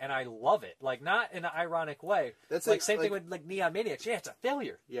endearing and I love it. Like not in an ironic way. That's like same thing with like Neon Maniacs. Yeah, it's a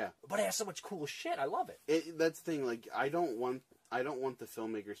failure. Yeah. But it has so much cool shit. I love it. That's the thing. Like I don't want the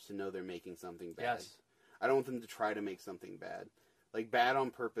filmmakers to know they're making something bad. Yes. I don't want them to try to make something bad. Like, bad on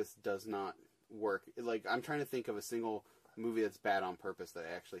purpose does not work. Like, I'm trying to think of a single movie that's bad on purpose that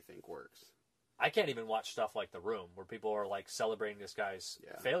I actually think works. I can't even watch stuff like The Room, where people are, like, celebrating this guy's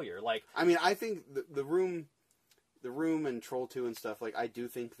failure. Like, I mean, I think The Room and Troll 2 and stuff, like, I do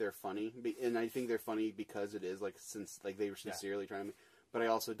think they're funny. And I think they're funny because it is, like, they were sincerely trying to... But I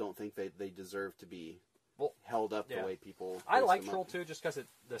also don't think they deserve to be... held up the way people... I like Troll 2 just because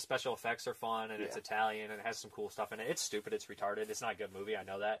the special effects are fun and it's Italian and it has some cool stuff in it. It's stupid, it's retarded, it's not a good movie, I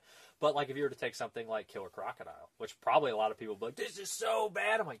know that. But like if you were to take something like Killer Crocodile, which probably a lot of people would be like, this is so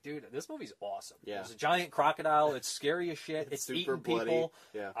bad. I'm like, dude, this movie's awesome. Yeah. There's a giant crocodile, it's scary as shit, it's eating bloody. People.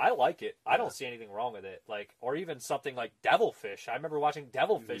 Yeah. I like it. I don't see anything wrong with it. Like, or even something like Devilfish. I remember watching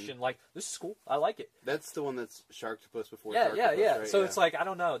Devilfish and like, this is cool. I like it. That's the one that's Sharktopus before Sharktopus, right? So it's like, I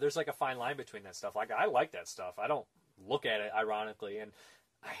don't know. There's like a fine line between that stuff. Like, I like that stuff. I don't look at it ironically, and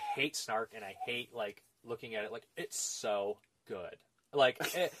I hate snark, and I hate like looking at it like it's so good. Like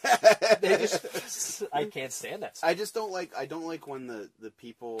I can't stand that stuff. I just don't like. I don't like when the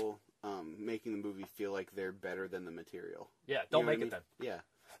people making the movie feel like they're better than the material. Yeah, don't make it then. Yeah,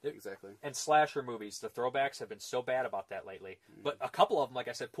 exactly. And slasher movies, the throwbacks have been so bad about that lately. But a couple of them, like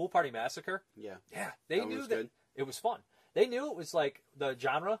I said, Pool Party Massacre. Yeah, they knew that it was fun. They knew it was like the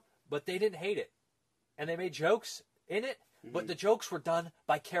genre, but they didn't hate it, and they made jokes in it. But the jokes were done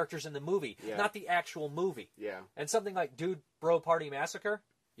by characters in the movie, not the actual movie. Yeah. And something like Dude Bro Party Massacre,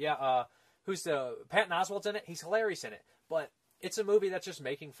 who's Patton Oswalt's in it. He's hilarious in it. But it's a movie that's just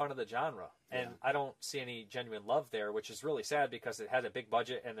making fun of the genre. And I don't see any genuine love there, which is really sad because it had a big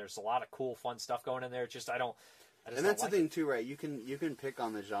budget and there's a lot of cool, fun stuff going in there. It's just, and that's the thing too, right? You can pick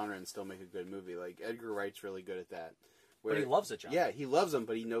on the genre and still make a good movie. Like Edgar Wright's really good at that. But he loves the genre. Yeah, he loves them,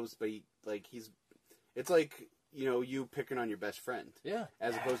 but he knows, it's like, you picking on your best friend. Yeah.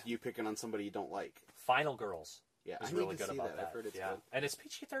 As opposed to you picking on somebody you don't like. Final Girls. Yeah, I really good about that. I've heard it's good. And it's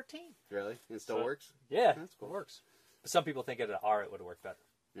PG-13. Really? And it still works? Yeah, that's cool. It works. But some people think at an R it would have worked better.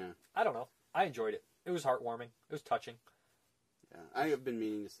 Yeah. I don't know. I enjoyed it. It was heartwarming. It was touching. Yeah, I have been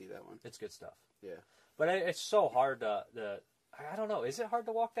meaning to see that one. It's good stuff. Yeah. But it's so hard to I don't know. Is it hard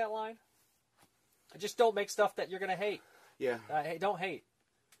to walk that line? Just don't make stuff that you're going to hate. Yeah. Don't hate.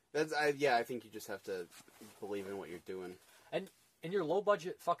 I think you just have to believe in what you're doing. And your low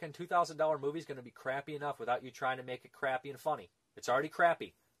budget fucking $2,000 movie is going to be crappy enough without you trying to make it crappy and funny. It's already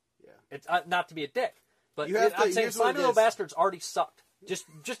crappy. Yeah. It's not to be a dick, but You have to- I'm saying here's what Slimy it Little is. Bastards already sucked.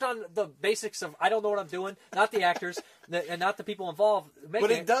 Just on the basics of I don't know what I'm doing, not the actors and not the people involved. Making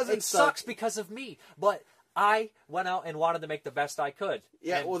But it doesn't It suck. sucks because of me. But I went out and wanted to make the best I could.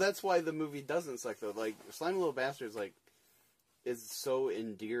 Yeah, And well, that's why the movie doesn't suck, though. Like, Slimy Little Bastards, like, is so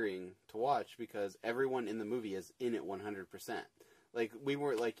endearing to watch because everyone in the movie is in it 100%. Like, we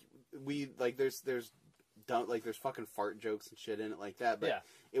weren't, like, there's dumb, like, there's fucking fart jokes and shit in it like that, but Yeah.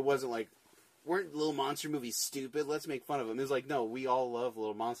 it wasn't like, weren't little monster movies stupid? Let's make fun of them. It was like, no, we all love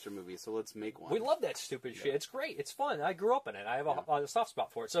little monster movies, so let's make one. We love that stupid shit. It's great. It's fun. I grew up in it. I have a soft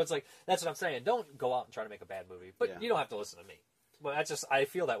spot for it. So it's like, that's what I'm saying. Don't go out and try to make a bad movie. But Yeah. you don't have to listen to me. But that's just, I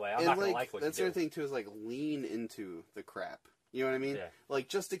feel that way. I'm And, not going to like what that's you the do. other thing, too, is, like, lean into the crap. You know what I mean? Yeah. Like,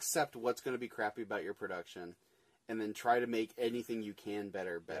 just accept what's going to be crappy about your production, and then try to make anything you can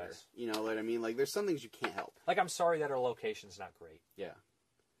better. Yes. You know what I mean? Like, there's some things you can't help. Like, I'm sorry that our location's not great. Yeah.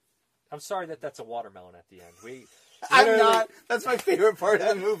 I'm sorry that that's a watermelon at the end. I'm literally- not. That's my favorite part of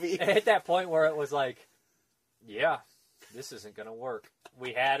the movie. It hit that point where it was like, yeah, this isn't going to work.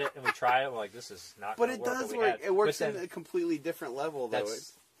 We had it and we tried it. We're like, this is not But going it to work. does we work. had- It works but in then- a completely different level, though.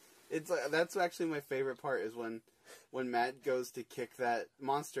 That's- It's like, that's actually my favorite part is when Matt goes to kick that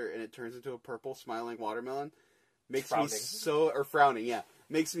monster and it turns into a purple smiling watermelon. Makes Frowning. me so, or frowning, yeah.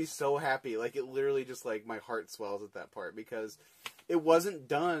 Makes me so happy. Like, it literally just, like, my heart swells at that part because it wasn't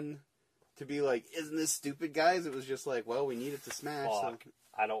done to be like, isn't this stupid, guys? It was just like, well, we need it to smash. Fuck. So.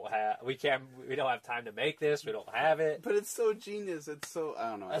 I don't have. We don't have time to make this. We don't have it. But it's so genius. It's so. I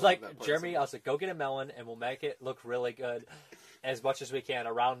don't know. I was love that like, part Jeremy, so I was like, go get a melon and we'll make it look really good, as much as we can.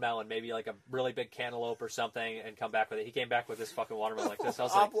 A round melon, maybe like a really big cantaloupe or something, and come back with it. He came back with this fucking watermelon like this. I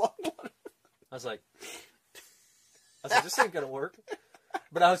was like, this ain't gonna work.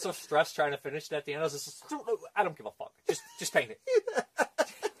 But I was so stressed trying to finish it at the end. I was just, I don't give a fuck. Just paint it.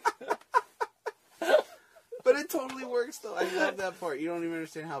 But it totally works, though. I love that part. You don't even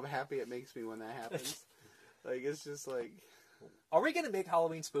understand how happy it makes me when that happens. Like, it's just like... Are we going to make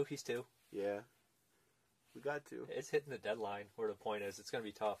Halloween spookies, too? Yeah. We got to. It's hitting the deadline, where the point is. It's going to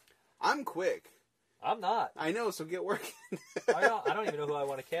be tough. I'm quick. I'm not. I know, so get working. I don't even know who I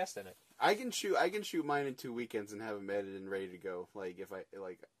want to cast in it. I can shoot mine in 2 weekends and have them edited and ready to go. Like, if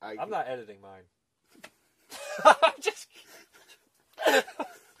I'm not editing mine.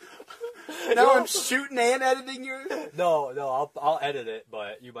 Now I'm shooting and editing yours? No, I'll edit it,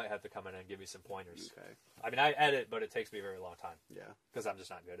 but you might have to come in and give me some pointers. Okay. I mean, I edit, but it takes me a very long time. Yeah. Because I'm just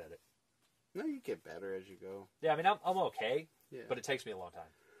not good at it. No, you get better as you go. Yeah, I mean, I'm okay, Yeah. but it takes me a long time.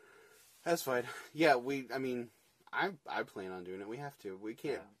 That's fine. Yeah, I plan on doing it. We have to. We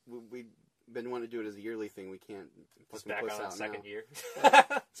can't. Yeah. We've been wanting to do it as a yearly thing. We can't. It's fucking back puss on out the second now. year.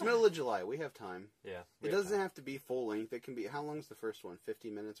 It's middle of July. We have time. Yeah. It doesn't have to be full length. It can be. How long's the first one? 50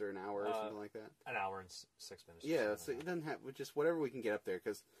 minutes or an hour or something like that? An hour and 6 minutes. Yeah, so it doesn't have. Just whatever we can get up there.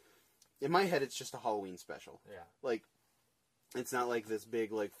 Because in my head, it's just a Halloween special. Yeah. Like, it's not like this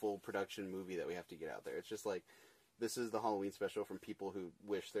big, like, full production movie that we have to get out there. It's just like, this is the Halloween special from people who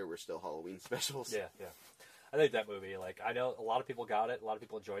wish there were still Halloween specials. Yeah. I think that movie, like, I know a lot of people got it, a lot of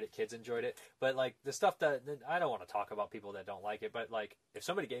people enjoyed it, kids enjoyed it, but, like, the stuff that, I don't want to talk about people that don't like it, but, like, if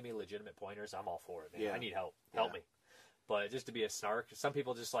somebody gave me legitimate pointers, I'm all for it, man. Yeah. I need help. Help me. But just to be a snark, some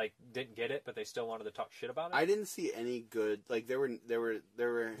people just, like, didn't get it, but they still wanted to talk shit about it. I didn't see any good, like, there were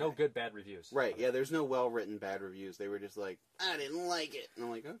no good, bad reviews. Right, yeah, there's no well-written bad reviews. They were just like, I didn't like it. And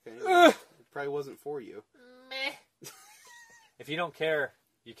I'm like, okay, well, it probably wasn't for you. Meh. If you don't care,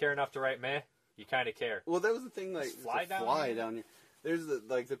 you care enough to write meh, you kind of care. Well, that was the thing, like, Just fly the fly down here. There's,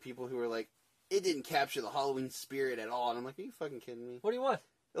 the people who were like, it didn't capture the Halloween spirit at all. And I'm like, are you fucking kidding me? What do you want?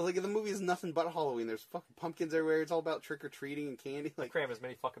 Like, the movie is nothing but Halloween. There's fucking pumpkins everywhere. It's all about trick-or-treating and candy. Like, cram as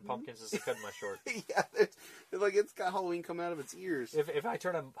many fucking pumpkins as I could in my short. Yeah, like, it's got Halloween coming out of its ears. If I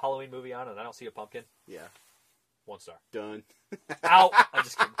turn a Halloween movie on and I don't see a pumpkin, yeah, 1 star. Done. Out. I'm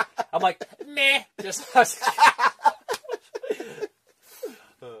just kidding. I'm like, meh.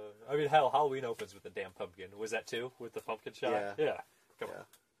 I mean, hell, Halloween opens with the damn pumpkin. Was that 2 with the pumpkin shot? Yeah. Come on.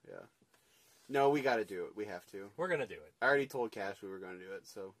 Yeah. No, we got to do it. We have to. We're gonna do it. I already told Cash we were going to do it,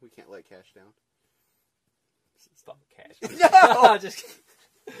 so we can't let Cash down. Stop Cash. No! Just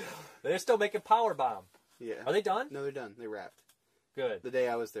they're still making Powerbomb. Yeah. Are they done? No, they're done. They wrapped. Good. The day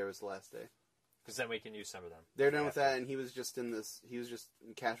I was there was the last day. Because then we can use some of them. They're done with that, and Cash was just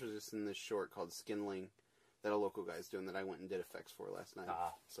in this short called Skinling that a local guy's doing that I went and did effects for last night.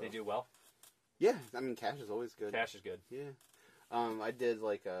 They do well? Yeah, I mean, Cash is always good. Cash is good. Yeah. I did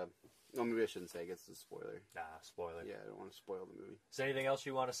like a... Oh, maybe I shouldn't say. I guess it's a spoiler. Nah, spoiler. Yeah, I don't want to spoil the movie. Is there anything else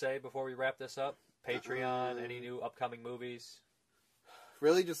you want to say before we wrap this up? Patreon, any new upcoming movies?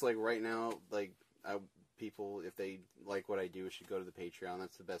 really just like right now, like people, if they like what I do, should go to the Patreon.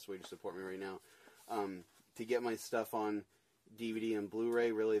 That's the best way to support me right now. To get my stuff on DVD and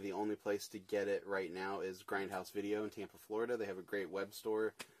Blu-ray, really the only place to get it right now is Grindhouse Video in Tampa, Florida. They have a great web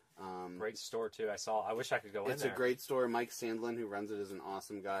store. Great store too. I wish I could go in there. It's a great store. Mike Sandlin, who runs it, is an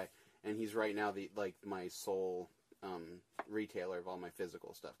awesome guy, and he's right now my sole retailer of all my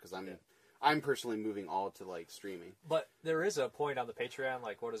physical stuff because I'm personally moving all to like streaming. But there is a point on the Patreon,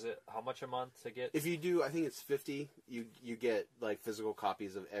 like what is it? How much a month to get? If you do, I think it's $50. You get like physical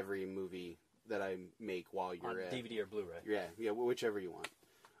copies of every movie that I make while you're on at DVD or Blu-ray. Yeah, whichever you want.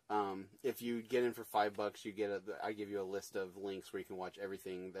 If you get in for $5, you get I give you a list of links where you can watch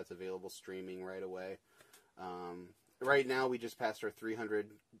everything that's available streaming right away. Right now, we just passed our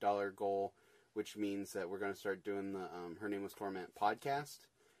 $300 goal, which means that we're going to start doing the Her Name Was Torment podcast,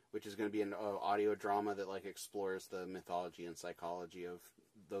 which is going to be an audio drama that like explores the mythology and psychology of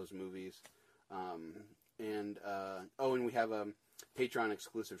those movies. And we have a Patreon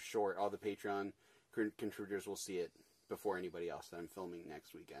exclusive short. All the Patreon contributors will see it before anybody else that I'm filming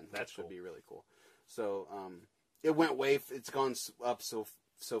next weekend. That should be really cool. So it went it's gone up so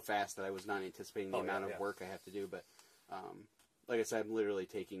fast that I was not anticipating the amount of work I have to do. But like I said, I'm literally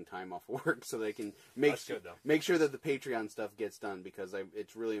taking time off of work so they can make sure that the Patreon stuff gets done because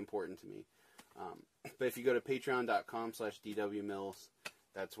it's really important to me. But if you go to patreon.com/DWMills,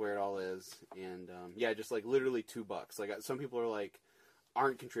 that's where it all is. And just like literally $2. Like some people are like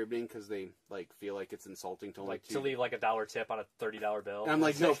aren't contributing because they like feel like it's insulting to to leave like $1 tip on a $30 bill. And I'm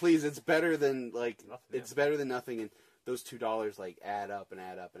like, no, please, it's better than better than nothing. And those $2 like add up and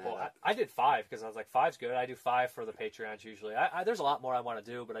add up and add up. I did $5 because I was like, $5's good. I do $5 for the Patreons usually. There's a lot more I want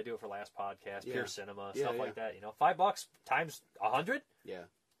to do, but I do it for Last Podcast, Pure Cinema, stuff like that. You know, $5 times 100. Yeah,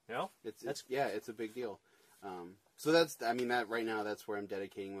 you know, it's a big deal. So that right now that's where I'm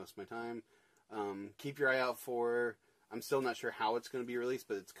dedicating most of my time. Keep your eye out for. I'm still not sure how it's going to be released,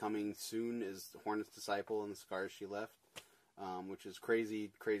 but it's coming soon. Is Hornet's Disciple and the Scars She Left, which is crazy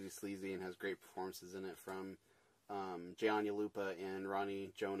sleazy and has great performances in it from Gianni Lupa and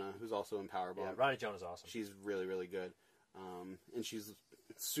Ronnie Jonah, who's also in Powerball. Yeah, Ronnie Jonah's awesome. She's really, really good. And she's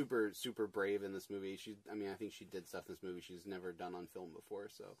super, super brave in this movie. I think she did stuff in this movie she's never done on film before,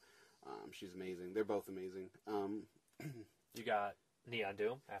 so she's amazing. They're both amazing. You got Neon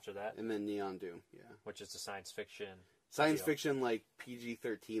Doom after that. And then Neon Doom, yeah. Which is a science fiction, like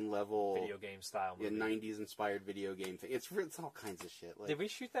PG-13 level. Video game style movie. Yeah, 90s inspired video game thing. It's all kinds of shit. Like, did we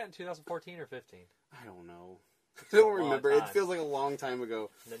shoot that in 2014 or 15? I don't know. I don't remember. It feels like a long time ago.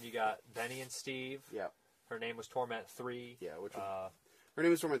 And then you got Benny and Steve. Yeah. Her Name Was Torment 3. Yeah, Her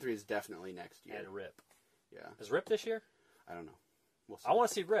Name Was Torment 3 is definitely next year. And Rip. Yeah. Is Rip this year? I don't know. We'll see. I want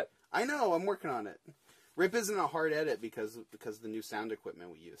to see Rip. I know. I'm working on it. Rip isn't a hard edit because of the new sound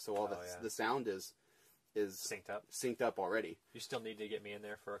equipment we use. So the sound is synced up already. You still need to get me in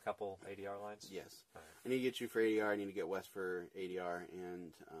there for a couple ADR lines? Yes. Right. I need to get you for ADR. I need to get Wes for ADR.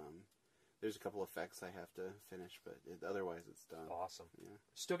 And there's a couple effects I have to finish, but otherwise it's done. Awesome. Yeah.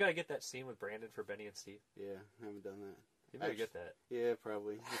 Still got to get that scene with Brandon for Benny and Steve. Yeah, I haven't done that. You better get that. Yeah,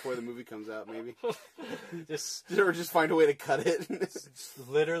 probably. Before the movie comes out, maybe. Or just find a way to cut it.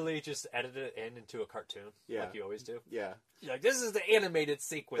 Literally just edit it into a cartoon. Yeah. Like you always do. Yeah. You're like, this is the animated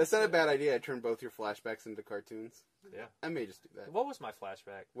sequence. That's not a bad idea. I turn both your flashbacks into cartoons. Yeah. I may just do that. What was my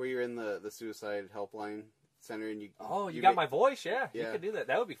flashback? Where you're in the suicide helpline center and you... Oh, you got my voice? Yeah. You could do that.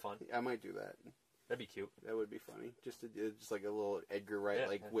 That would be fun. I might do that. That'd be cute. That would be funny. Just like a little Edgar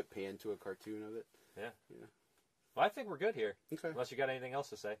Wright, whip pan to a cartoon of it. Yeah. Yeah. Well, I think we're good here. Okay. Unless you got anything else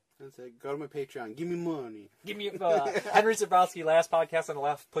to say. That's it. Go to my Patreon. Give me money. Give me Henry Zabrowski, last podcast on the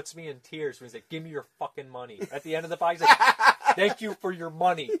left, puts me in tears when he's like, give me your fucking money. At the end of the podcast, he's like, thank you for your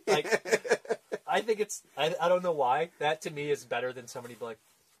money. Like, I think it's, I don't know why. That to me is better than somebody be like,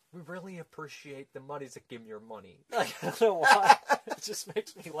 we really appreciate the money. It's like, give me your money. Like, I don't know why. It just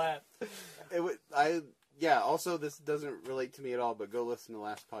makes me laugh. Also, this doesn't relate to me at all, but go listen to the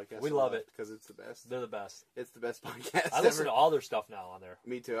last podcast. We love it. Because it's the best. They're the best. It's the best podcast I listen to all their stuff now on there.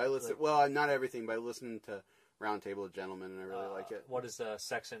 Me too. I listen, well, not everything, but I listen to Roundtable of Gentlemen, and I really like it. What is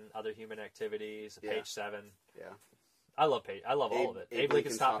Sex and Other Human Activities, Page 7. Yeah. I love all of it. Abe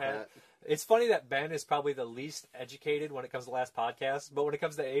Lincoln's Top Hat. It's funny that Ben is probably the least educated when it comes to the last podcast, but when it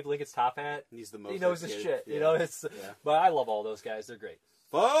comes to Abe Lincoln's Top Hat, he's the most. He knows his shit. Yeah. You know, But I love all those guys. They're great.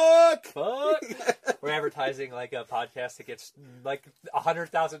 Fuck! We're advertising like a podcast that gets like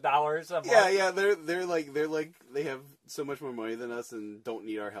 $100,000 a month. Yeah. They're like they have so much more money than us and don't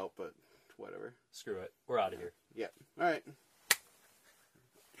need our help, but whatever. Screw it. We're out of here. Yeah. All right.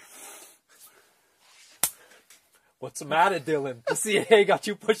 What's the matter, Dylan? The CIA got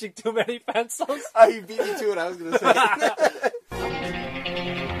you pushing too many pencils? Oh, you beat me to it. I was going to say.